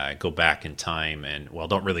they go back in time and, well,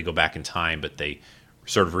 don't really go back in time, but they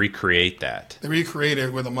sort of recreate that. They recreate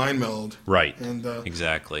it with a mind meld. Right. And,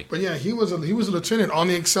 exactly. But yeah, he was a lieutenant on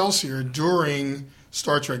the Excelsior during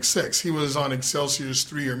Star Trek VI. He was on Excelsior's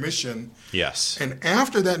 3-year mission. Yes. And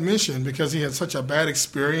after that mission, because he had such a bad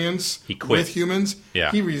experience he quit. with humans,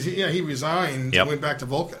 yeah. he resigned and went back to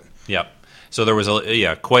Vulcan. Yep. So there was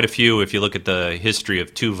quite a few. If you look at the history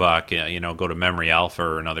of Tuvok, go to Memory Alpha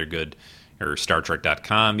or another good, or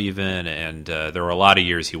StarTrek.com even, and there were a lot of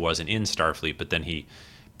years he wasn't in Starfleet, but then he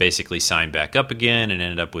basically signed back up again and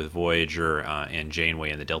ended up with Voyager and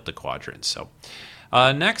Janeway in the Delta Quadrant. So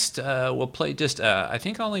next we'll play just, I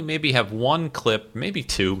think only maybe have one clip, maybe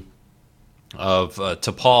two, of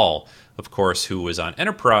T'Pol, of course, who was on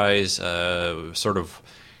Enterprise,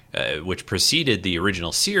 which preceded the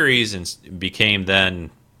original series and became then,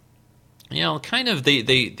 kind of,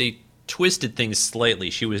 they twisted things slightly.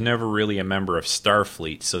 She was never really a member of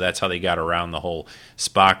Starfleet, so that's how they got around the whole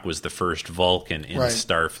Spock was the first Vulcan in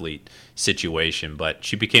Starfleet situation, but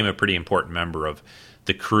she became a pretty important member of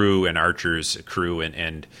the crew and Archer's crew,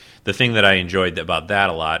 and the thing that I enjoyed about that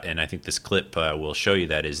a lot, and I think this clip will show you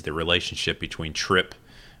that, is the relationship between Trip,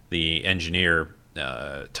 the engineer,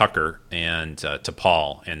 Tucker, and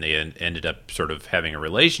T'Pol, and they ended up sort of having a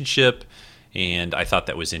relationship, and I thought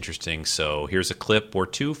that was interesting. So here's a clip or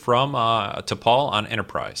two from T'Pol on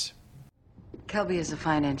Enterprise. Kelby is a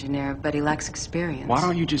fine engineer, but he lacks experience. Why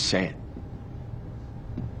don't you just say it?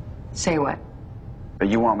 Say what? That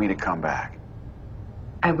you want me to come back.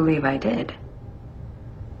 I believe I did.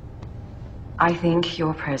 I think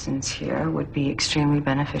your presence here would be extremely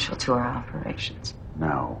beneficial to our operations.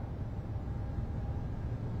 No.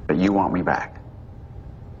 But you want me back.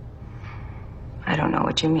 I don't know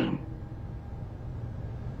what you mean.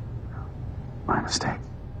 My mistake.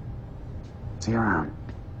 See you around.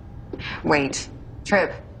 Wait.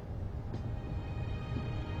 Trip.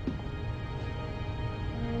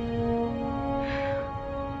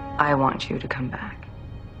 I want you to come back.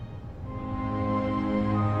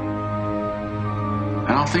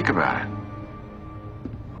 And I'll think about it.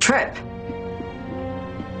 Trip.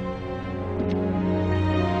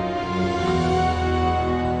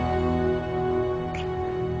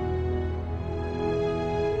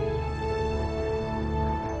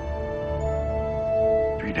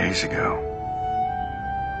 Days ago,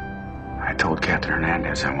 I told Captain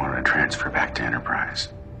Hernandez I wanted to transfer back to Enterprise.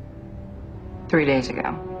 3 days ago.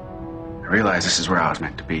 I realized this is where I was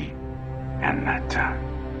meant to be, and that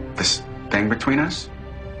this thing between us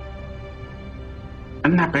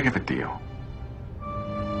isn't that big of a deal.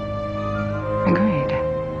 Agreed.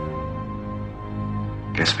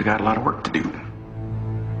 Guess we got a lot of work to do.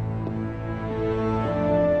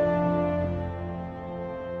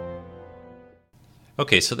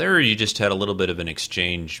 Okay, so there you just had a little bit of an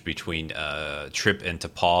exchange between Trip and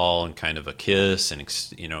T'Pol, and kind of a kiss, and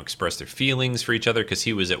express their feelings for each other, because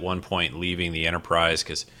he was at one point leaving the Enterprise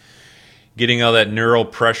because getting all that neural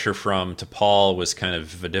pressure from T'Pol was kind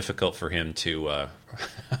of difficult for him to.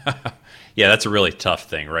 Yeah, that's a really tough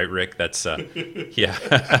thing, right, Rick? That's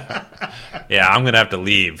yeah, yeah. I'm gonna have to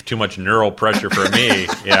leave. Too much neural pressure for me.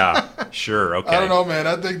 Yeah, sure, okay. I don't know, man.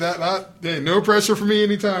 I think no pressure for me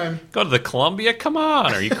anytime. Go to the Columbia? Come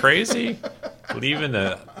on, are you crazy? Leaving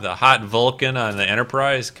the hot Vulcan on the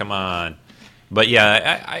Enterprise? Come on. But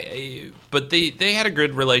yeah, but they had a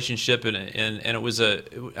good relationship, and it was a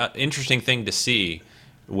interesting thing to see,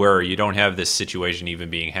 where you don't have this situation even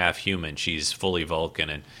being half human. She's fully Vulcan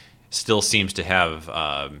and still seems to have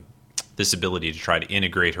this ability to try to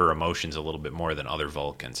integrate her emotions a little bit more than other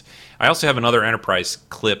Vulcans. I also have another Enterprise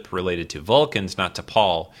clip related to Vulcans, not to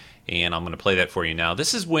T'Pol, and I'm going to play that for you now.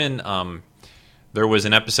 This is when there was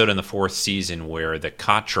an episode in the 4th season where the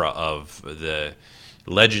Katra of the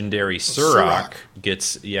legendary Surak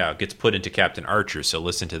gets put into Captain Archer. So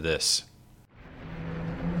listen to this.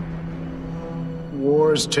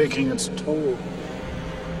 War's taking its toll.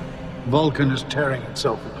 Vulcan is tearing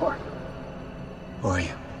itself apart. Who are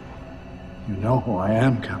you? You know who I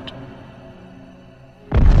am, Captain.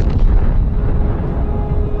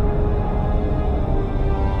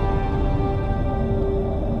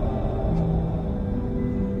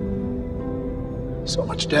 So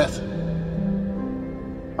much death.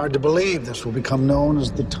 Hard to believe this will become known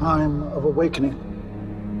as the time of awakening.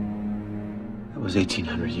 That was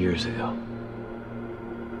 1,800 years ago.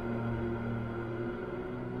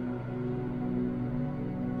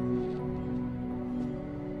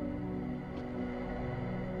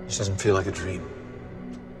 This doesn't feel like a dream.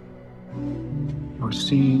 You're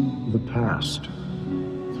seeing the past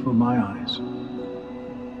through my eyes.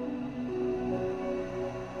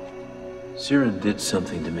 Siren did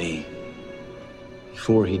something to me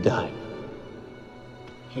before he died.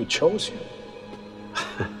 He chose you.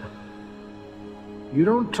 You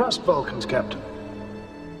don't trust Vulcans, Captain.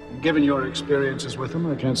 Given your experiences with them,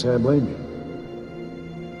 I can't say I blame you.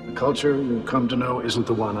 The culture you've come to know isn't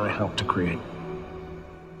the one I helped to create.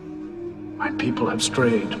 My people have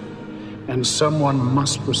strayed, and someone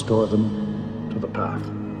must restore them to the path.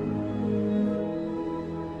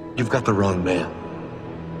 You've got the wrong man.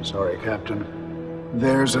 Sorry, Captain.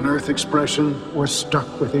 There's an Earth expression. We're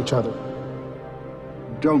stuck with each other.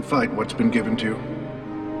 Don't fight what's been given to you.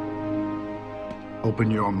 Open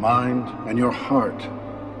your mind and your heart,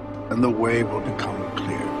 and the way will become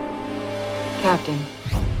clear. Captain.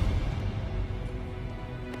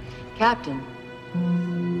 Captain.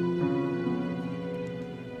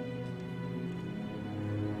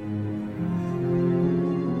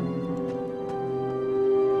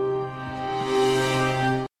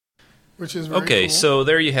 Which is very okay, cool. so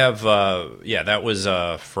there you have, that was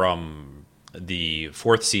from the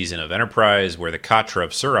 4th season of Enterprise, where the Katra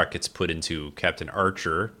of Surak gets put into Captain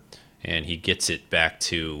Archer, and he gets it back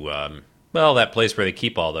to, that place where they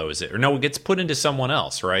keep all those. Or no, it gets put into someone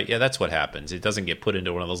else, right? Yeah, that's what happens. It doesn't get put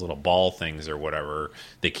into one of those little ball things or whatever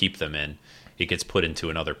they keep them in. It gets put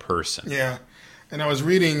into another person. Yeah, and I was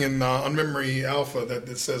reading in On Memory Alpha that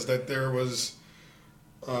it says that there was...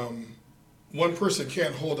 one person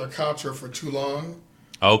can't hold a Katra for too long.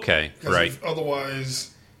 Okay, right.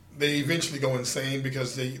 Otherwise, they eventually go insane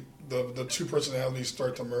because the two personalities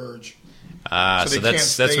start to merge. So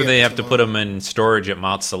that's where they have to put them in storage at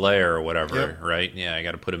Mount Saleh or whatever, right? Yeah, I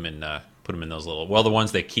got to put them in those little. Well, the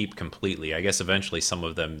ones they keep completely. I guess eventually some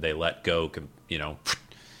of them they let go.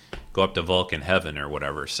 Go up to Vulcan heaven or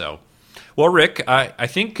whatever. So, well, Rick, I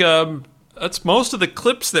think that's most of the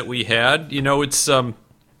clips that we had.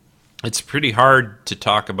 It's pretty hard to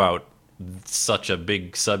talk about such a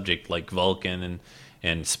big subject like Vulcan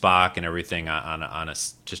and Spock and everything on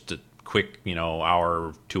just a quick,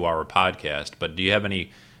 hour, 2-hour podcast. But do you have any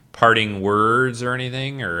parting words or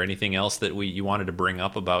anything else that you wanted to bring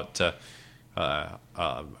up about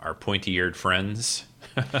our pointy-eared friends?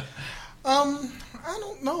 I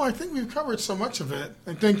don't know. I think we've covered so much of it.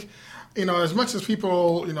 I think, as much as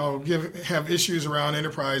people, have issues around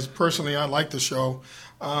Enterprise, personally, I like the show.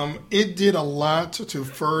 It did a lot to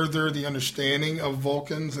further the understanding of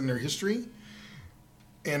Vulcans and their history.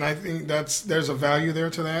 And I think there's a value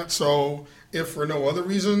there to that. So if for no other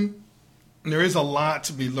reason, there is a lot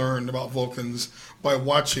to be learned about Vulcans by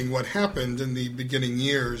watching what happened in the beginning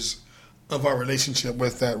years of our relationship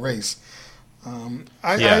with that race.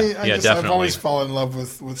 I've always fallen in love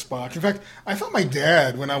with Spock. In fact, I thought my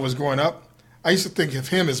dad, when I was growing up, I used to think of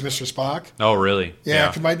him as Mr. Spock. Oh, really? Yeah,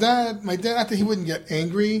 because my dad, I think he wouldn't get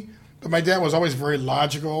angry, But my dad was always very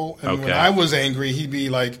logical, and when Okay. I was angry, he'd be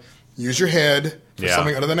like, use your head for Yeah.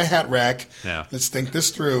 something other than a hat rack. Yeah. Let's think this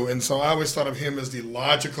through. And so I always thought of him as the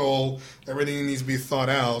logical, everything needs to be thought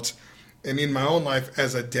out. And in my own life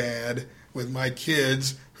as a dad with my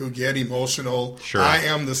kids who get emotional, Sure. I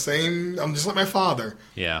am the same. I'm just like my father.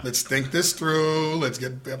 Yeah. Let's think this through. Let's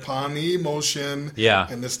get upon the emotion. Yeah.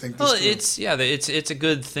 And let's think this Well, through. it's a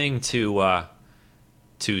good thing to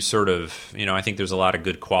sort of, I think there's a lot of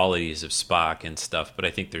good qualities of Spock and stuff, but I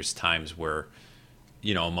think there's times where,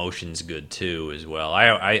 emotion's good too as well.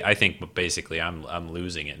 I think basically I'm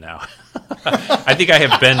losing it now. I think I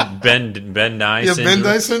have Ben Nye You have syndrome. Ben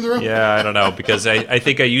Nye syndrome? Yeah, I don't know, because I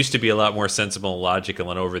think I used to be a lot more sensible and logical,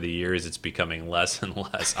 and over the years it's becoming less and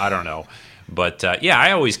less. I don't know. But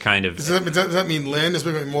I always kind of. Does that mean Lynn is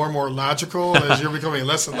becoming more and more logical as you're becoming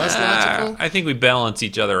less and less logical? I think we balance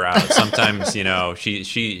each other out. Sometimes,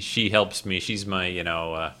 she helps me. She's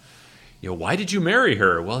my, why did you marry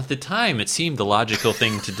her? Well, at the time, it seemed the logical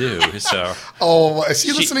thing to do. So. Oh, is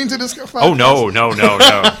she listening to this podcast? Oh no.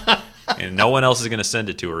 And no one else is going to send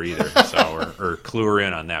it to her either, so or clue her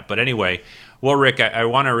in on that. But anyway, well, Rick, I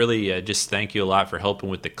want to really just thank you a lot for helping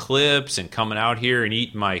with the clips and coming out here and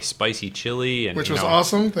eating my spicy chili, and Which was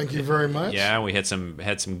awesome. Thank you very much. Yeah, we had some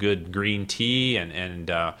good green tea,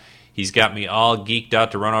 and he's got me all geeked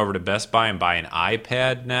out to run over to Best Buy and buy an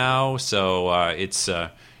iPad now. So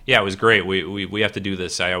it was great. We have to do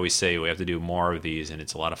this. I always say we have to do more of these, and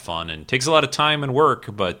it's a lot of fun and takes a lot of time and work,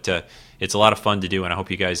 but it's a lot of fun to do, and I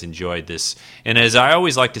hope you guys enjoyed this. And as I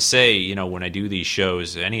always like to say, when I do these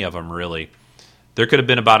shows, any of them really, there could have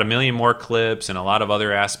been about 1 million more clips and a lot of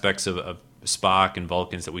other aspects of Spock and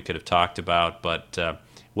Vulcans that we could have talked about, but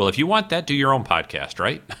well, if you want that, do your own podcast,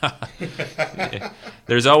 right?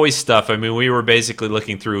 There's always stuff. I mean, we were basically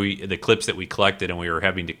looking through the clips that we collected, and we were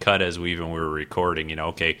having to cut as we were recording.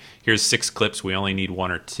 Okay, here's 6 clips. We only need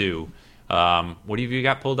 1 or 2. What have you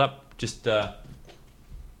got pulled up? Just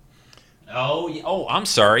I'm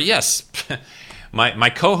sorry. Yes, my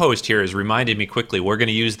co-host here has reminded me quickly. We're going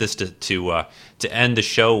to use this to end the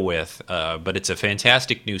show with, but it's a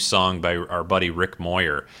fantastic new song by our buddy Rick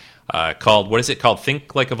Moyer. Called, what is it called?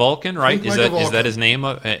 Think Like a Vulcan, right? Is that his name?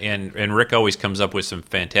 And Rick always comes up with some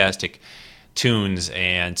fantastic tunes,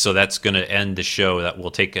 and so that's going to end the show. That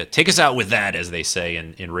will take us out with that, as they say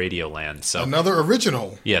in Radio Land. So another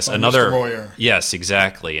original. Yes, by another. Mr. Moyer. Yes,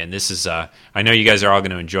 exactly. And this is. I know you guys are all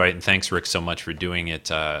going to enjoy it, and thanks, Rick, so much for doing it.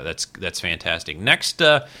 That's fantastic. Next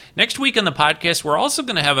week on the podcast, we're also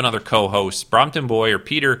going to have another co-host, Brompton Boy or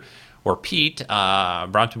Pete,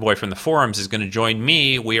 Brompton Boy from the forums, is going to join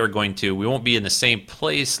me. We won't be in the same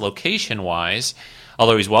place location-wise,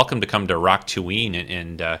 although he's welcome to come to Rock Tuween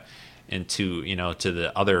and to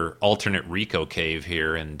the other alternate Rico cave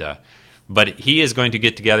here. But he is going to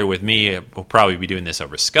get together with me. We'll probably be doing this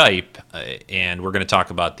over Skype, and we're going to talk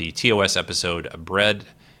about the TOS episode, Bread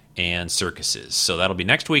and Circuses. So that'll be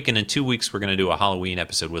next week, and in 2 weeks we're going to do a Halloween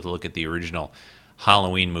episode with a look at the original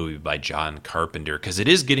Halloween movie by John Carpenter, because it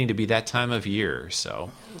is getting to be that time of year.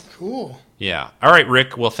 So cool. Yeah. All right,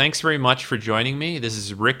 Rick. Well, thanks very much for joining me. This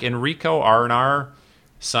is Rick Enrico, R&R,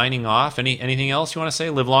 signing off. Anything else you want to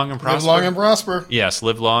say? Live long and prosper. Live long and prosper. Yes,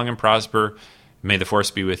 live long and prosper. May the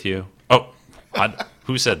force be with you. Oh,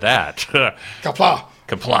 who said that? Kapla.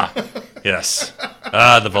 Kapla. Yes.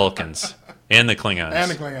 The Vulcans and the Klingons.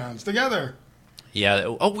 And the Klingons together.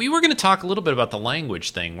 Yeah. Oh, we were going to talk a little bit about the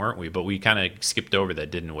language thing, weren't we? But we kind of skipped over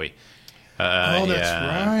that, didn't we? That's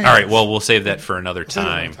right. All right. Well, we'll save that for another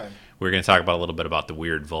time. We're going to talk about a little bit about the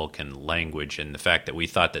weird Vulcan language and the fact that we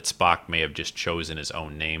thought that Spock may have just chosen his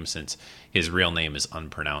own name since his real name is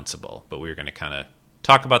unpronounceable. But we were going to kind of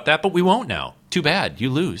talk about that, but we won't now. Too bad. You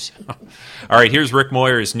lose. All right. Here's Rick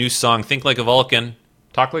Moyer's new song, Think Like a Vulcan.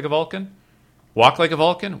 Talk like a Vulcan? Walk like a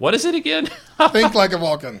Vulcan? What is it again? Think like a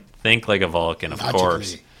Vulcan. Think like a Vulcan, of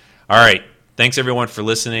course. All right. Thanks, everyone, for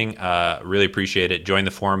listening. Really appreciate it. Join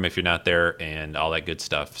the forum if you're not there and all that good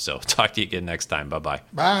stuff. So talk to you again next time. Bye-bye.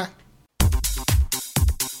 Bye.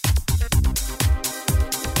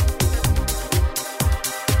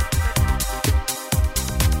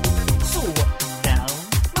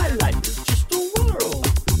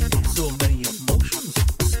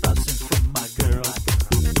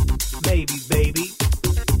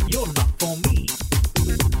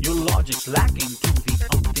 Lacking to the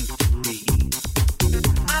umpteenth degree.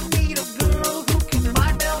 I need a girl who can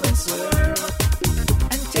mind meld and serve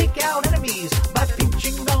and take out enemies by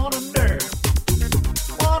pinching on a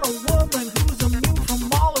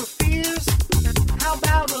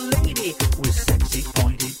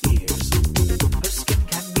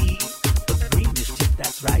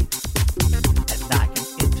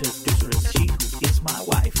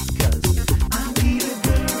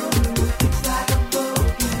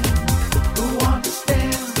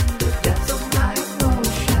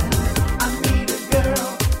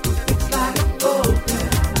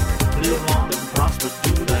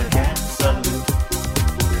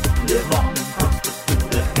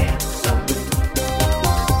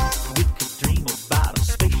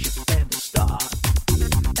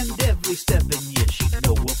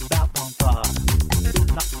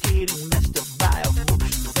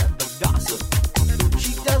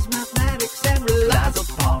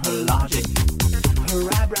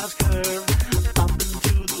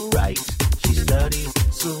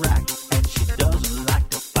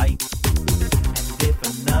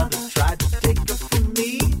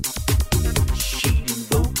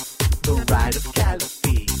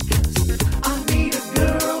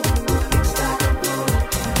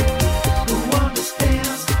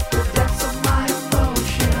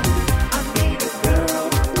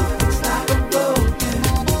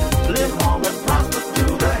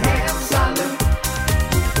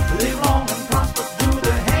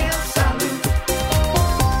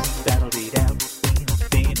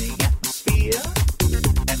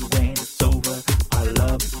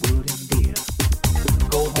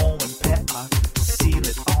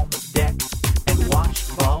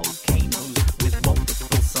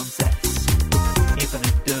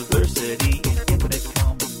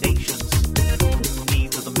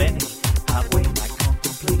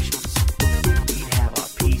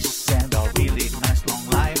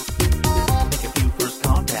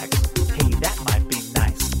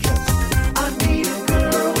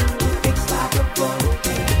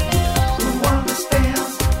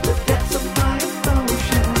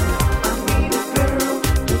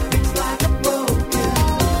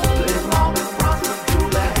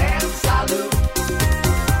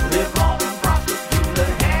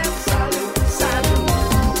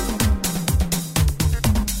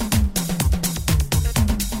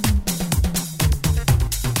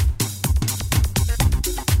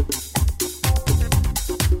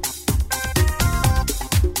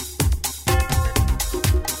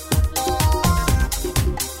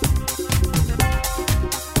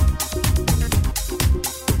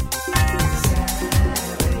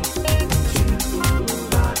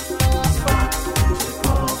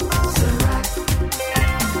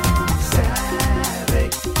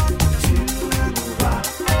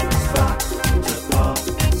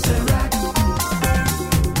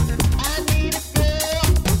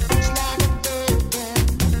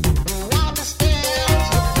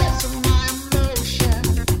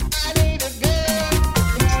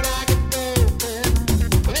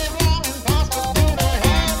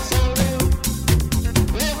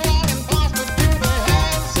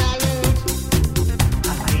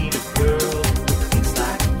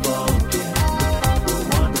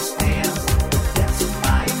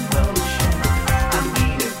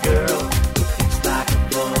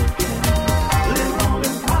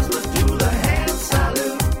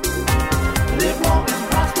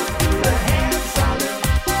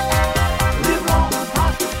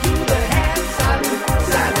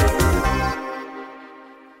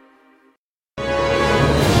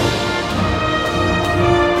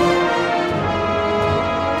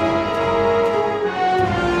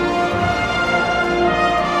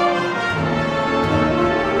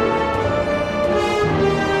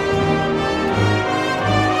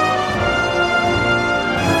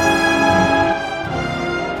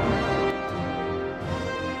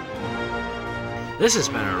This has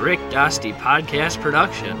been a Rick Dostey podcast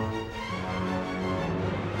production.